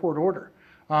part of a court order.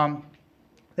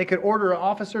 They could order an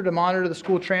officer to monitor the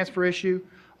school transfer issue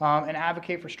and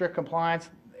advocate for strict compliance.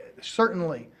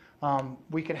 Certainly,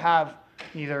 we could have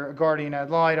either a guardian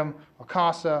ad litem or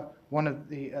CASA, one of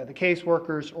the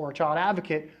caseworkers, or a child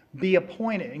advocate be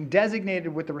appointed and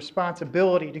designated with the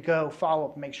responsibility to go follow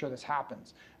up and make sure this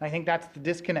happens. And I think that's the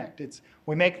disconnect.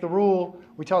 We make the rule,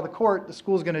 we tell the court the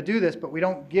school's going to do this, but we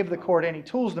don't give the court any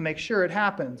tools to make sure it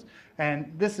happens.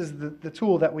 And this is the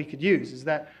tool that we could use, is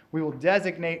that we will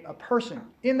designate a person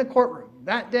in the courtroom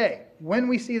that day when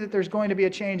we see that there's going to be a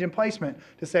change in placement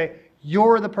to say,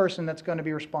 you're the person that's going to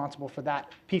be responsible for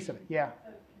that piece of it. Yeah.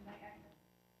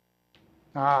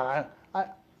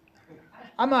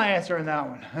 I'm not answering that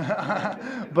one.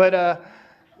 But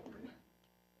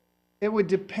it would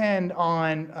depend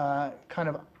on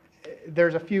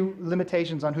there's a few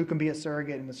limitations on who can be a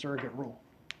surrogate in the surrogate rule.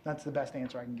 That's the best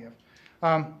answer I can give.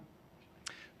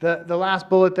 The last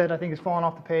bullet that I think is falling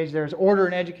off the page there is order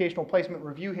an educational placement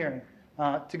review hearing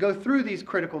to go through these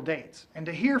critical dates and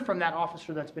to hear from that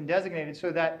officer that's been designated so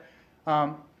that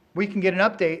we can get an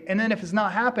update. And then if it's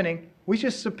not happening, we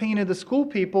just subpoena the school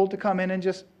people to come in and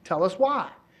just tell us why.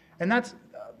 And that's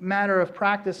a matter of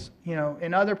practice,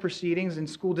 in other proceedings, in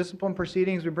school discipline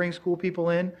proceedings, we bring school people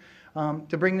in.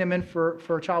 To bring them in for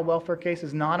a child welfare case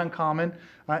is not uncommon.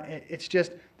 It's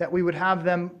just that we would have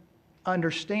them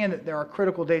understand that there are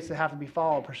critical dates that have to be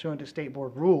followed pursuant to state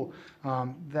board rule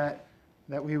that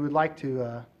we would like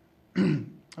to,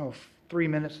 3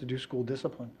 minutes to do school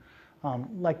discipline,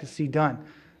 like to see done.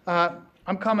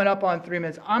 I'm coming up on 3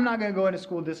 minutes. I'm not going to go into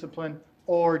school discipline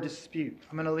or dispute.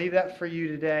 I'm going to leave that for you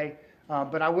today.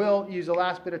 but I will use the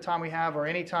last bit of time we have, or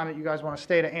any time that you guys want to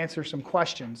stay, to answer some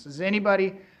questions. Does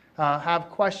anybody have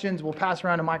questions? We'll pass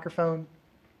around a microphone.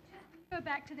 Go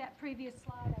back to that previous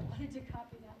slide. I wanted to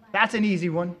copy that last. That's an easy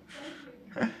one.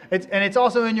 It's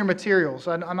also in your materials.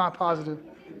 I'm not positive.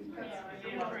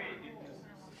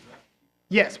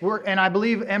 Yes, and I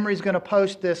believe Emery's going to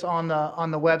post this on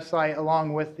the website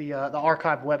along with the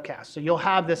archived webcast. So you'll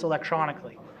have this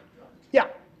electronically. Yeah.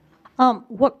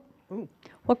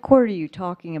 What court are you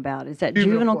talking about? Is that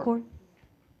juvenile court?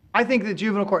 I think the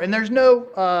juvenile court, and there's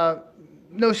no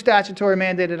statutory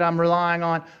mandate that I'm relying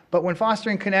on, but when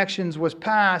Fostering Connections was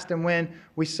passed and when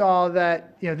we saw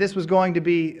that this was going to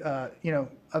be a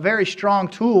very strong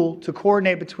tool to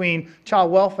coordinate between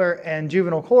child welfare and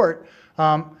juvenile court,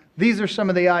 these are some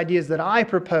of the ideas that I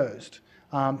proposed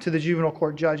to the juvenile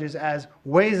court judges as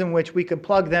ways in which we could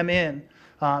plug them in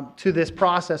to this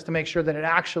process to make sure that it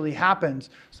actually happens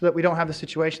so that we don't have the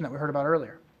situation that we heard about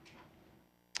earlier.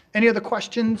 Any other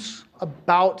questions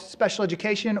about special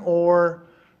education or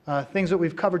things that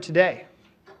we've covered today?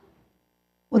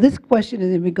 Well, this question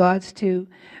is in regards to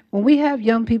when we have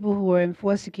young people who are in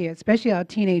foster care, especially our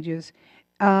teenagers,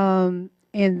 and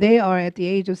they are at the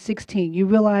age of 16, you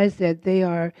realize that they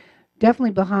are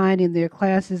definitely behind in their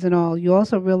classes and all. You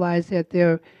also realize that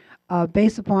they're,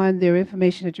 based upon their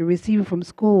information that you're receiving from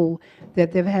school,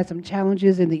 that they've had some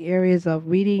challenges in the areas of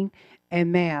reading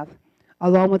and math,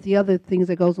 along with the other things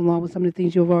that goes along with some of the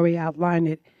things you've already outlined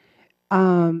it,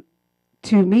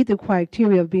 to meet the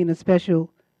criteria of being a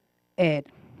special ed.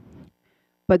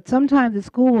 But sometimes the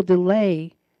school will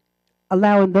delay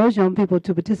allowing those young people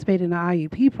to participate in the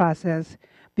IEP process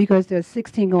because they're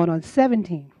 16 going on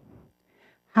 17.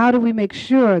 How do we make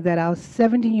sure that our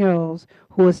 17-year-olds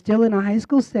who are still in a high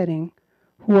school setting,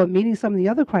 who are meeting some of the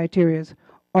other criteria,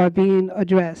 are being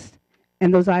addressed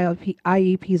and those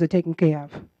IEPs are taken care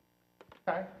of?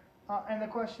 Okay. And the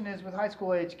question is, with high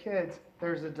school age kids,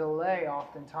 there's a delay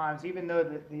oftentimes, even though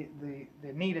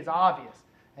the need is obvious.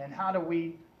 And how do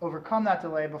we overcome that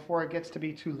delay before it gets to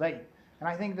be too late? And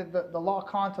I think that the law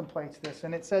contemplates this,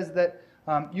 and it says that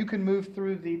you can move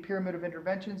through the pyramid of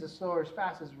interventions as slow or as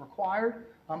fast as required.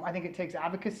 I think it takes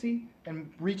advocacy and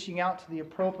reaching out to the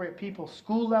appropriate people,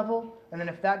 school level, and then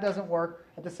if that doesn't work,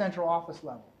 at the central office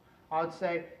level. I would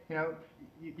say,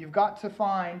 you've got to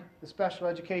find the special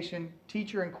education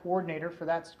teacher and coordinator for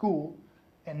that school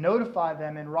and notify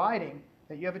them in writing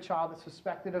that you have a child that's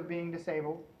suspected of being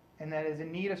disabled and that is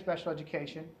in need of special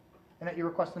education and that you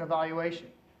request an evaluation.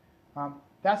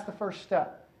 That's the first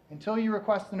step. Until you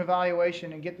request an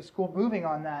evaluation and get the school moving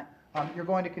on that, you're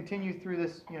going to continue through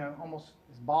this, almost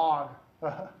this bog,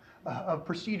 a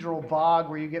procedural bog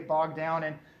where you get bogged down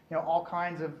in, all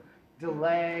kinds of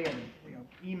delay and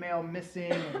email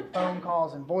missing and phone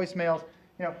calls and voicemails.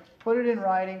 Put it in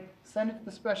writing, send it to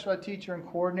the special ed teacher and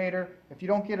coordinator. If you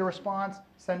don't get a response,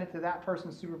 send it to that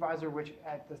person's supervisor, which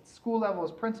at the school level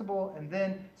is principal, and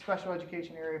then special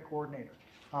education area coordinator.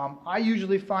 I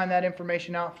usually find that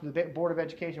information out from the Board of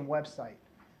Education website.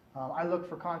 I look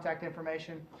for contact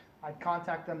information. I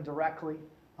contact them directly,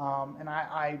 and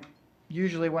I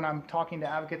usually, when I'm talking to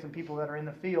advocates and people that are in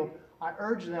the field, I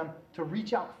urge them to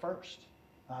reach out first.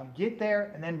 Get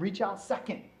there and then reach out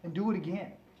second and do it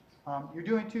again. You're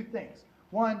doing two things.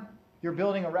 One, you're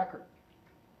building a record.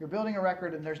 You're building a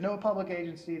record, and there's no public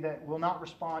agency that will not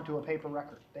respond to a paper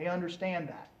record. They understand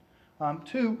that.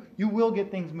 Two, you will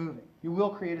get things moving. You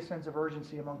will create a sense of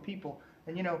urgency among people.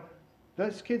 And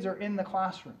those kids are in the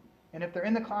classroom. And if they're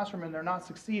in the classroom and they're not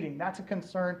succeeding, that's a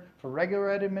concern for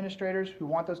regular ed administrators who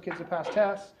want those kids to pass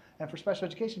tests, and for special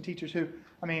education teachers who,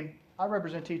 I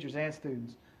represent teachers and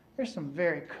students. There's some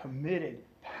very committed,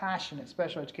 passionate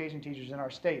special education teachers in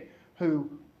our state who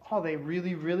all they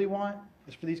really, really want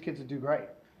is for these kids to do great.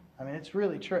 It's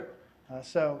really true.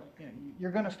 So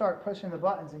you're going to start pushing the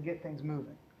buttons and get things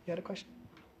moving. You had a question?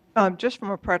 Just from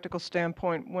a practical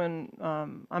standpoint, when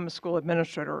I'm a school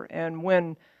administrator, and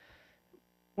when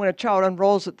a child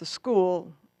enrolls at the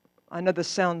school, I know this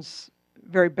sounds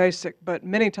very basic, but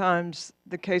many times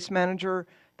the case manager,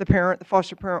 the parent, the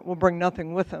foster parent will bring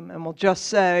nothing with him and will just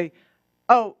say,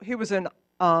 oh, he was in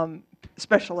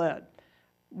special ed.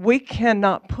 We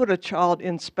cannot put a child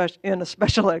in a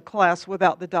special ed class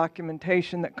without the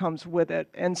documentation that comes with it.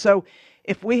 And so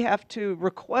if we have to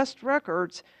request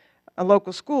records, a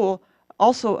local school,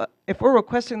 also, if we're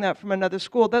requesting that from another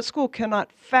school, that school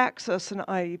cannot fax us an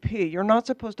IEP. You're not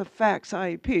supposed to fax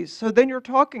IEPs. So then you're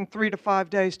talking 3 to 5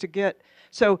 days to get.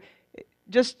 So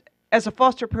just as a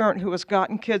foster parent who has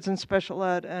gotten kids in special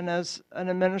ed and as an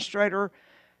administrator,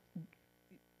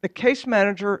 the case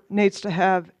manager needs to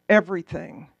have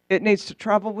everything. it needs to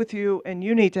travel with you, and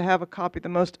you need to have a copy of the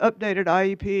most updated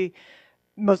IEP,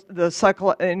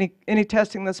 any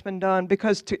testing that's been done,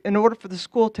 because in order for the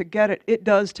school to get it, it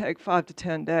does take 5 to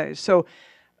 10 days. So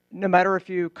no matter if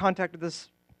you contacted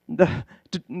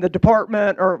the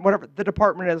department or whatever the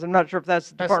department is, I'm not sure if that's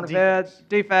the Department of Ed,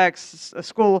 defects, a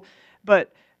school,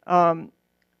 but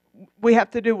we have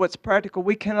to do what's practical.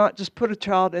 We cannot just put a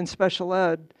child in special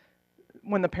ed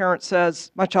when the parent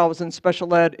says, my child was in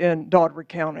special ed in Daughtry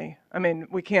County. I mean,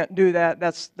 we can't do that.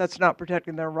 That's not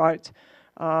protecting their rights.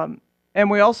 And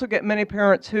we also get many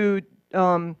parents who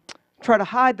try to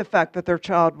hide the fact that their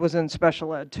child was in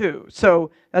special ed too. So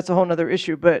that's a whole other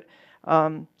issue. But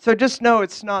so just know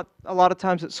it's not a lot of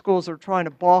times that schools are trying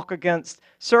to balk against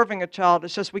serving a child.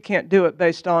 It's just we can't do it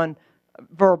based on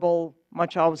verbal, my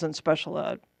child was in special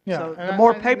ed. Yeah, So and the I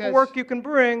more think paperwork that's- you can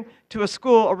bring to a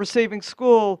school, a receiving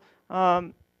school,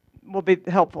 will be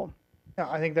helpful. Yeah,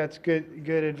 I think that's good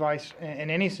advice in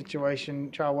any situation,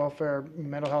 child welfare,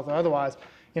 mental health, or otherwise.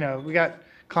 You know, we got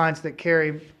clients that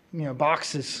carry,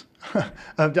 boxes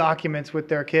of documents with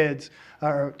their kids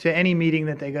or to any meeting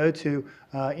that they go to.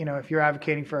 If you're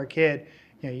advocating for a kid,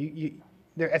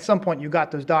 there, at some point you got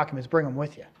those documents, bring them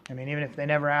with you. I mean, even if they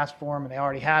never asked for them and they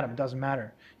already had them, it doesn't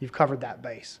matter. You've covered that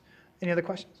base. Any other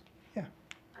questions? Yeah.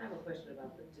 I have a question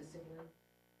about the discipline.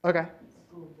 Okay.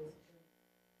 School discipline.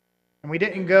 And we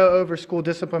didn't go over school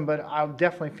discipline, but I'll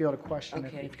definitely field a question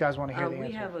if you guys want to hear the answer.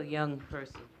 We have a young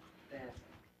person that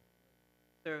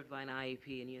served by an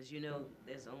IEP, and as you know,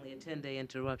 there's only a 10-day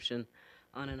interruption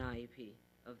on an IEP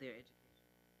of their education.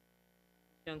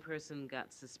 Young person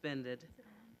got suspended.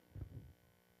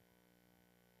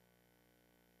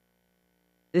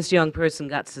 This young person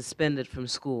got suspended from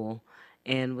school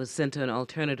and was sent to an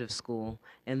alternative school,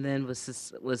 and then was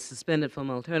suspended from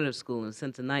alternative school and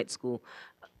sent to night school.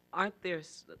 Aren't there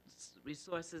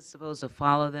resources supposed to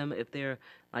follow them if they're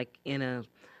like in a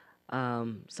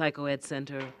psycho-ed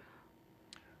center?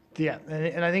 Yeah,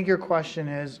 and I think your question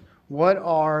is, what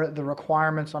are the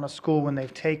requirements on a school when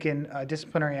they've taken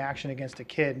disciplinary action against a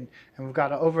kid? And we've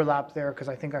got an overlap there because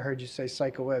I think I heard you say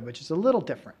psycho-ed, which is a little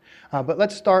different. But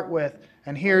let's start with,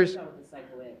 and here's...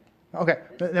 Okay,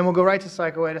 then we'll go right to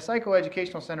psycho-ed. A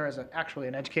psychoeducational center is actually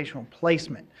an educational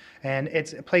placement, and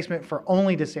it's a placement for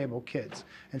only disabled kids.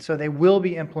 And so they will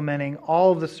be implementing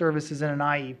all of the services in an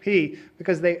IEP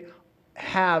because they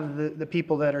have the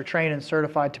people that are trained and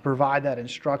certified to provide that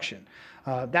instruction.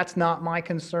 That's not my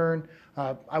concern.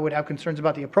 I would have concerns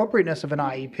about the appropriateness of an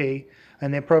IEP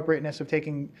and the appropriateness of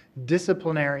taking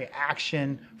disciplinary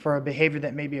action for a behavior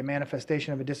that may be a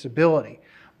manifestation of a disability.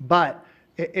 But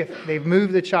if they've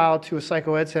moved the child to a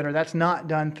psycho-ed center, that's not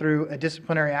done through a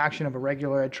disciplinary action of a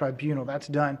regular ed tribunal. That's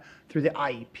done through the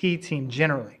IEP team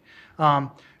generally.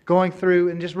 Going through,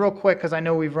 and just real quick, because I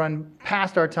know we've run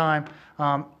past our time,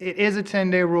 it is a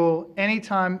 10-day rule.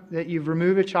 Anytime that you've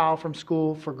removed a child from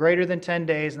school for greater than 10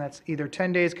 days, and that's either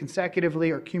 10 days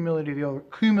consecutively or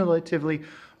cumulatively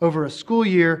over a school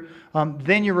year,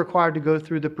 then you're required to go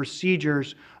through the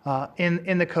procedures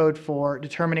in the code for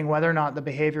determining whether or not the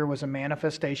behavior was a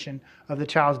manifestation of the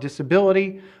child's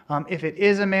disability. If it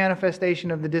is a manifestation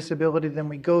of the disability, then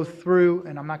we go through,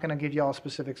 and I'm not going to give you all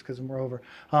specifics because we're over,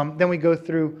 then we go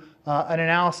through an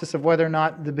analysis of whether or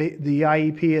not the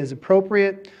IEP is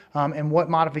appropriate and what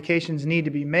modifications need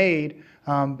to be made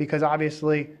because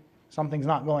obviously something's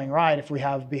not going right if we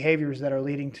have behaviors that are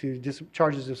leading to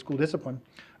charges of school discipline,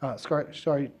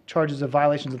 charges of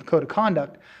violations of the code of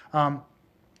conduct.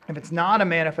 If it's not a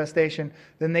manifestation,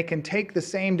 then they can take the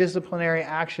same disciplinary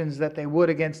actions that they would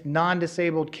against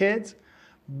non-disabled kids.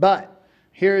 But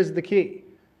here's the key.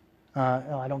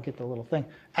 Oh, I don't get the little thing.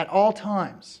 At all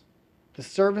times, the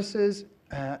services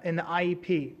in the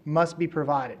IEP must be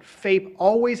provided. FAPE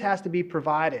always has to be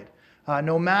provided,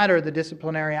 no matter the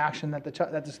disciplinary action that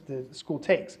the school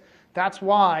takes. That's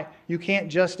why you can't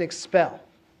just expel.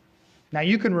 Now,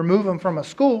 you can remove them from a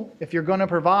school if you're going to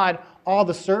provide all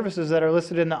the services that are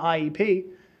listed in the IEP.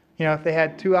 If they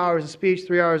had 2 hours of speech,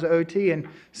 3 hours of OT, and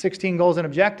 16 goals and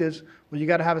objectives, well, you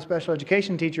got to have a special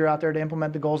education teacher out there to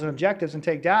implement the goals and objectives and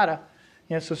take data.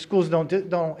 So schools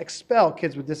don't expel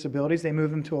kids with disabilities. They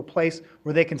move them to a place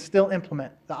where they can still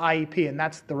implement the IEP, and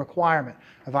that's the requirement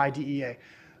of IDEA.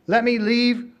 Let me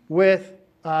leave with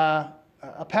a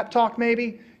pep talk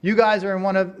maybe. You guys are in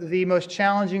one of the most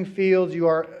challenging fields. You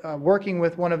are working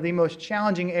with one of the most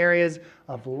challenging areas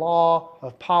of law,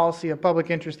 of policy, of public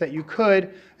interest that you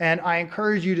could, and I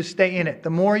encourage you to stay in it.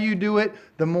 The more you do it,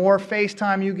 the more face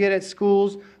time you get at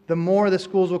schools, the more the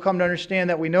schools will come to understand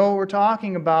that we know what we're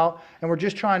talking about, and we're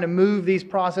just trying to move these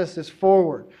processes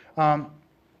forward.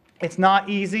 It's not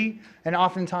easy, and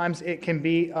oftentimes it can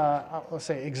be, let's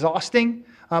say, exhausting,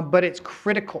 but it's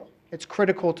critical. It's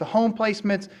critical to home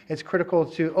placements. It's critical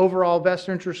to overall best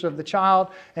interest of the child.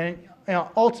 And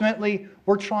ultimately,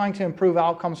 we're trying to improve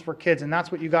outcomes for kids, and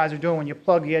that's what you guys are doing when you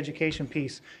plug the education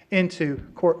piece into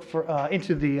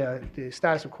the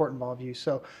status of court-involved use.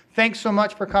 So thanks so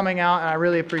much for coming out, and I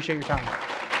really appreciate your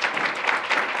time.